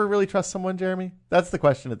 Can you ever really trust someone, Jeremy? That's the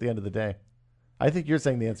question at the end of the day. I think you're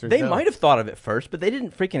saying the answer is They no. might have thought of it first, but they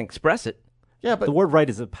didn't freaking express it. Yeah, but The word right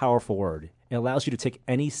is a powerful word. It allows you to take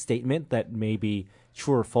any statement that may be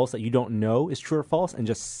true or false that you don't know is true or false and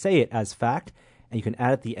just say it as fact. And you can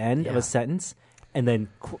add at the end of a sentence and then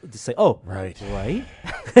just say, oh, Right. Right?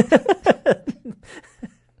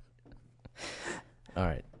 All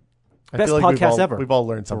right. I Best feel like podcast ever. We've all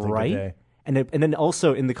learned something right? today. And then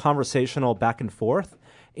also in the conversational back and forth,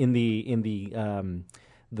 in the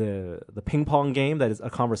ping pong game that is a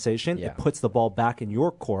conversation, Yeah. it puts the ball back in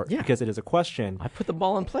your court Yeah. because it is a question. I put the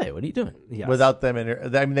ball in play. What are you doing? Yes. Without them,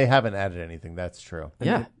 they haven't added anything. That's true.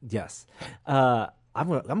 Yeah. Yes. I'm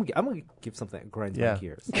gonna give something that grinds Yeah. my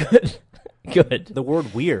gears. Good. Good. The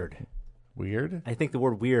word weird. Weird. I think the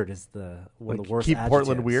word weird is one of the worst keep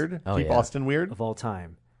Portland adjectives weird. Oh, keep yeah. Austin weird. of all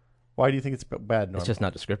time. Why do you think it's bad, Norm? It's just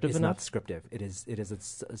not descriptive It's enough. not descriptive.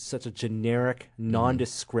 It's such a generic,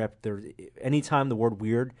 nondescript. Anytime the word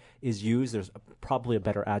weird is used, there's probably a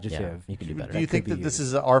better Yeah, adjective. you can do better. Do you think that this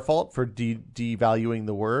is our fault for devaluing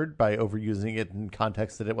the word by overusing it in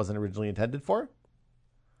context that it wasn't originally intended for?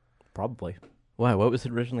 Probably. Why? What was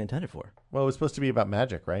it originally intended for? Well, it was supposed to be about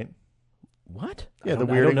magic, right? What? Yeah, the don't-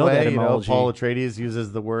 I don't weirding know the way. etymology. Paul Atreides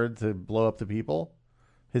uses the word to blow up the people.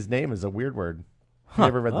 His name is a weird word. You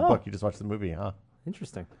never read the Oh. book. You just watched the movie, huh?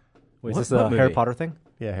 Interesting. Wait, is What- this what a Harry movie? Potter thing?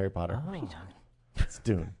 Yeah, Harry Potter. Oh. It's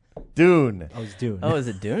Dune. Dune. I was Dune. Oh, is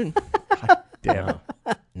it Dune? Damn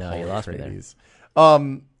it. No, you lost me there. Atreides.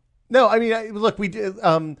 No, I mean, look, we did.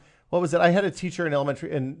 What was it? I had a teacher in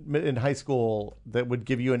elementary in high school that would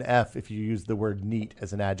give you an F if you used the word neat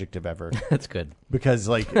as an adjective ever, That's good. because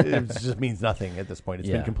like it just means nothing at this point. It's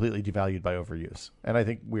Yeah. been completely devalued by overuse, and I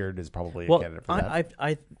think weird is probably a Well, candidate for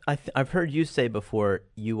that. I've heard you say before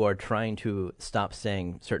you are trying to stop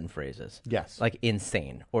saying certain phrases. Yes. Like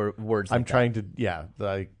insane or words like I'm that. trying to, yeah,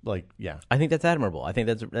 yeah. I think that's admirable. I think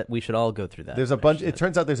that we should all go through that. There's a bunch. It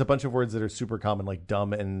turns out there's a bunch of words that are super common, like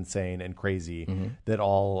dumb and insane and crazy, that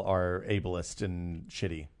all are ableist and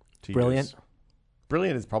shitty. To Brilliant. use.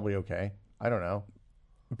 Brilliant is probably okay. I don't know.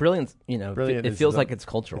 Brilliance, Brilliant. it is feels the- like it's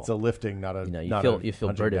cultural. It's a lifting, not a. You know, you not feel- a you feel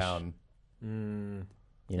punching British. Down.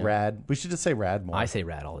 You know? Rad. We should just say rad more. I say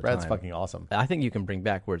rad all the Rad's time. fucking awesome. I think you can bring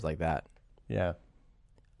back words like that. Yeah.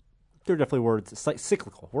 There are definitely words. It's like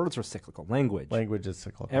cyclical. Words are cyclical. Language. Language is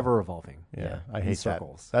cyclical. Ever evolving. Yeah. I In hate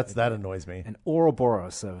circles. that annoys me. An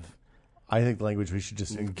Ouroboros of I think the language we should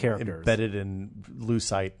just characters. embed it in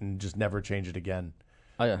Lucite and just never change it again.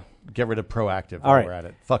 Oh yeah. Get rid of proactive All while right. we're at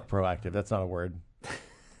it. Fuck proactive. That's not a word.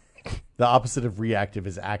 The opposite of reactive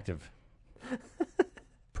is active.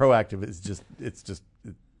 Proactive is just,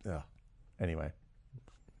 anyway.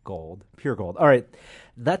 gold. Pure gold. All right.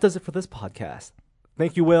 That does it for this podcast.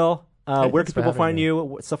 Thank you, Will. Where thanks can for people having find me. you?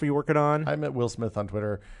 What stuff are you working on? I'm at Will Smith on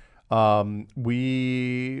Twitter.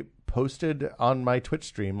 We posted on my Twitch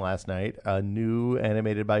stream last night a new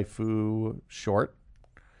animated by Foo short.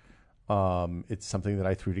 It's something that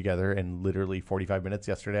I threw together in literally 45 minutes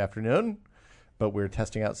yesterday afternoon. But we're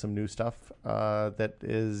testing out some new stuff that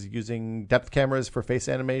is using depth cameras for face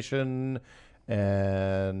animation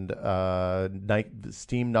and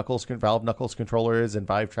Steam Valve Knuckles controllers and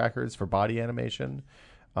Vive trackers for body animation.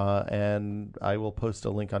 And I will post a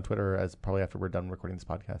link on Twitter as probably after we're done recording this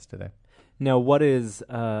podcast today. Now, what is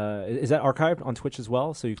that archived on Twitch as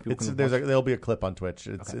well? So you can There'll be a clip on Twitch.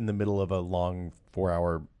 It's Okay. in the middle of a long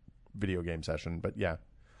 4-hour video game session. But yeah,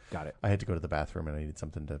 got it. I had to go to the bathroom and I needed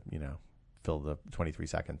something to, fill the 23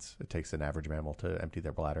 seconds it takes an average mammal to empty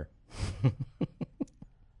their bladder.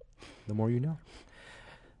 The more you know.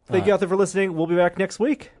 Thank you out there for listening. We'll be back next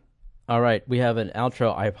week. All right, we have an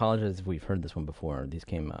outro. I apologize if we've heard this one before. These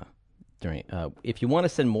came during. If you want to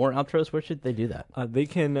send more outros, where should they do that? They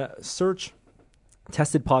can search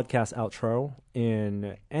Tested Podcast Outro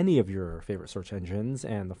in any of your favorite search engines,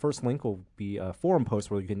 and the first link will be a forum post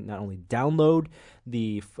where you can not only download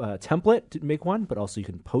the template to make one, but also you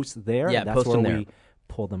can post there. Yeah, and that's post where them we there.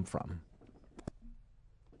 pull them from.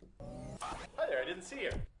 Hi there, I didn't see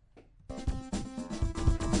you.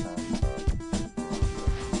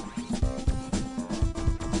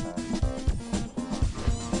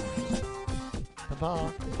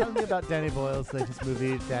 Papa, tell me about Danny Boyle's latest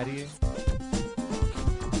movie, Daddy.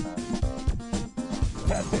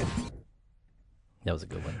 That was a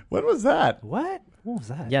good one. When was that? What was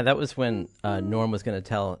that? Yeah, that was when Norm was going to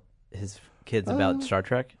tell his kids about Star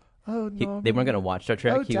Trek. Oh, no. They weren't going to watch Star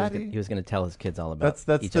Trek. Oh, he was Daddy. going to tell his kids all about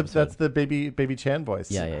That's each the episode. baby Chan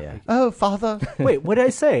voice. Yeah. Oh, Father. Wait, what did I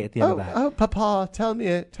say at the end of that? Oh, Papa, tell me.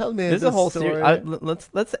 There's a whole series.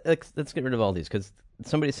 Let's get rid of all these because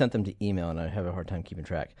somebody sent them to email and I have a hard time keeping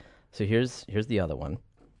track. So here's the other one.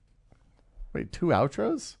 Wait, 2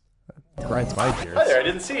 outros? Grinds my gears. Hi there, I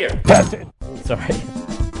didn't see you. Sorry.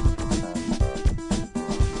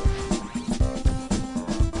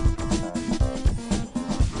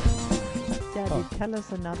 Daddy, tell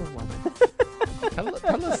us another one.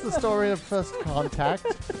 Tell us the story of first contact,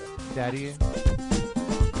 Daddy.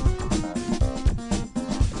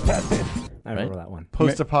 I remember that one.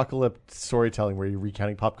 Post-apocalyptic storytelling where you're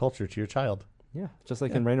recounting pop culture to your child. Yeah, just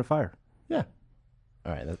like in Rain of Fire. Yeah.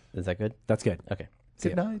 All right, is that good? That's good. Okay. See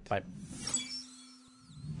Good ya. night. Bye.